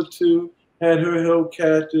mother too, had her held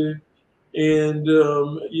captive. And,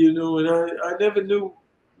 you know, and I never knew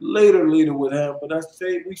later what happened. But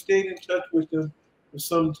we stayed in touch with them for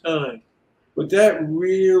some time. But that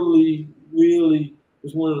really, really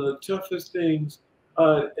was one of the toughest things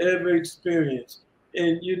I'd ever experienced.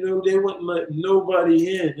 And, you know, they wouldn't let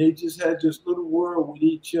nobody in. They just had this little world with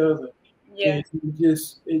each other. Yeah. And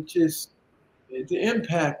the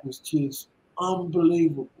impact was just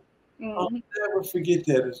unbelievable. Mm-hmm. I'll never forget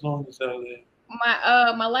that as long as I live.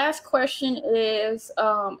 My last question is,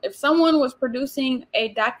 if someone was producing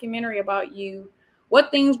a documentary about you, what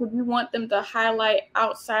things would you want them to highlight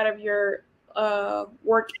outside of your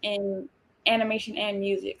work in animation and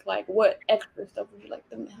music? Like, what extra stuff would you like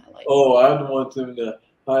them to highlight? Oh, I'd want them to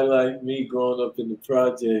highlight me growing up in the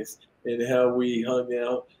projects and how we hung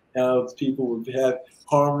out, how people would have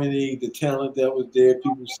harmony, the talent that was there,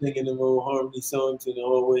 people singing them old harmony songs in the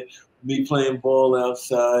hallway, me playing ball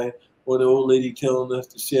outside, or the old lady telling us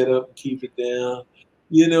to shut up and keep it down.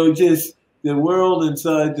 You know, just the world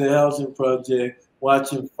inside the housing project,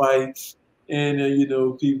 watching fights and, you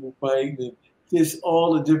know, people fighting and just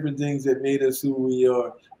all the different things that made us who we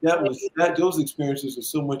are. Those experiences are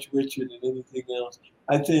so much richer than anything else.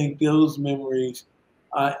 I think those memories,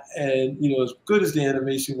 and you know, as good as the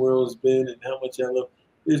animation world has been and how much I love,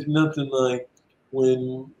 there's nothing like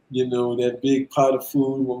when, you know, that big pot of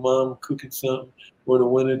food when mom cooking something, or the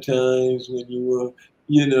winter times when you were,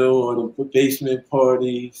 you know, or the basement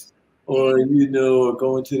parties, or, you know, or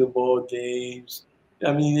going to the ball games.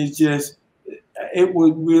 I mean, it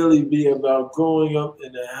would really be about growing up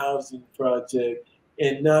in a housing project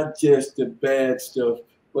and not just the bad stuff,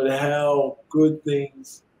 but how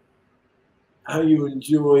you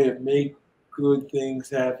enjoy and make good things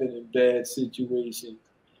happen in bad situations.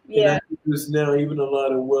 Yeah. And I think there's now even a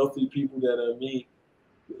lot of wealthy people that I meet,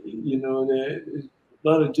 you know, there's a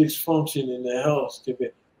lot of dysfunction in the house.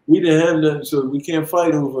 We didn't have nothing, so we can't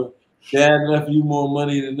fight over dad left you more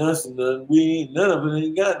money than us and none of it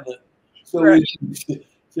ain't got nothing. So, right.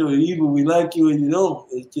 So either we like you or you don't.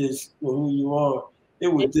 It's just who you are.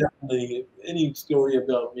 it would definitely, any story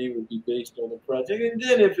about me would be based on the project. And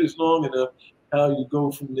then if it's long enough, how you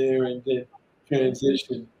go from there and then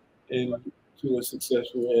transition into a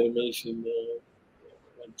successful animation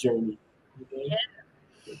journey. Yeah.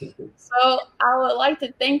 So I would like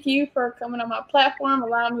to thank you for coming on my platform,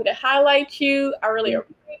 allowing me to highlight you. I really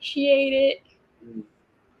appreciate it.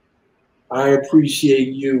 I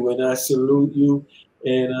appreciate you and I salute you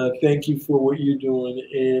and thank you for what you're doing.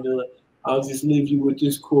 And I'll just leave you with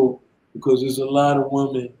this quote because there's a lot of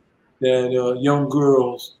women that young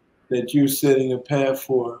girls that you're setting a path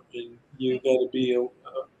for, and you got to be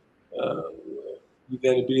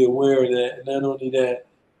aware of that. And not only that,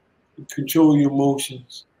 control your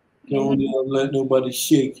emotions. Don't let nobody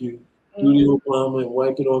shake you. Do the Obama and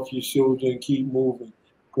wipe it off your shoulder and keep moving.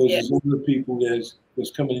 Because there's other people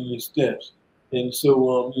that's coming in your steps. And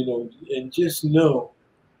so, and just know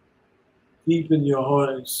deep in your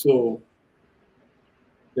heart and soul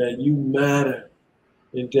that you matter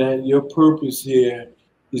and that your purpose here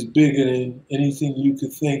is bigger than anything you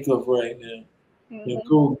could think of right now. And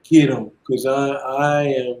go get them, because I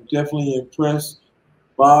am definitely impressed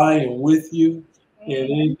by and with you, and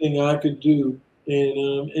anything I could do.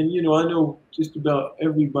 And I know just about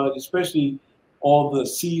everybody, especially all the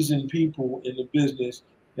seasoned people in the business,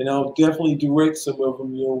 and I'll definitely direct some of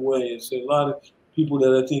them your way. It's a lot of people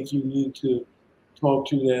that I think you need to talk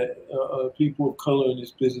to, that people of color in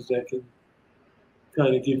this business that can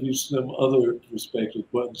kind of give you some other perspective.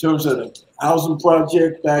 But in terms of the housing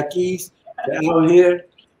project back east, out here,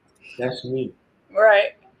 that's me.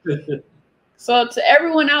 Right. So to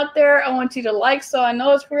everyone out there, I want you to like So I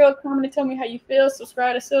Know It's Real. Comment and tell me how you feel.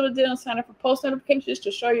 Subscribe to Seal the Deal and sign up for post notifications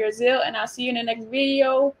to show your zeal. And I'll see you in the next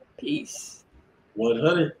video. Peace.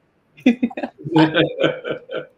 100.